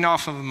moving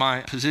off of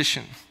my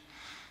position.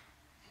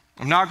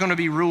 I'm not going to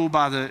be ruled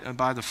by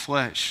the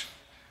flesh.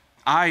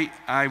 I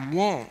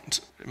want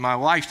my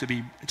life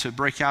to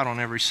break out on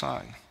every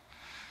side.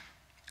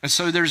 And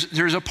so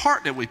there's a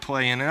part that we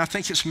play in, and I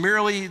think it's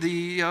merely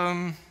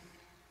the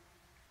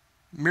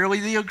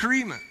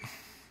agreement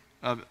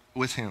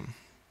with him.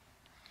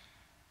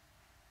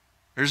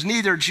 There's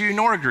neither Jew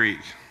nor Greek.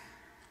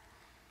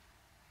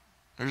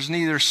 There's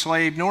neither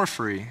slave nor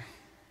free.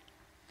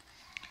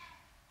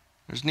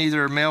 There's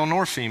neither male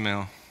nor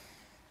female.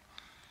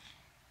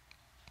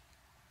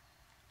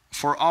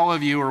 For all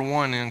of you are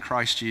one in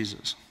Christ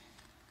Jesus.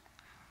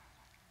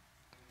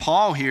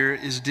 Paul here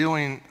is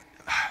dealing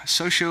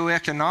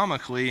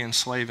socioeconomically in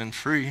slave and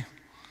free.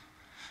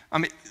 I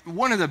mean,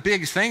 one of the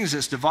big things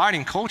that's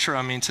dividing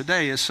culture,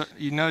 today is,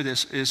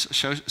 is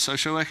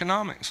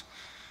socioeconomics.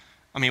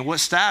 I mean, what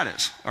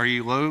status? Are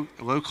you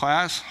low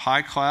class,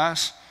 high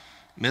class,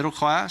 middle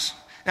class?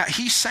 Now,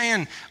 he's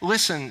saying,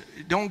 listen,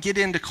 don't get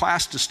into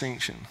class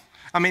distinction.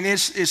 I mean,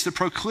 it's the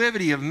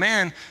proclivity of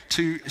man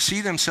to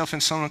see themselves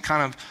in some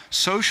kind of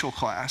social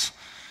class.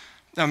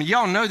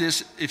 Y'all know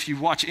this if you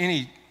watch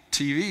any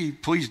TV.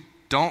 Please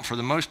don't, for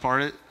the most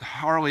part.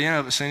 Hardly any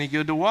of it's any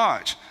good to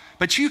watch.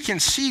 But you can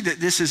see that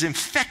this has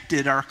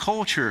infected our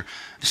culture,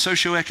 the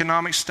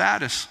socioeconomic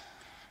status.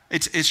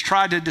 It's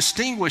tried to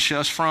distinguish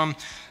us from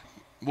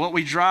what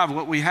we drive,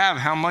 what we have,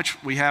 how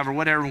much we have or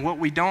whatever, what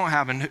we don't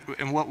have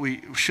and what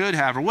we should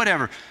have or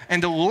whatever.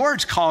 And the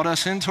Lord's called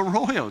us into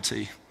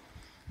royalty.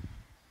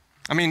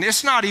 I mean,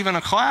 it's not even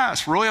a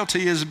class.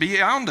 Royalty is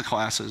beyond the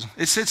classes.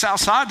 It sits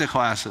outside the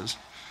classes.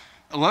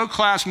 Low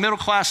class, middle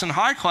class, and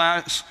high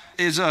class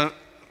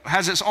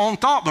has its own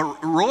thought,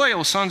 but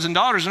royal sons and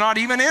daughters are not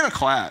even in a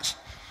class.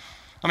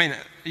 I mean,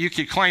 you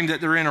could claim that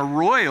they're in a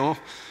royal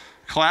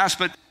class,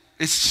 but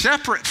it's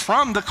separate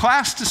from the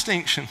class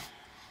distinction.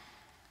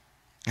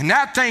 And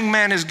that thing,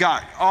 man, has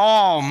got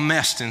all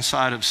messed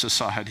inside of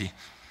society.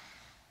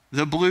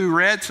 The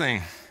blue-red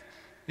thing.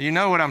 You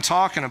know what I'm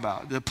talking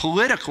about. The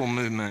political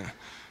movement.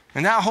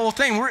 And that whole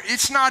thing,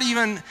 it's not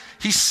even,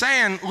 he's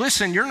saying,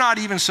 listen, you're not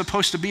even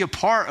supposed to be a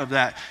part of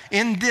that.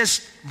 In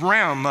this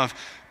realm of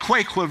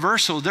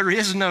Quaquaversal,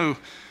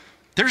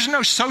 there's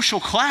no social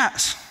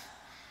class.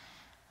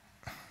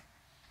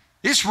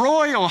 It's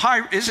royal,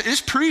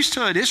 it's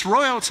priesthood, it's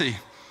royalty.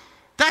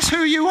 That's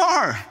who you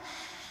are.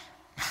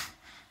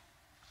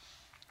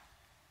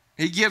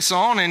 He gets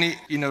on and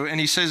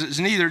he says it's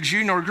neither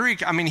Jew nor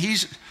Greek. I mean,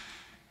 he's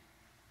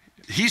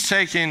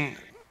taking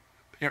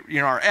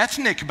our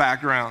ethnic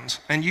backgrounds,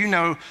 and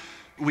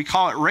we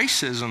call it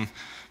racism.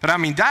 But I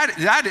mean,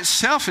 that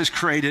itself has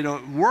created a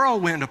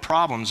whirlwind of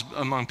problems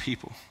among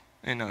people.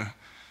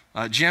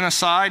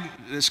 Genocide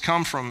that's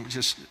come from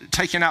just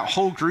taking out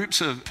whole groups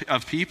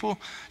of people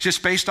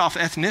just based off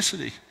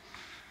ethnicity.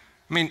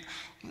 I mean,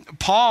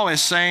 Paul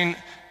is saying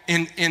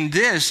in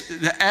this,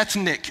 the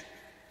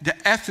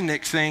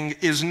ethnic thing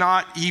is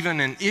not even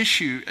an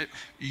issue.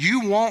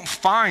 You won't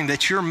find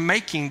that you're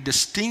making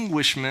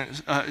distinguishing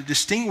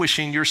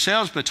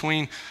yourselves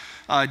between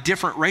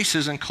different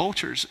races and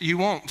cultures. You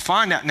won't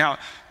find that. Now,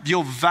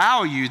 you'll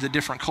value the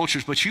different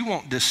cultures, but you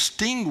won't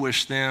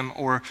distinguish them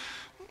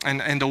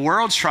and the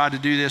world's tried to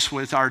do this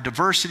with our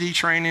diversity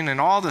training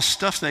and all the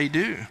stuff they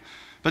do.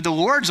 But the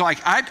Lord's like,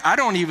 I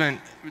don't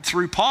even,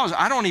 through Paul's,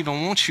 I don't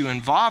even want you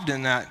involved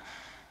in that.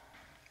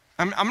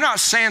 I'm not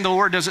saying the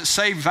Lord doesn't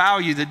say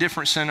value the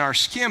difference in our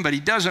skin, but he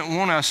doesn't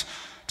want us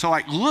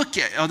to look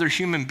at other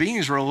human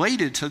beings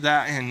related to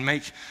that and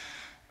make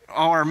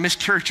all our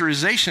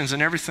mischaracterizations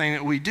and everything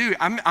that we do.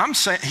 I'm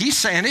saying, he's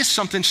saying it's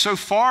something so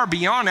far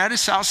beyond that,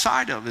 it's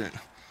outside of it.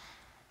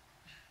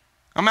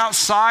 I'm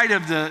outside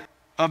of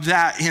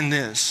that in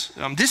this.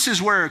 This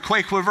is where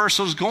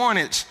Quaquaversal is going.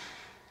 It's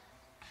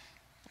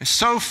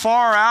so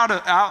far out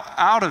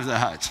of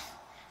that.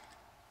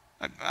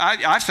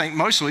 I think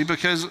mostly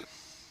because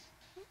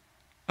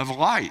of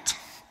light.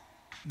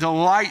 The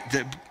light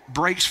that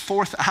breaks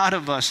forth out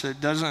of us that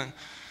doesn't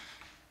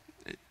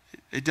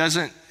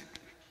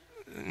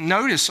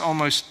notice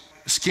almost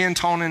skin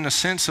tone in the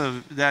sense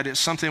of that it's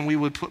something we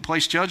would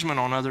place judgment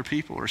on other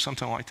people or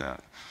something like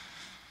that.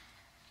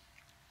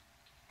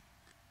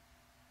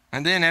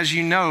 And then, as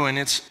you know, and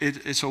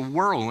it's a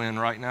whirlwind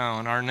right now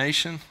in our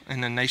nation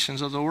and the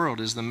nations of the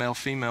world, is the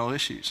male-female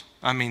issues.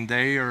 I mean,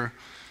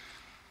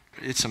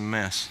 it's a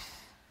mess.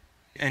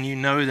 And you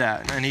know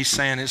that. And he's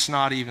saying it's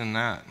not even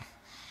that.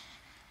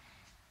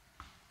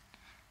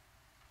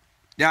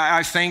 Yeah,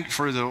 I think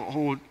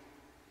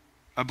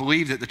I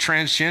believe that the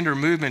transgender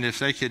movement, if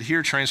they could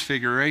hear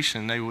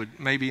transfiguration, they would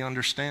maybe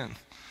understand.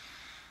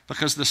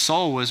 Because the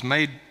soul was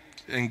made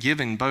and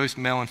given both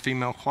male and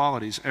female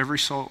qualities, every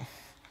soul.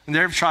 And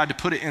they've tried to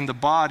put it in the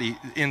body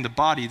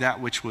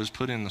that which was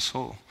put in the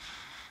soul.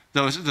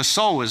 The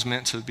soul was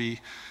meant to be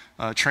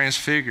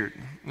transfigured.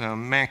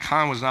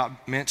 Mankind was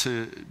not meant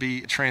to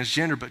be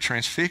transgender, but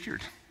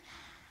transfigured.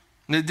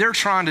 They're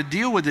trying to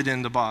deal with it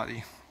in the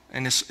body.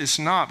 And it's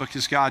not,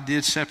 because God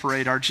did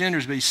separate our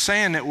genders. But he's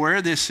saying that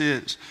where this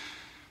is,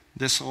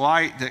 this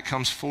light that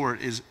comes forward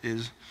is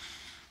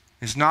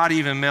not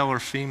even male or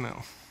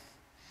female.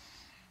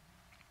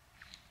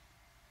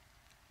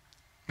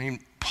 I mean,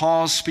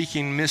 Paul's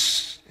speaking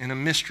in a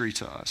mystery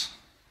to us.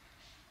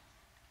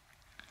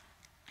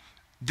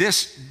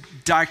 This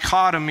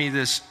dichotomy,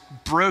 this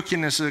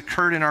brokenness that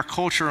occurred in our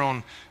culture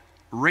on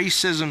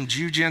racism,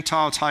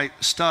 Jew-Gentile type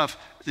stuff,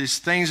 these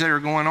things that are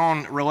going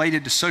on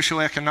related to social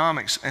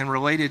economics and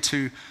related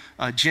to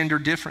gender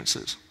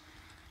differences.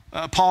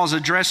 Paul's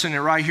addressing it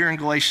right here in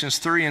Galatians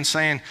 3 and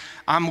saying,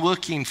 I'm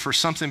looking for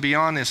something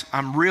beyond this.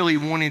 I'm really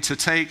wanting to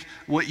take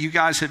what you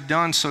guys have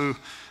done so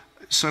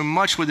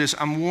much with this.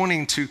 I'm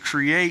wanting to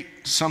create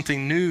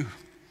something new.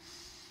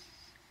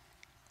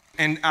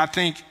 And I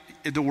think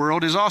the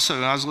world is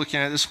also, I was looking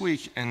at it this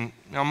week, and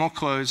I'm going to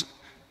close,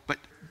 but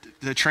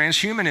the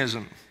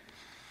transhumanism,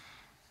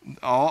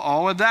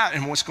 all of that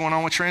and what's going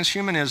on with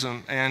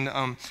transhumanism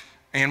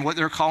and what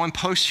they're calling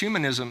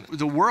post-humanism.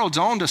 The world's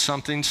on to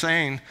something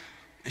saying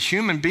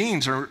human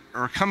beings are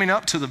coming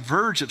up to the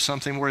verge of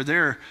something where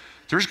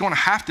there's going to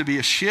have to be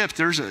a shift.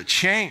 There's a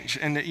change.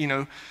 And,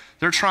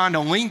 they're trying to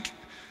link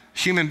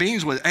human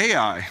beings with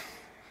AI.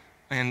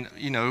 And,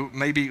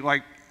 maybe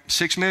like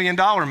 $6 million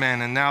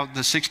man and now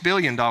the $6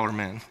 billion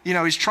man.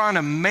 He's trying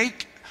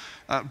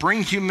to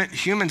bring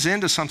humans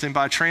into something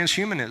by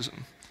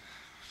transhumanism.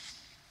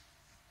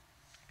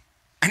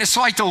 And it's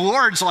like the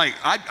Lord's like,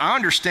 I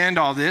understand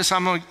all this.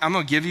 I'm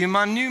gonna give you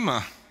my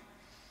pneuma.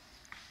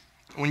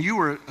 When you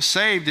were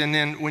saved and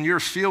then when you're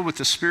filled with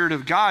the Spirit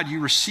of God, you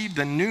received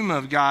the pneuma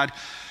of God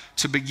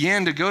to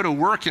begin to go to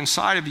work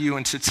inside of you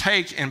and to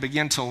take and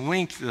begin to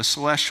link the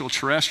celestial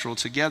terrestrial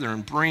together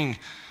and bring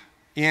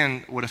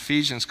in what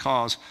Ephesians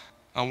calls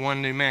a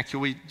one new man.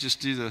 Can we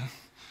just do the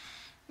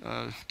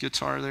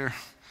guitar there?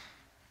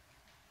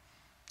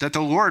 That the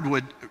Lord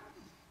would,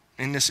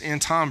 in this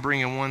end time,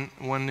 bring in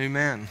one new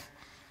man.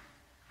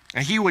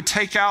 And he would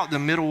take out the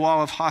middle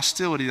wall of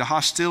hostility, the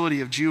hostility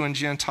of Jew and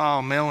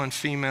Gentile, male and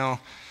female,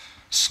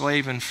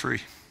 slave and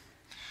free.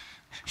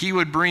 He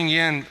would bring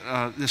in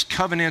this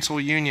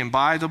covenantal union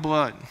by the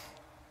blood.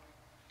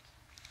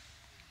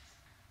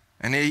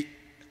 And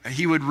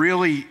he would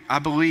really, I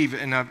believe,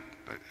 and I've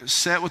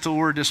sat with the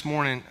Lord this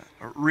morning,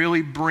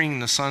 really bring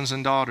the sons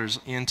and daughters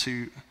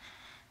into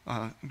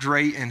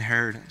great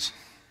inheritance.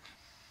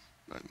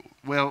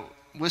 Well,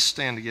 let's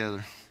stand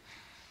together.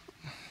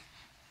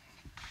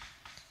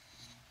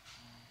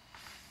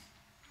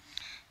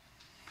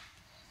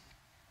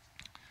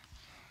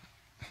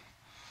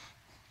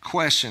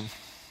 Question: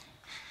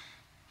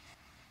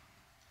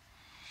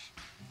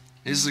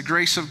 is the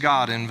grace of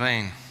God in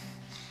vain?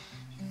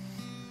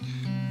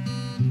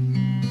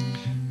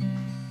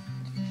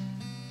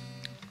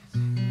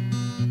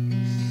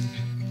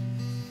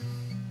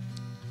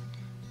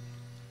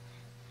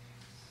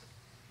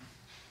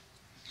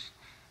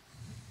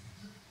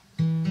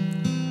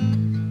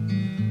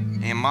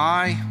 Am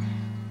I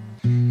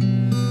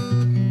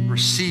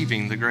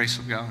receiving the grace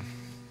of God?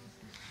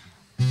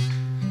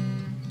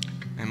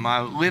 Am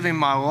I living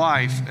my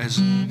life as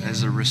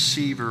a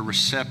receiver,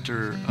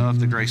 receptor of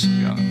the grace of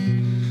God?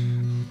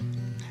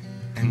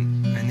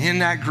 And in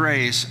that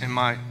grace, am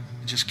I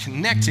just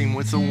connecting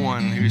with the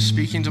one who is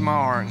speaking to my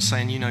heart and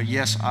saying,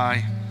 yes,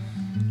 my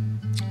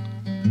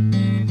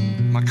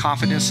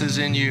confidence is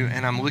in you,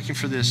 and I'm looking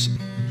for this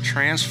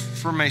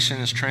transformation,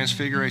 this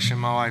transfiguration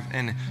in my life,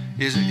 and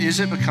is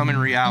it becoming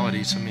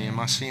reality to me? Am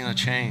I seeing a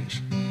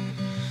change?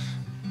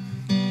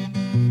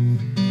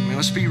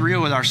 Let's be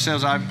real with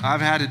ourselves.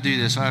 I've had to do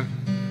this.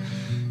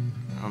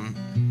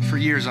 For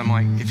years, I'm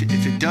like, if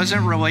it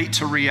doesn't relate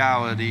to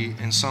reality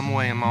in some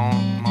way in my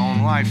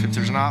own life, if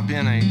there's not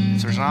been a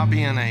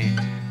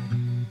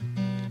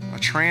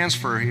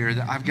transfer here,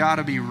 that I've got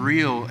to be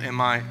real.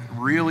 Am I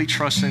really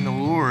trusting the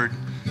Lord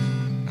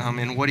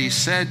in what He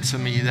said to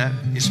me? That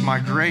it's my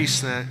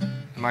grace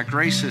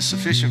is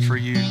sufficient for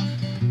you.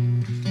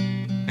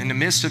 In the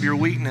midst of your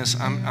weakness,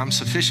 I'm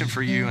sufficient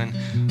for you, and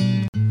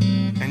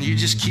you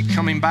just keep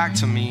coming back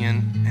to me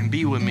and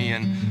be with me,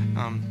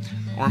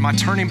 or am I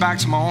turning back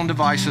to my own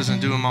devices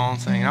and doing my own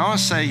thing? And I want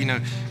to say,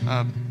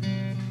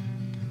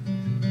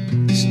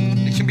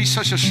 it can be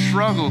such a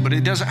struggle, but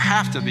it doesn't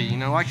have to be.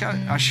 Like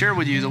I share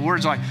with you, the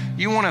Lord's like,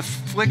 you want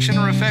affliction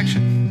or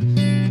affection?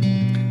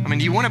 Do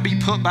you want to be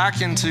put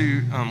back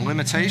into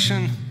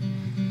limitation?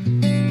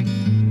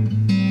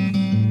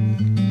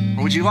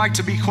 Or would you like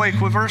to be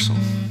Quaquaversal?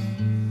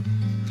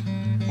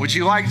 Would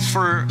you like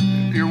for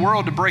your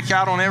world to break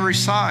out on every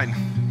side?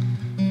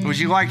 Would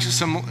you like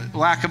some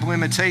lack of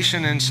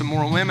limitation and some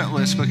more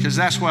limitless? Because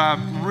that's what I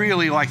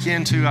really like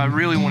into. I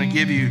really want to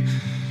give you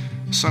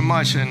so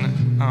much,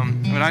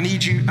 but I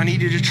need you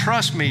to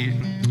trust me.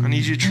 I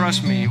need you to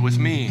trust me, with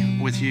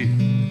you.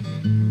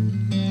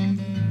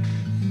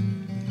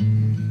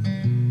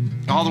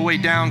 All the way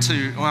down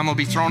to, I'm going to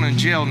be thrown in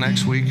jail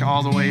next week,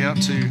 all the way up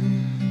to,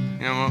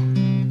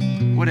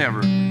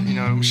 whatever,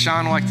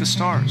 shine like the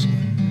stars.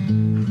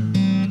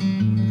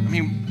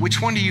 Which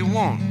one do you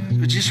want?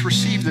 Just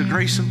receive the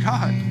grace of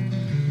God.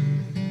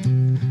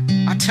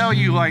 I tell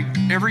you,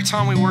 every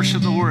time we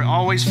worship the Lord, it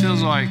always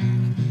feels like,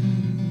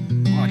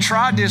 I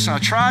tried this, I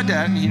tried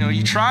that, and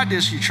you tried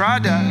this, you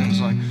tried that, and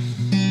it's like,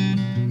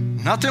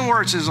 nothing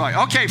works. It's like,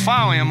 okay,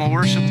 finally, I'm going to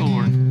worship the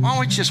Lord. Why don't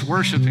we just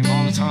worship Him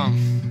all the time?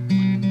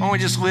 Why don't we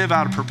just live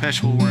out of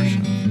perpetual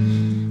worship?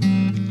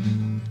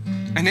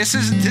 And this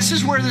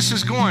is where this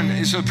is going.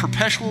 It's a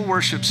perpetual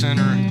worship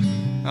center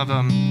of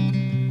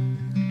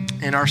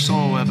in our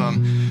soul of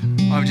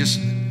just,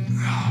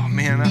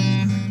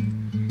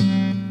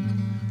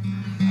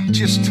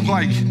 just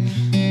like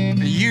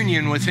a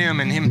union with Him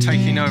and Him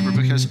taking over.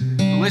 Because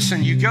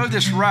listen, you go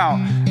this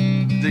route,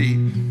 the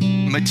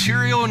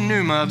material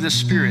pneuma of the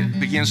Spirit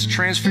begins to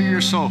transfigure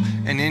your soul,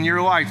 and in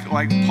your life,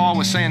 like Paul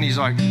was saying, he's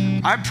like,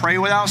 I pray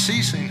without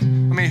ceasing.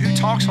 Who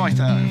talks like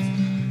that?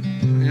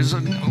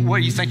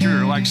 What, you think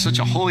you're like such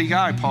a holy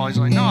guy, Paul? He's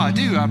like, no, I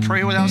do. I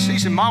pray without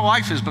ceasing. My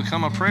life has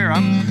become a prayer.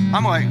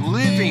 I'm like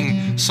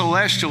living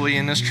celestially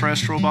in this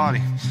terrestrial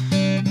body.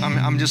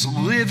 I'm just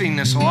living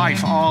this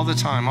life all the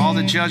time, all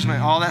the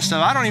judgment, all that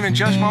stuff. I don't even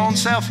judge my own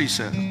self, he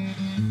said.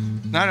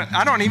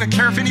 I don't even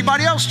care if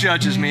anybody else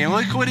judges me. And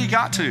look what he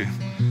got to.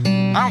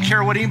 I don't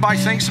care what anybody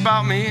thinks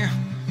about me.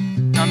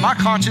 My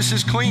conscience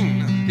is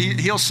clean.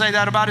 He'll say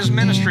that about his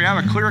ministry. I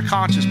have a clear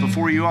conscience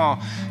before you all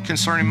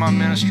concerning my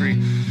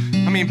ministry.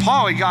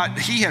 Paul,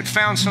 he had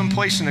found some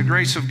place in the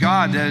grace of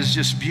God that is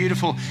just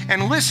beautiful.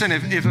 And listen,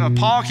 if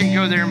Paul can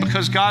go there, and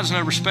because God's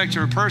no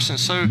respecter of person,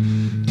 so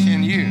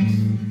can you.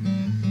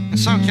 And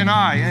so can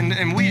I.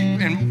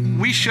 And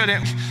we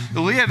shouldn't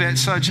live at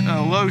such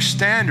a low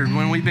standard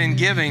when we've been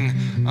given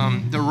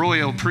the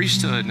royal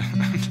priesthood,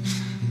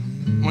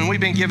 when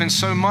we've been given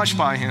so much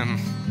by him.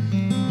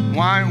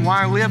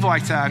 Why live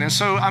like that? And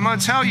so I'm going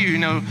to tell you,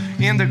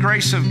 in the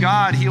grace of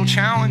God, he'll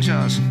challenge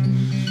us.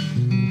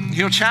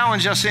 He'll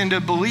challenge us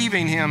into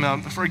believing him.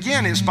 For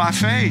again, it's by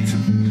faith.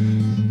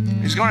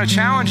 He's going to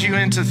challenge you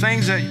into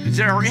things that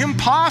are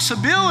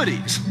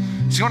impossibilities.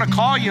 He's going to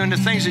call you into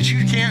things that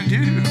you can't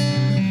do.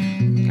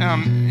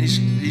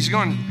 He's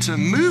going to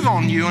move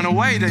on you in a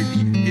way that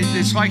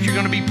it's like you're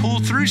going to be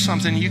pulled through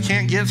something. You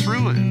can't get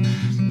through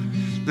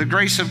it. The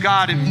grace of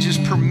God is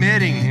just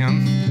permitting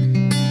him.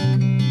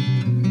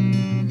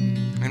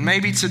 And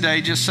maybe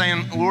today just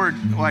saying, Lord,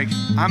 like,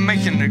 I'm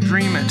making an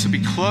agreement to be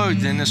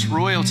clothed in this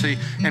royalty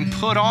and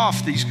put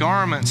off these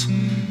garments.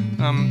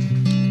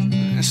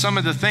 And some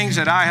of the things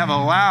that I have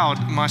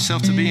allowed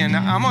myself to be in.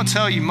 I'm going to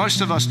tell you,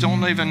 most of us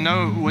don't even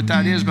know what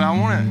that is, but I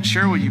want to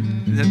share with you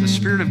that the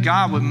Spirit of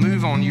God would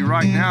move on you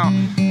right now.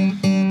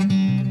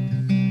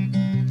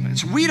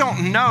 We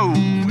don't know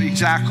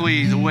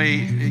exactly the way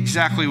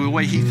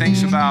he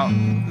thinks about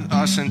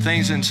us and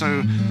things, and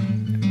so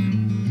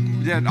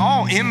that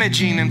all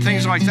imaging and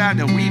things like that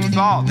we've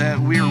thought that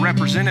we are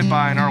represented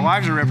by and our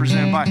lives are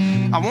represented by,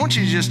 I want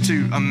you just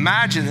to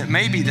imagine that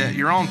maybe that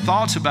your own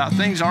thoughts about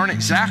things aren't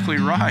exactly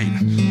right.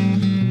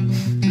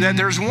 That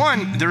there's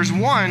one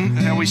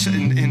that we said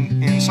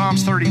in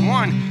Psalms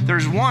 31,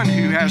 there's one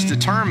who has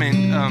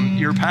determined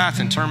your path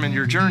and determined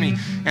your journey,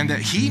 and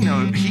that he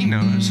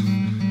knows.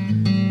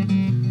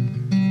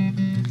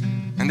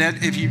 And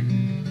that if you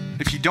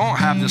don't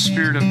have the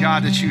Spirit of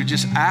God, that you would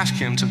just ask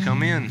him to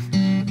come in.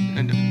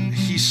 And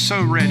he's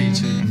so ready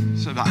to.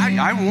 So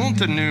I want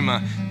the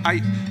pneuma.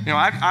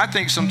 I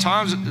think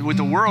sometimes with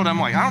the world, I'm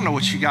like, I don't know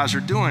what you guys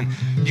are doing.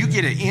 You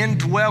get an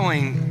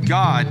indwelling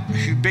God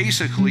who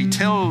basically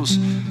tells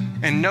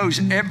and knows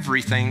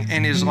everything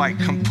and is like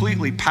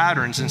completely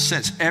patterns and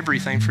sets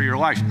everything for your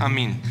life. I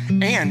mean,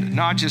 and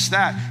not just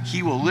that,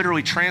 he will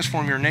literally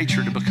transform your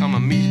nature to become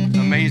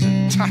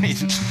amazing.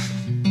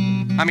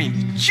 I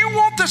mean, you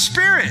want the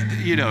Spirit,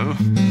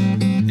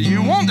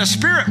 You want the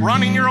Spirit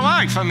running your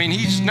life. I mean,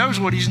 he knows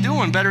what he's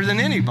doing better than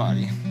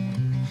anybody.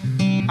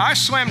 I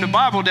slammed the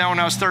Bible down when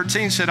I was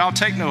 13, said, I'll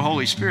take no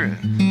Holy Spirit.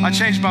 I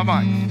changed my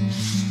mind.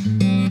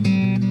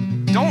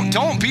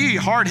 Don't be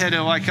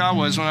hard-headed like I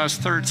was when I was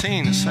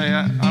 13 and say,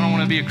 I don't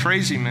want to be a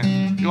crazy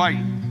man. You're like,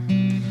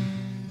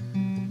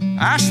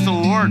 ask the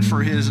Lord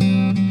for his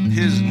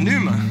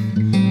pneuma,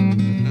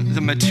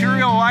 the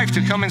material life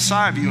to come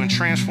inside of you and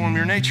transform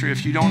your nature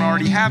if you don't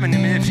already have it.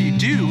 And if you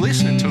do,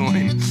 listen to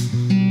him.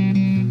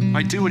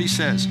 Like, do what he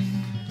says.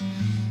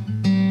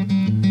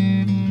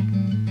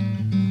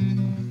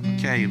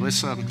 Okay,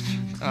 let's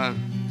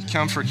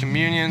come for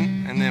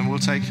communion, and then we'll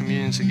take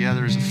communion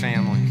together as a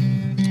family.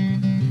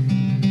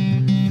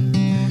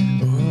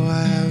 Oh,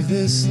 I have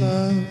this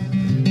love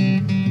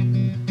in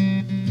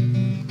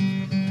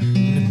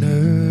an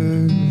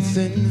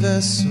earthen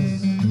vessel.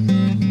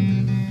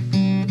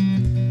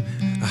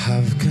 I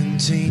have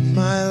contained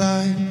my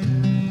life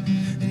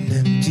in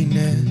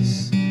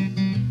emptiness.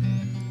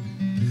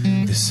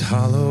 This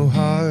hollow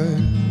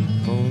heart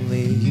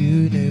only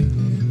you knew,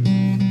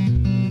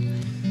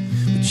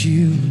 but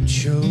you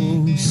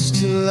chose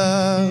to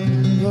love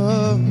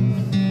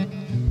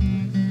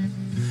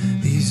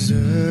these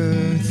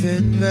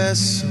earthen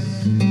vessels.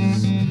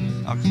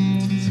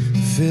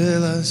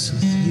 Fill us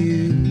with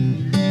you,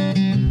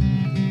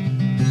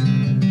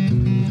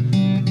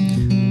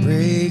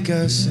 break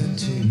us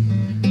into you.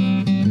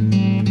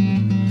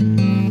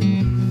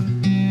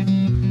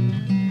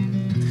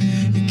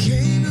 You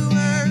came to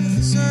earth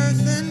as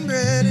earthen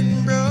bread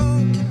and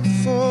broken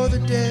for the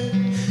dead,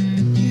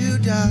 and you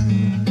died.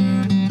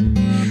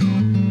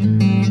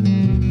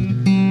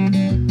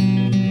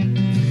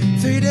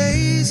 3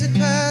 days had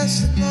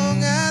passed, and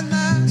long at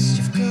last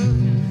you've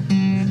come.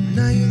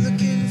 Now you're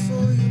looking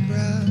for your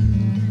bride.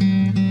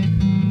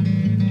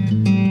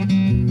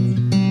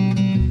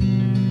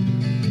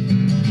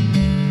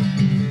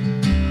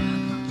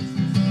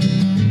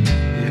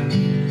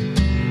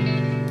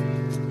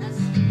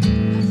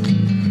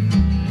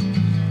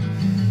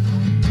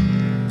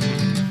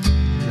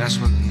 That's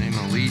what the name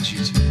will lead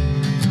you to.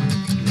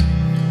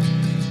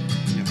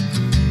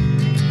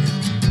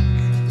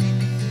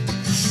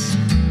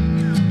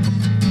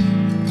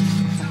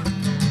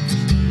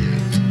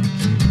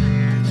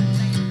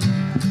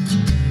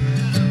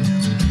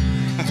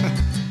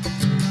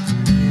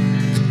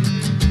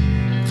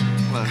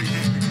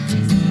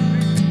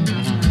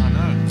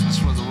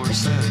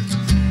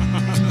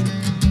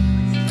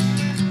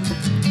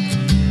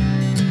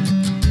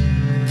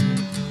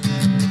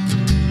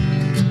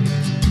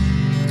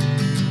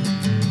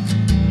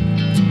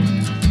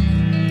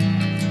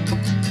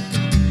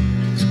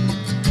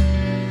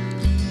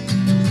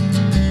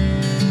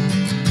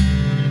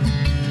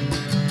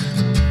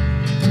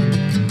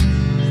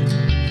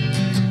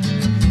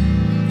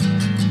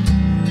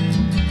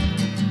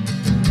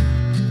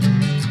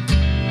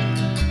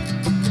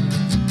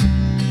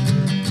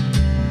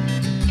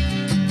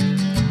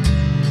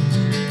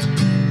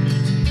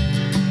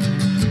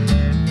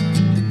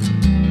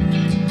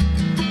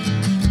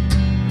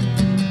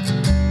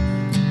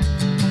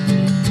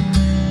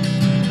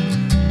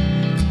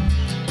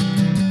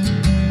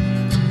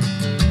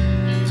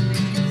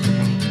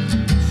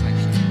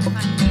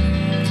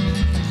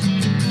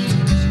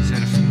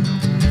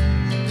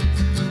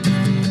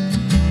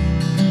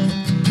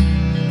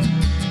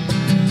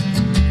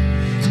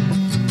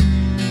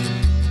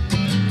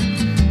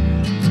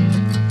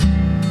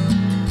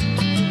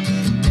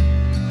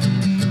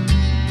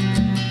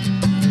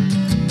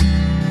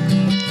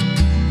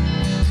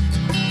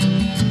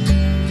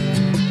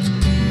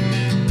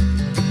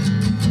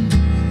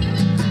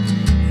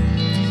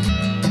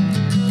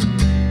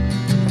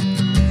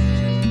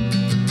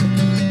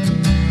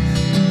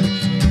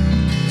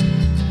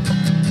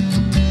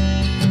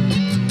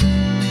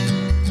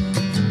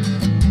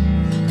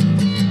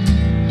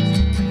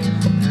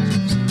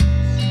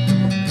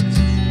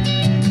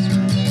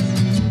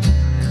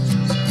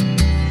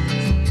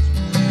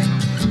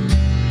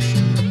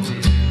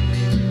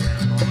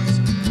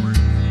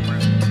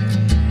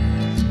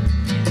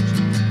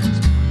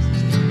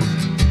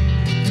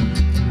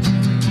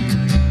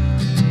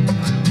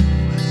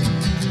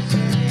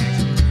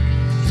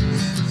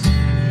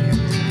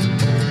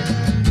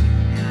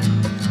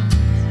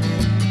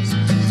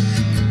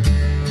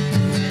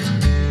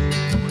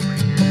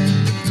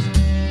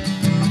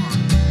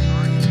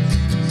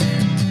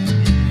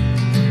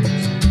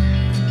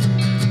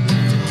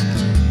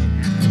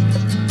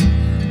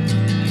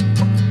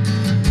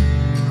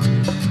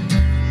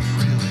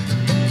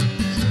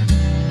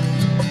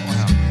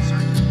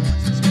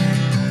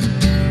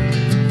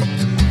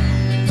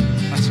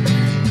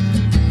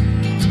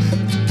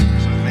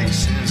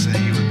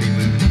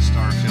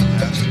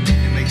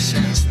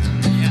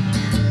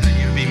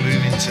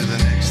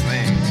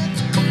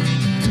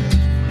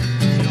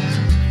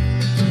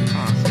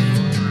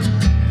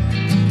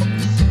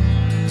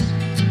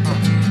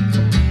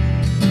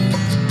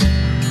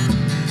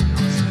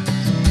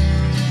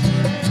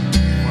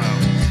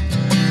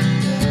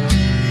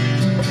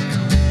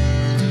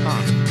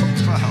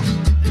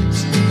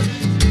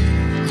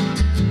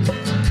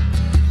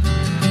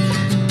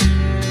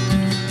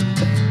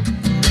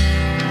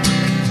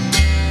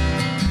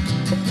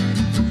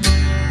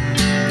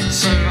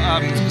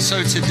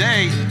 So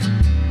today,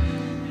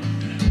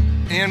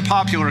 in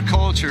popular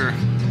culture,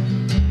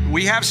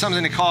 we have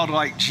something called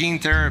like gene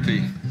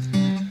therapy.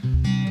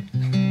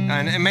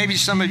 And maybe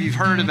some of you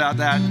have heard about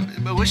that,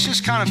 but let's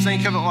just kind of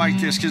think of it like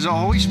this, because the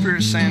Holy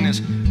Spirit's saying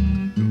this.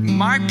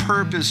 My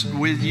purpose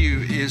with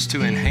you is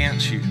to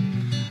enhance you.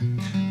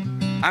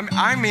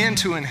 I'm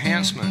into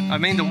enhancement. I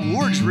mean, the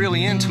Lord's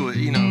really into it,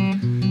 you know.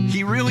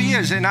 He really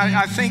is. And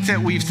I think that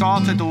we've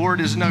thought that the Lord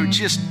is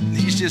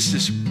he's just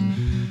this,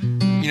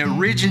 you know,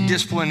 rigid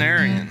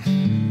disciplinarian.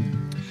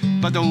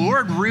 But the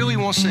Lord really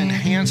wants to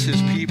enhance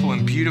his people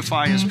and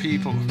beautify his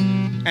people.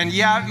 And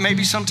yeah,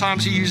 maybe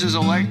sometimes he uses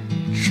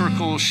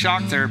electrical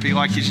shock therapy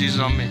like he's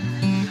using on me.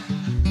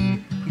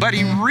 But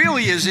he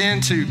really is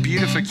into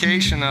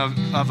beautification of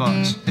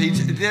us.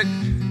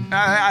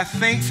 I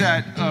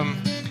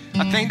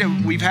think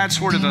that we've had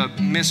sort of a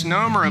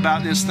misnomer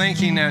about this,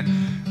 thinking that,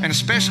 and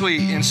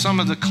especially in some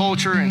of the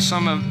culture and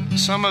some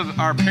of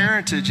our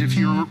parentage, if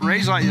you're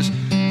raised like this,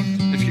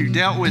 if you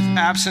dealt with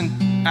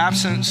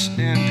absence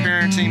in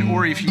parenting,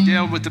 or if you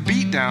dealt with the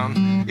beat down,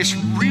 it's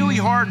really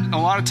hard a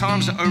lot of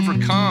times to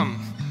overcome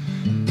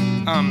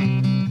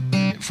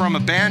from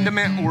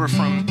abandonment or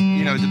from,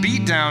 you know, the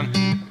beat down,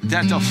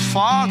 that the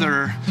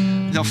father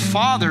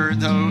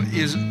though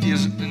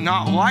is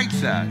not like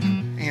that,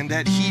 and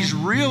that he's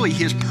really,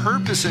 his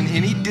purpose in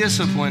any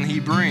discipline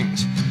he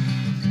brings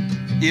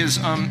is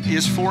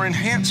for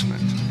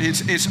enhancement.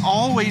 It's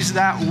always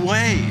that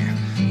way.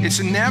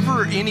 It's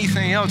never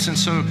anything else. And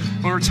so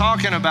when we're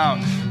talking about,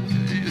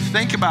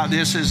 think about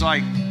this as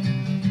like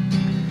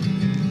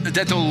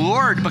that the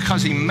Lord,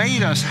 because he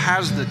made us,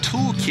 has the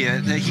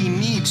toolkit that he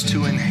needs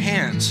to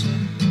enhance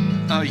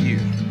you.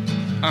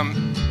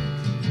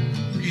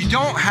 You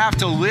don't have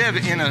to live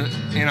in a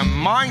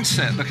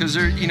mindset, because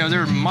there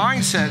are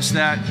mindsets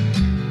that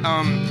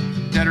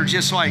are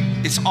just like,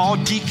 it's all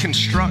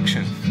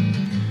deconstruction.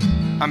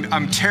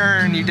 I'm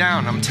tearing you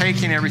down. I'm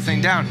taking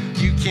everything down.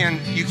 You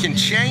can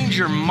change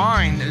your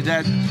mind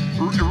that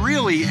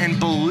really and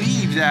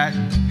believe that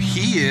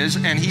he is,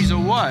 and he's a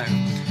what?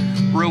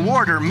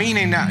 Rewarder,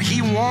 meaning that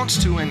he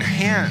wants to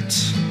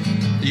enhance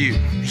you.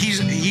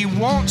 He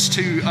wants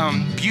to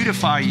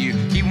beautify you.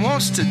 He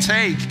wants to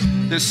take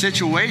the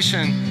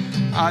situation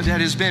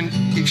that has been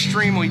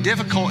extremely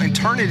difficult and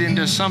turn it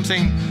into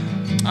something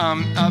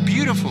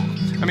beautiful.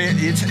 I mean,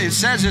 it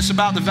says this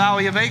about the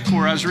valley of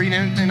Achor. I was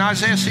reading in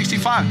Isaiah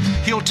 65.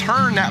 He'll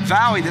turn that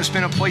valley that's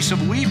been a place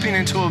of weeping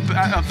into a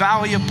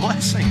valley of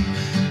blessing.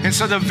 And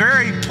so the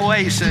very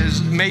place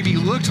that maybe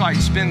looked like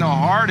it's been the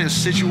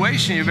hardest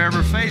situation you've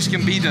ever faced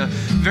can be the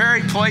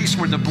very place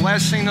where the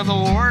blessing of the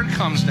Lord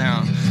comes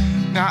down.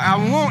 Now, I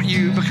want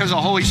you, because the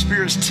Holy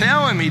Spirit's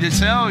telling me to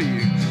tell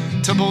you,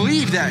 to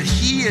believe that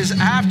he is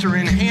after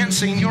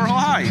enhancing your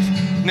life.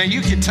 Now,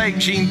 you could take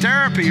gene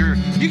therapy, or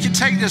you could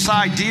take this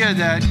idea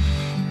that,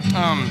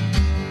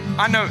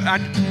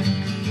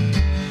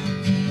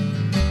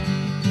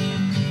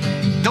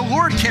 the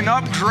Lord can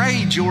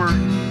upgrade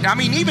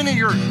even in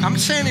your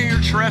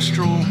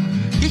terrestrial,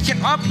 he can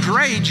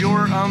upgrade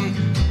your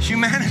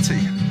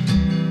humanity.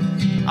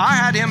 I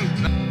had him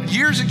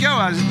years ago.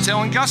 I was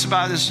telling Gus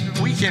about this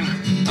weekend.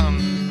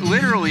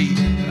 Literally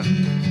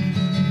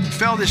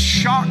felt this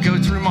shock go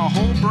through my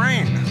whole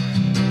brain,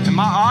 and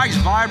my eyes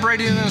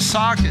vibrated in the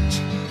sockets.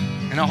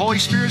 And the Holy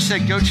Spirit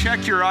said, "Go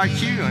check your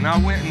IQ." And I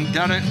went and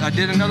done it. I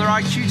did another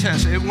IQ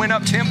test. It went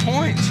up 10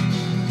 points.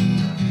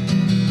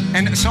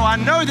 And so I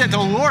know that the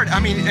Lord,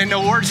 and the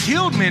Lord's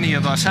healed many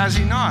of us, has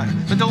he not?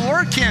 But the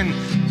Lord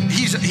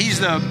he's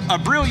a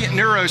brilliant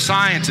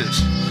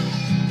neuroscientist.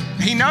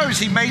 He knows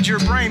he made your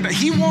brain, but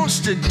he wants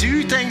to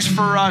do things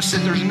for us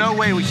that there's no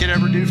way we could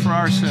ever do for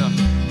ourselves.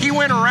 He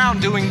went around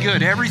doing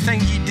good,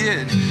 everything he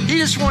did. He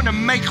just wanted to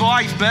make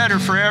life better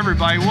for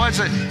everybody.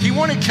 He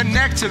wanted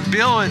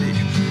connectability.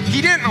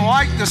 He didn't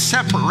like the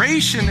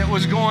separation that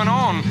was going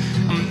on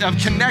of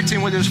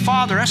connecting with his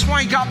Father. That's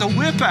why he got the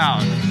whip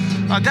out.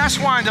 That's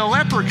why the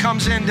leper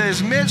comes into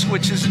his midst,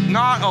 which is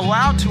not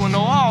allowed to in the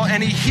law,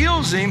 and he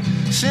heals him,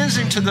 sends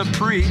him to the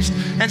priest,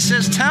 and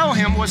says, "Tell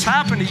him what's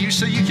happened to you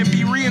so you can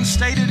be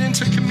reinstated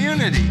into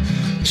community."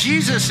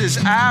 Jesus is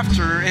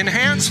after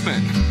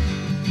enhancement.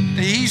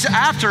 He's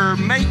after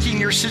making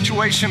your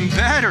situation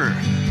better,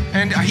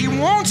 and he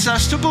wants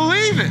us to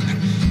believe it.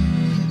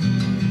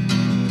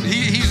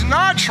 He's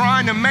not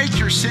trying to make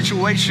your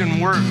situation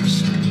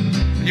worse.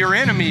 Your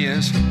enemy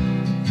is.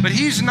 But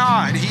he's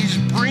not. He's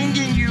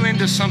bringing you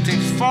into something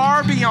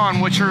far beyond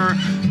what your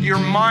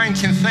mind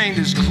can think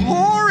is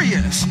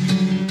glorious.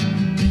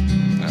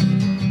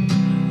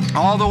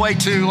 All the way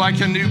to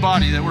like a new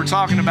body that we're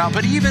talking about.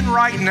 But even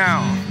right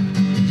now,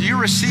 you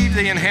receive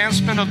the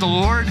enhancement of the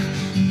Lord.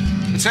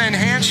 It's to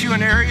enhance you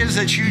in areas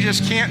that you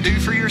just can't do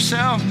for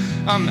yourself.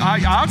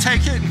 I'll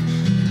take it.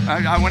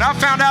 When I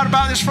found out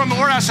about this from the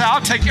Lord, I said, "I'll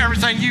take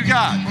everything you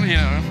got."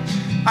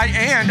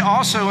 And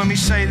also, let me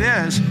say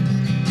this.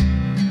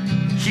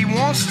 He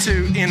wants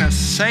to, in a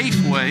safe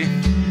way,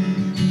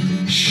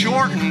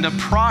 shorten the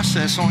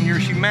process on your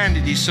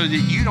humanity so that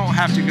you don't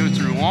have to go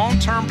through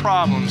long-term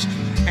problems,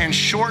 and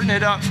shorten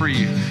it up for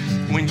you.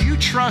 When you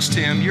trust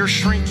him, you're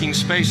shrinking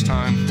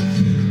space-time.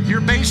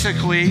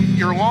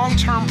 Your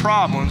long-term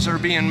problems are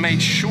being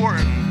made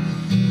shortened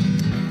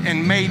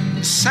and made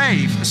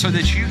safe so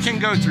that you can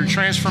go through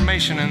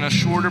transformation in a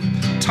shorter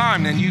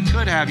time than you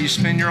could have. You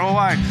spend your whole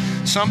life.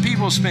 Some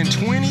people spend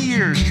 20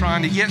 years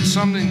trying to get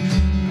something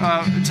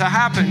to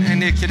happen,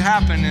 and it could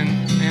happen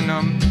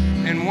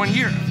in 1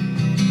 year.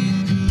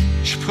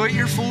 Put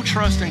your full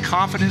trust and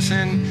confidence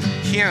in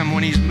him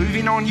when he's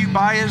moving on you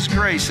by his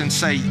grace, and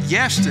say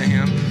yes to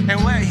him,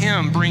 and let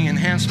him bring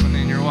enhancement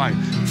in your life.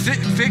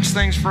 Fix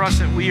things for us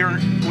that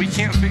we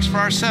can't fix for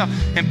ourselves,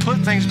 and put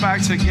things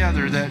back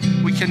together that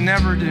we can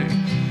never do.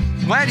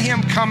 Let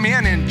him come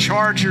in and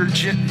charge your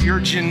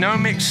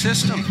genomic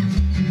system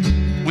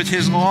with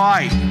his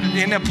light.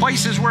 In the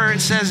places where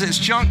it says it's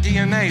junk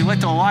DNA, let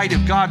the light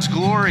of God's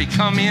glory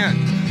come in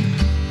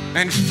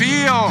and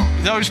feel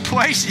those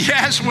places.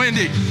 Yes,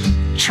 Wendy.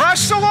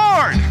 Trust the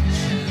Lord.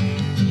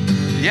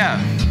 Yeah.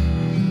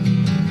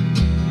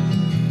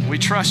 We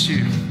trust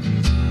you.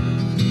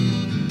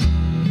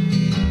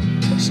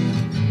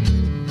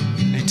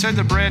 He took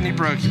the bread and he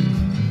broke it.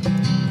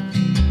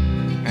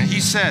 And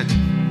he said,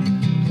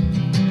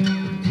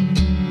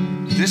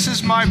 this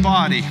is my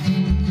body,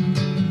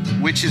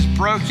 which is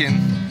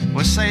broken.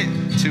 Let's say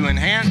it, to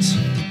enhance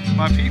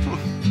my people.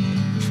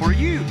 For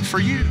you.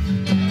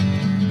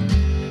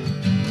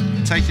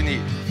 Take and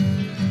eat.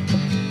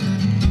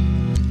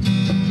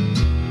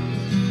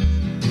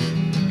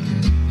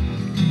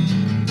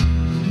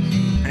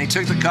 And he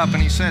took the cup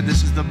and he said,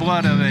 this is the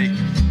blood of a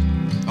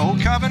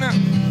old covenant,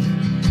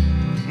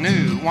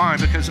 new. Why?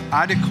 Because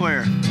I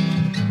declare,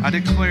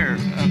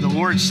 the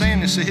Lord saying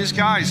this to his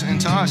guys and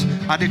to us,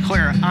 I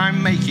declare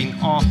I'm making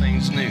all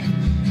things new.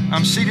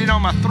 I'm seated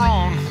on my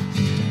throne,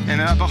 and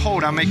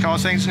behold, I make all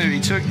things new. He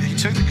took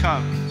the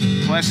cup,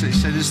 blessed it. He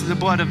said, this is the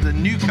blood of the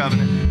new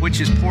covenant, which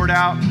is poured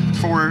out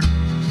for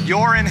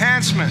your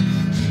enhancement.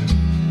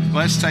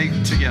 Let's take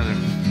together.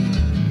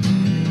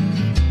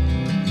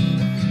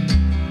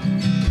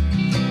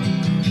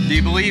 Do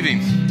you believe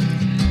him?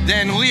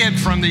 Then live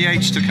from the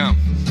age to come.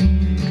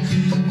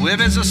 Live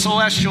as a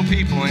celestial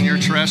people in your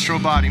terrestrial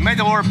body. May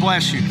the Lord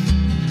bless you.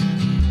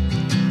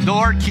 The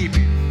Lord keep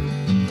you.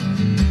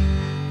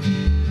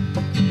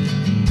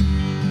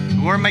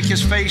 The Lord make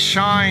his face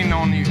shine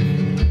on you.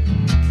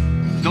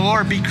 The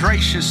Lord be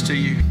gracious to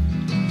you.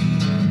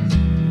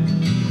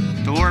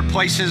 The Lord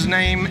place his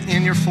name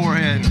in your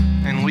forehead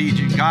and lead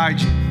you, guide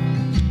you.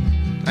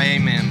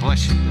 Amen.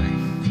 Bless you today.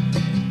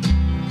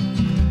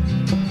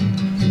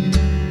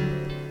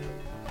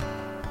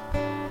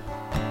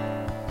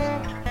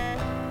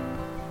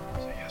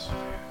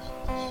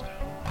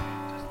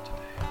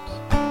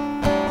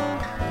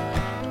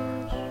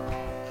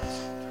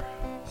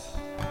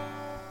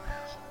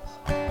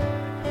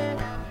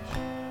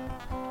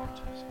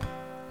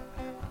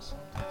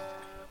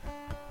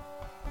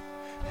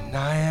 And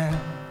I am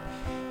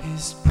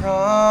his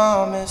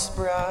promised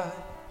bride,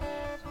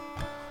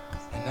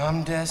 and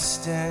I'm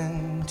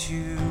destined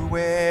to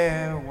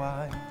wear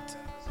white,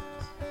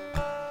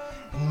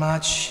 and my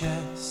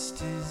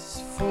chest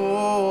is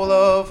full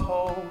of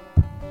hope,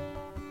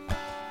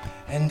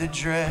 and a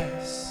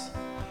dress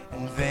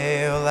and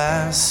veil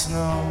as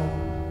snow.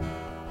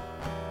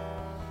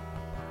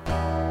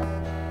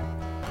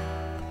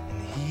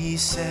 And he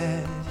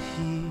said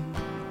he'd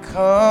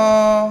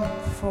come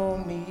for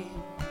me.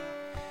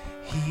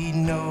 He'd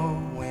know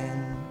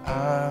when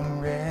I'm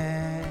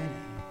ready,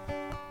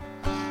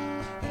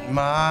 and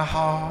my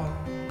heart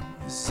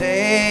is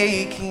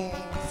aching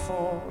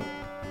for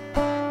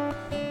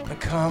the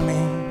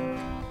coming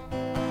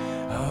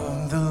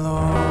of the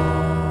Lord.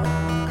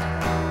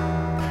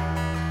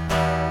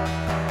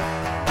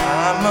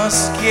 I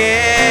must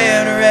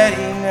get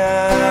ready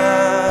now,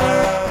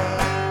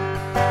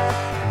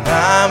 and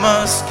I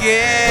must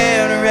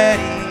get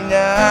ready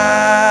now.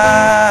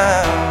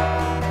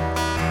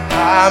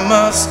 I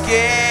must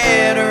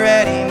get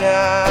ready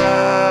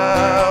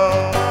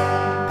now,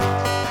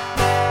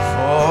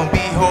 for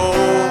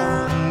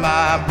behold,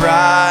 my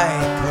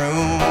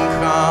bridegroom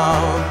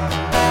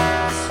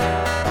comes.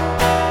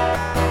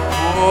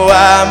 Oh,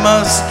 I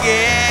must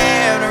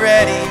get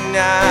ready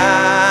now.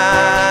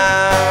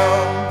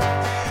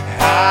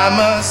 I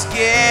must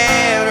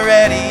get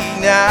ready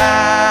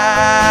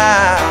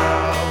now.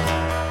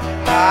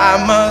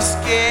 I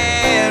must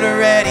get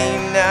ready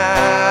now.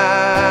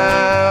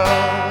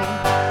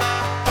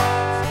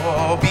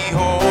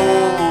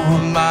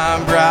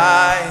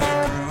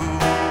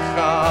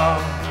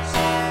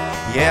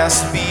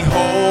 Yes,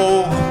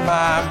 behold,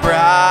 my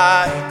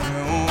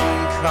bridegroom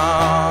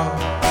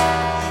comes.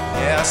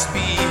 Yes,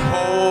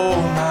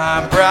 behold,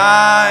 my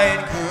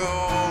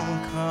bridegroom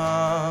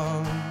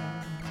comes.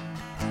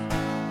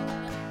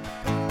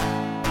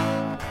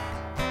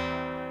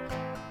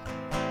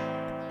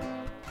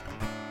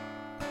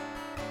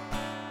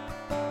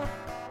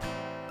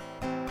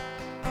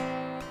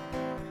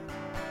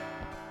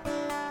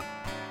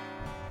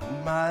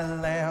 My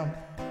lamp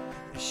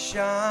is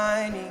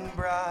shining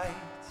bright,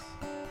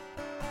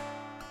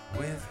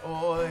 with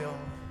oil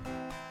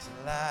to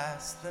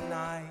last the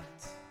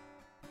night.